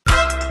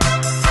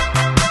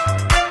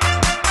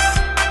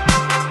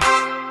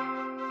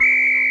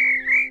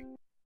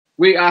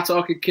 We are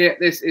Talking Kit.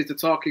 This is the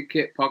Talking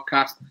Kit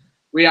podcast.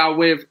 We are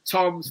with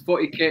Tom's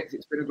Footy Kits.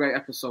 It's been a great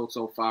episode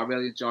so far. I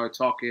really enjoyed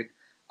talking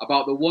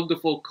about the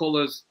wonderful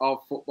colours of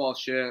football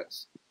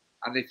shirts.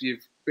 And if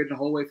you've been the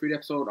whole way through the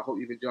episode, I hope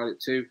you've enjoyed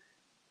it too.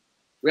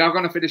 We are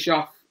going to finish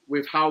off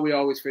with how we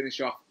always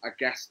finish off a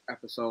guest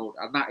episode,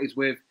 and that is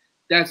with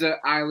Desert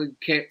Island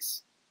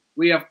Kits.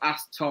 We have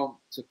asked Tom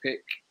to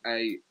pick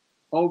a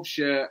home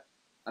shirt,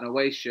 an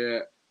away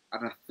shirt,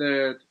 and a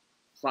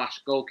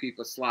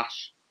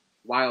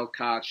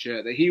third/goalkeeper/wildcard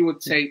shirt that he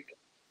would take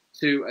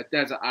to a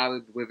desert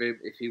island with him.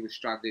 If he was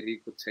stranded, he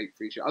could take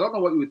 3 shirts. I don't know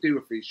what you would do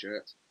with 3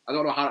 shirts. I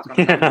don't know how that's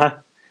going to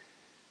happen.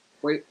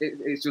 But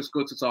it's just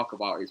good to talk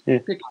about. It's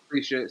picking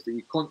 3 shirts that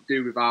you couldn't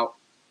do without.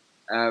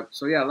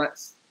 So yeah,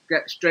 let's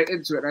get straight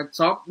into it then,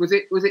 Tom. Was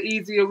it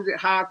easy or was it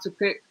hard to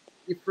pick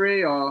your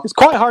 3? Or it's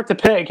quite hard to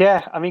pick,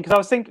 yeah. I mean, because I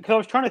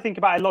was trying to think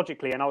about it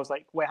logically, and I was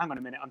like, wait, hang on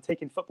a minute, I'm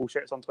taking football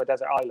shirts onto a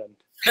desert island.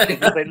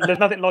 There's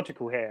nothing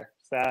logical here.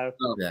 So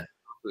yeah,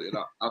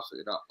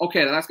 absolutely not.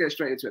 Okay, then let's get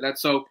straight into it then.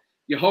 So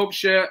your home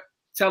shirt,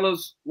 tell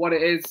us what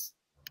it is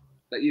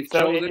that you've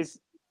chosen. It is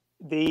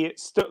the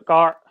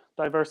Stuttgart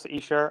diversity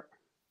shirt.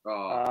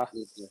 Oh,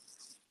 was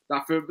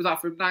that from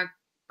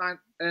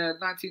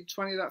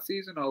 1920 that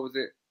season, or was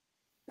it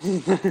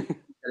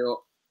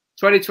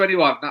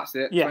 2021? That's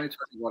it. Yeah,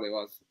 2021 it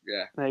was.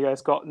 Yeah. There you go.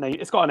 It's got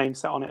a name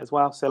set on it as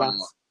well.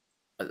 Silas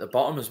at the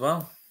bottom as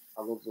well.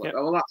 I love that. Yep.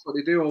 Well, that's what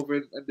they do over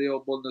in the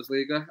old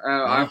Bundesliga.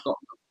 I've got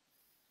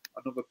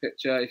another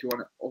picture if you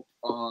want it up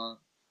on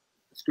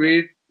the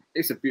screen.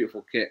 It's a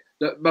beautiful kit.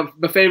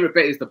 My favourite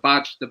bit is the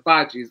badge. The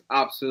badge is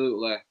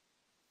absolutely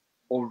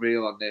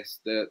unreal on this.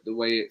 The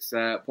way it's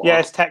put on.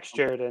 It's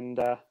textured and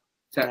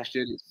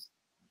textured. Yeah.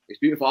 It's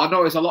beautiful. I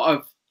noticed a lot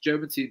of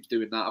German teams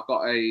doing that. I've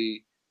got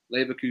a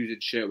Leverkusen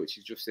shirt which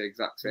is just the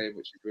exact same,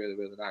 which is really,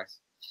 really nice.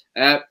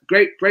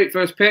 Great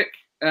first pick.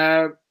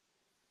 Do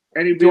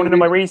you want to know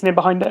my reasoning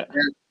behind it?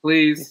 Yeah,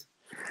 please.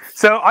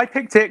 So I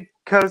picked it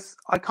because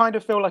I kind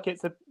of feel like it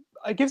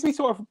gives me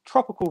sort of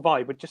tropical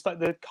vibe with just like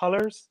the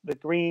colours, the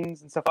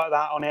greens and stuff like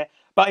that on it.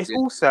 But it's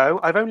also,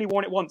 I've only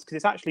worn it once because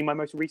it's actually my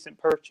most recent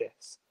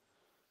purchase.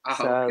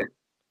 It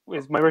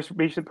was my most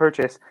recent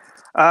purchase.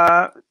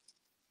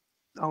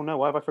 Oh no,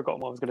 why have I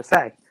forgotten what I was going to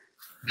say?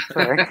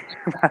 Sorry.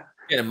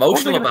 Get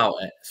emotional about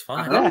it. It's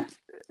fine. Yeah.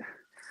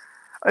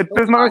 It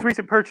was my most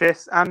recent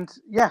purchase, and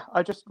yeah,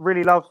 I just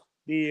really love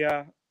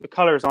the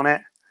colours on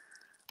it.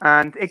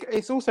 And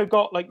it's also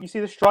got, like, you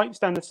see the stripes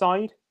down the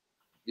side?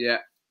 Yeah.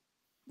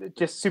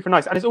 Just super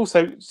nice, and it's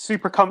also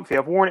super comfy.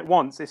 I've worn it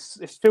once.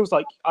 It feels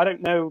like I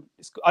don't know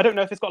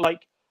if it's got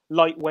like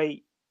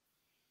lightweight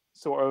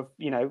sort of,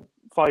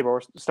 fibre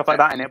or stuff like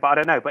that in it, but I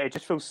don't know. But it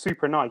just feels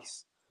super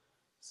nice.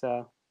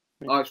 So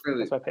it's really,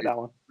 that's why I picked that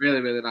one.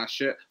 Really, really nice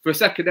shirt. For a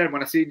second then,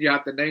 when I seen you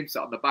had the name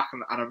set on the back,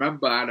 and I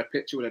remember I had a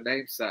picture with a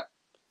name set.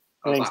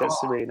 The name set's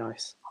really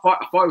nice. I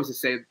thought it was the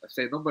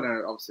same number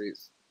now. Obviously,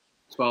 it's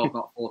 12,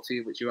 not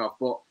 14, which you have.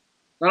 But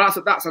no,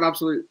 that's an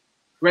absolute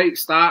great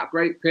start,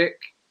 great pick.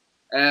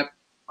 I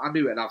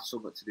knew it'd have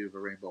something to do with a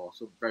rainbow.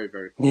 Something very,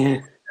 very cool.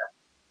 Yeah.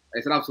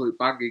 It's an absolute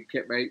banging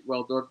kit, mate.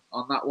 Well done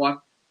on that one.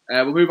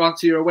 We'll move on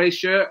to your away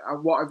shirt.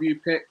 And what have you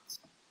picked?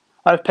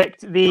 I've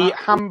picked the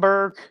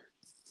Hamburg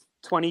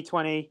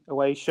 2020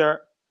 away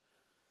shirt.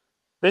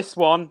 This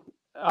one,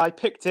 I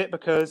picked it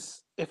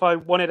because if I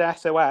wanted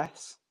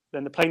SOS,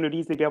 then the plane would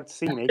easily be able to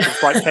see me because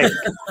it's bright pink.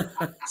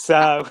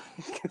 So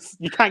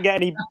you can't get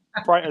any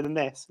brighter than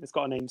this. It's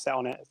got a name set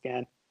on it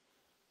again.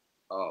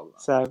 Oh.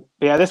 So,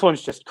 but yeah, this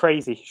one's just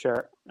crazy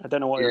shirt. I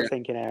don't know what they're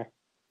thinking here.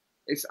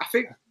 I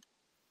think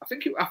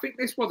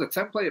this was a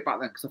template back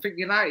then because I think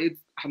United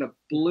had a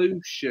blue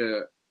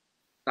shirt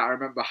that I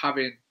remember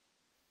having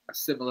a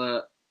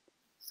similar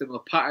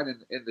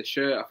pattern in the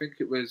shirt. I think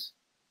it was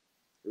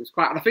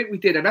quite. And I think we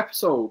did an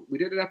episode. We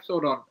did an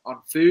episode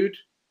on food,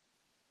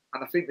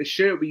 and I think the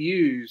shirt we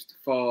used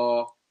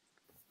for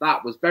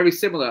that was very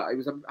similar.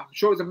 I'm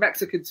sure it was a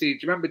Mexican team.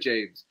 Do you remember,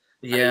 James?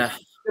 Yeah.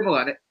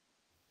 Similar, and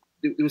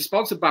it was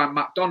sponsored by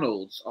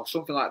McDonald's or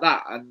something like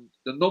that, and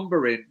the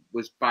numbering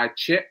was by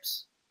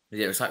chips.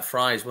 Yeah, it was like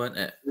fries, weren't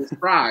it? It was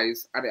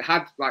fries, and it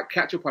had like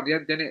ketchup on the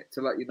end, didn't it,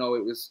 to let you know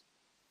it was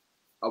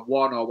a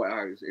one or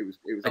whatever. It was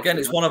again,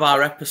 it's one of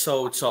our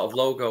episode sort of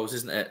logos,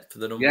 isn't it, for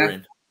the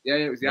numbering? Yeah,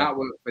 it was the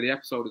artwork for the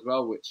episode as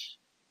well, which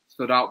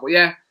stood out. But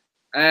yeah,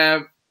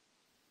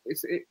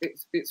 it's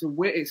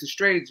a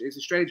strange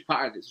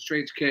pattern. It's a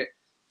strange kit.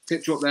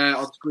 Picture up there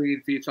on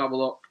screen for you to have a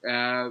look.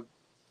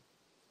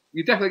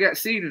 You definitely get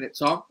seen in it,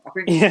 Tom. I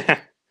think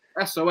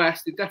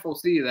SOS, they definitely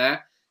see you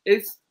there.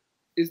 Is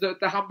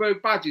the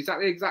Hamburg badge, is that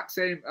the exact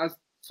same as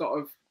sort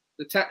of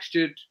the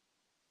textured?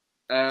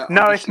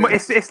 No,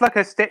 it's like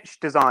a stitch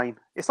design.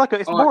 It's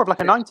more of like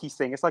a 90s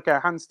thing. It's like a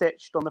hand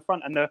stitched on the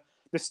front, and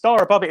the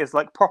star above it is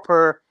like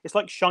proper. It's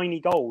like shiny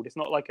gold. It's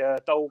not like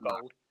a dull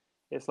gold.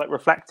 It's like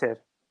reflective,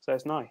 so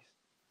it's nice.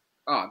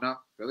 Oh no,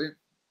 brilliant,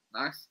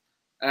 nice,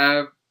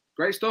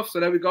 great stuff. So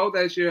there we go.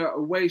 There's your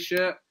away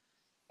shirt.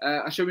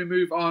 Shall we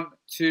move on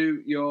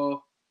to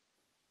your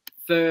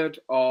third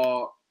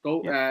or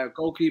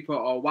goalkeeper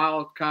or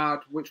wild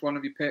card? Which one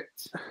have you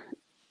picked?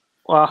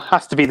 Well, it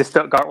has to be the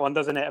Stuttgart one,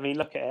 doesn't it? I mean,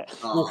 look at it.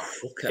 Oh,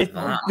 look at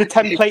that. The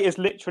template is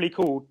literally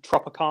called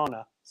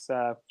Tropicana.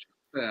 So,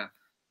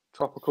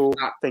 tropical,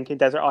 thinking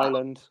desert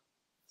island.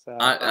 So,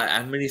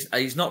 I mean,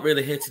 he's not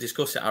really here to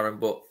discuss it, Aaron,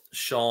 but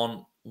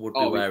Sean would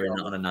be wearing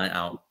it on a night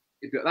out.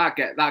 That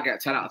get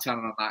 10 out of 10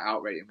 on a night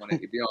out rating,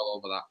 wouldn't it? He'd be all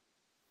over that.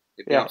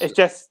 Yeah, it's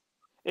just...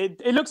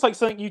 It looks like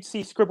something you'd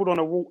see scribbled on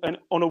a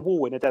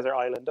wall in a desert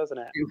island, doesn't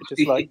it?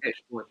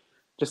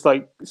 Just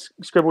like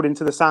scribbled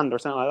into the sand or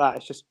something like that.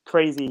 It's just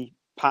crazy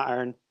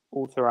pattern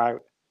all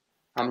throughout,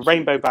 and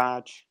rainbow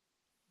badge.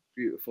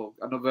 Beautiful.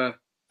 Another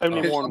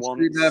only worn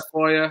once there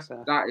for you.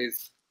 So. That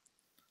is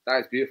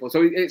beautiful.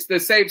 So it's the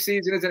same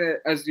season, isn't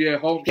it, as your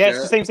home shirt? Yeah,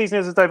 it's the same season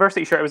as the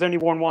diversity shirt. It was only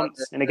worn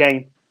once in a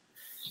game.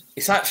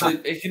 It's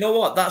actually, you know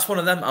what? That's one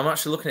of them. I'm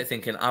actually looking at it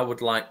thinking I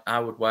would wear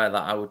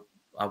that.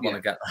 I want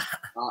to get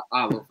that.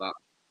 I love that.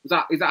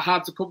 Is that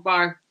hard to come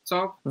by,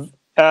 Tom?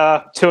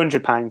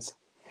 £200.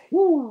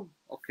 Woo.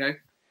 Okay.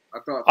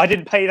 I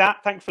didn't pay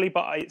that, thankfully,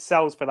 but it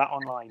sells for that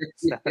online.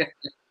 So.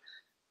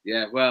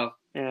 Yeah. Well.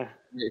 Yeah.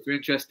 If you're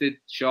interested,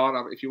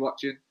 Sean, if you're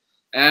watching,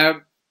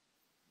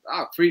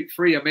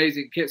 three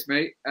amazing kits,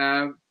 mate.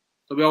 So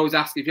we always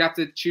ask if you had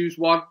to choose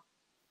one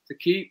to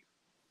keep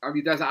on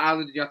your desert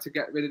island, you had to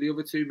get rid of the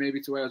other two,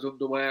 maybe to wear as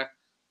underwear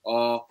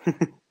or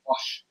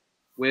wash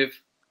with.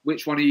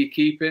 Which one are you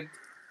keeping?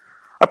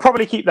 I'd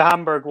probably keep the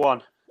Hamburg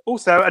one.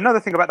 Also, another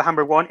thing about the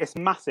Hamburg one, it's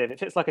massive. It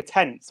fits like a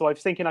tent. So I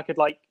was thinking I could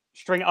like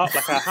string it up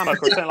like a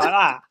hammock or something like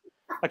that.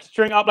 I could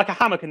string it up like a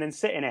hammock and then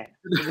sit in it.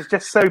 It's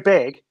just so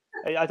big.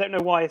 I don't know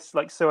why it's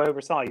like so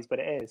oversized, but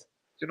it is.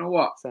 Do you know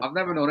what? So. I've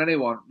never known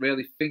anyone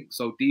really think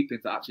so deep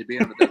into actually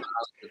being on the desert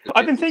island.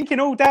 I've been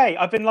thinking all day.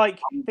 I've been like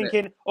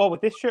thinking,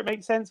 would this shirt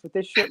make sense? Would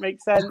this shirt make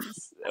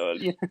sense?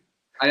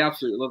 I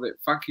absolutely love it.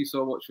 Thank you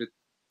so much for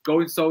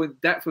going so in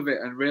depth with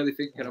it and really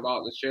thinking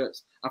about the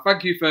shirts. And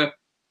thank you for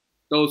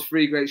those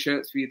 3 great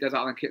shirts for your Desert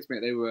Island kits,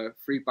 mate. They were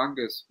 3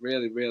 bangers.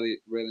 Really, really,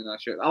 really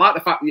nice shirts. I like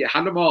the fact that you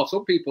had them all.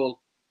 Some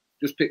people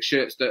just pick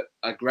shirts that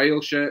are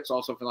grail shirts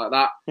or something like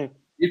that. Yeah.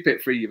 You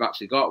picked 3 you've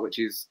actually got, which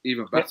is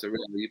even better,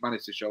 really. You've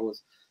managed to show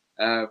us.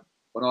 But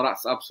no,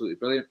 that's absolutely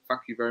brilliant.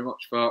 Thank you very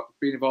much for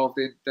being involved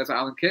in Desert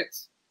Island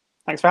Kits.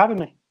 Thanks for having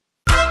me.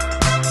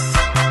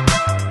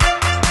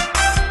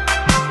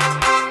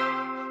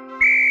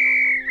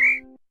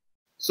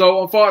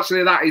 So,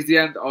 unfortunately, that is the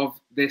end of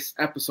this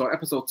episode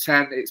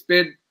 10. It's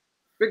been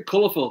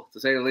colourful, to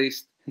say the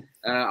least.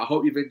 I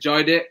hope you've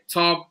enjoyed it.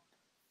 Tom,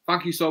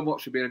 thank you so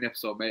much for being on the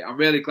episode, mate. I'm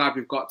really glad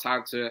we've got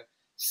time to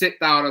sit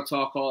down and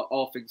talk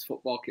all things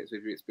football kits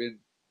with you. It's been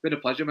a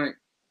pleasure, mate.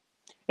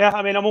 Yeah,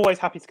 I mean, I'm always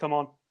happy to come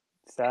on.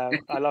 So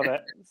I love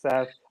it.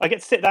 So I get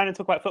to sit down and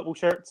talk about football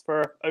shirts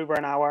for over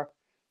an hour.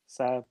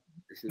 So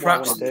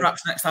perhaps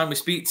next time we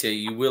speak to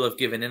you, you will have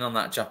given in on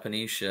that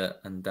Japanese shirt,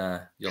 and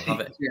you'll have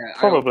it. Yeah,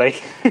 probably.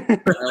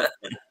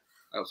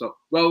 So,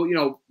 well, you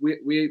know,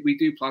 we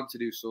do plan to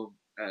do some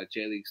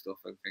J League stuff,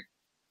 I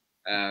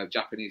think,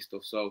 Japanese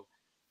stuff. So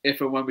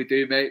if and when we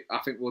do, mate, I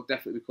think we'll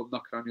definitely come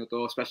knocking on your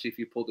door, especially if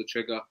you pull the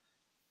trigger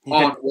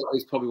on what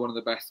is probably one of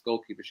the best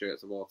goalkeeper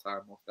shirts of all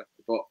time, most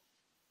definitely. But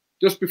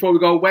just before we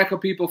go, where can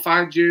people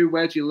find you?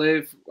 Where do you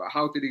live?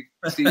 How did he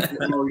see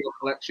your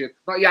collection?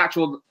 Not your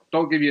actual.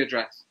 Don't give your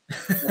address.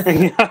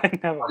 Not on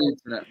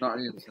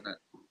the internet.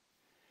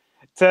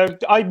 So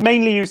I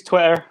mainly use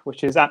Twitter,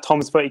 which is at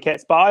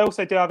TomsFootyKits, but I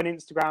also do have an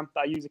Instagram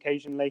that I use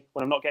occasionally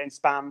when I'm not getting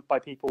spammed by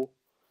people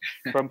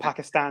from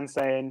Pakistan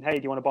saying, "Hey,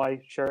 do you want to buy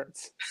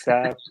shirts?"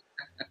 So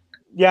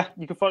yeah,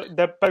 you can follow.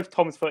 They're both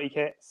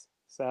TomsFootyKits.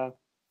 So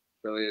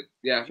brilliant.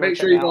 Yeah, make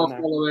sure you go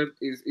follow him.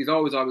 He's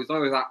always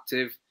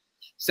active.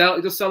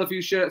 He does sell a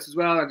few shirts as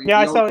well. And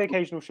I sell the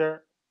occasional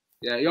shirt.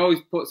 Yeah, he always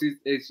puts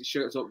his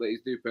shirts up that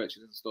he's new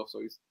purchases and stuff,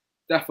 so he's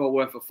definitely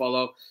worth a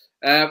follow.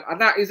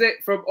 And that is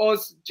it from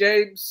us,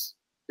 James.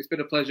 It's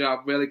been a pleasure.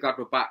 I'm really glad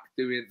we're back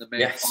doing the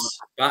main. Yes,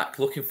 back.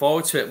 Looking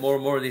forward to it. More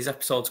and more of these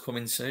episodes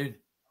coming soon.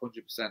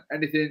 100%.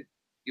 Anything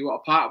you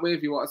want to part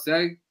with? You want to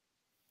say?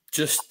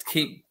 Just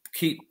keep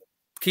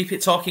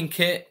it talking,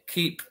 Kit.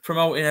 Keep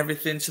promoting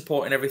everything,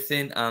 supporting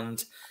everything,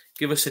 and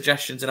give us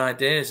suggestions and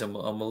ideas, and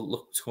we'll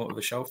look to come up with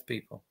a show for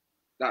people.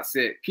 That's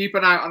it. Keep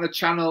an eye on the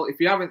channel. If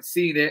you haven't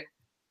seen it,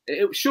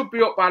 it should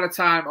be up by the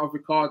time of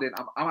recording.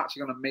 I'm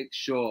actually going to make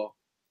sure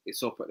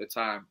it's up at the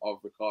time of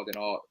recording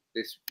or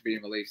this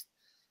being released.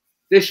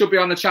 This should be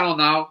on the channel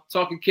now.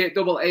 Talking Kit,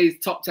 Double A's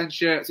top 10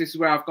 shirts. This is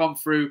where I've gone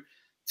through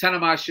 10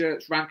 of my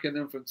shirts, ranking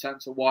them from 10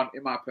 to 1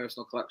 in my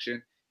personal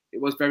collection.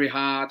 It was very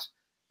hard,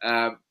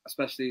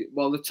 especially,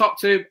 well, the top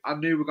 2, I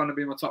knew were going to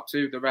be my top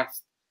 2. The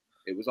rest,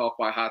 it was all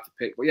quite hard to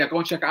pick. But yeah, go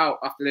and check it out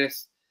after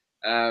this.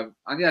 And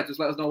yeah, just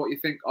let us know what you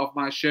think of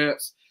my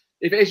shirts.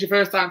 If it is your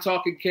first time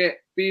talking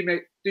Kit,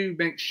 do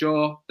make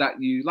sure that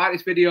you like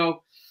this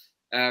video,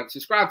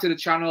 subscribe to the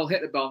channel,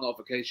 hit the bell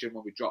notification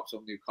when we drop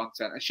some new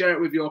content, and share it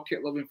with your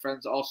kit-loving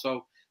friends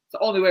also. It's the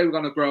only way we're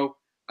going to grow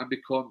and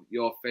become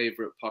your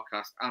favourite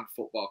podcast and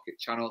football kit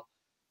channel.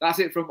 That's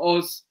it from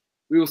us.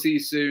 We will see you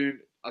soon.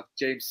 As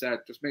James said,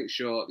 just make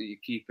sure that you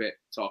keep it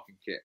talking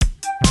Kit.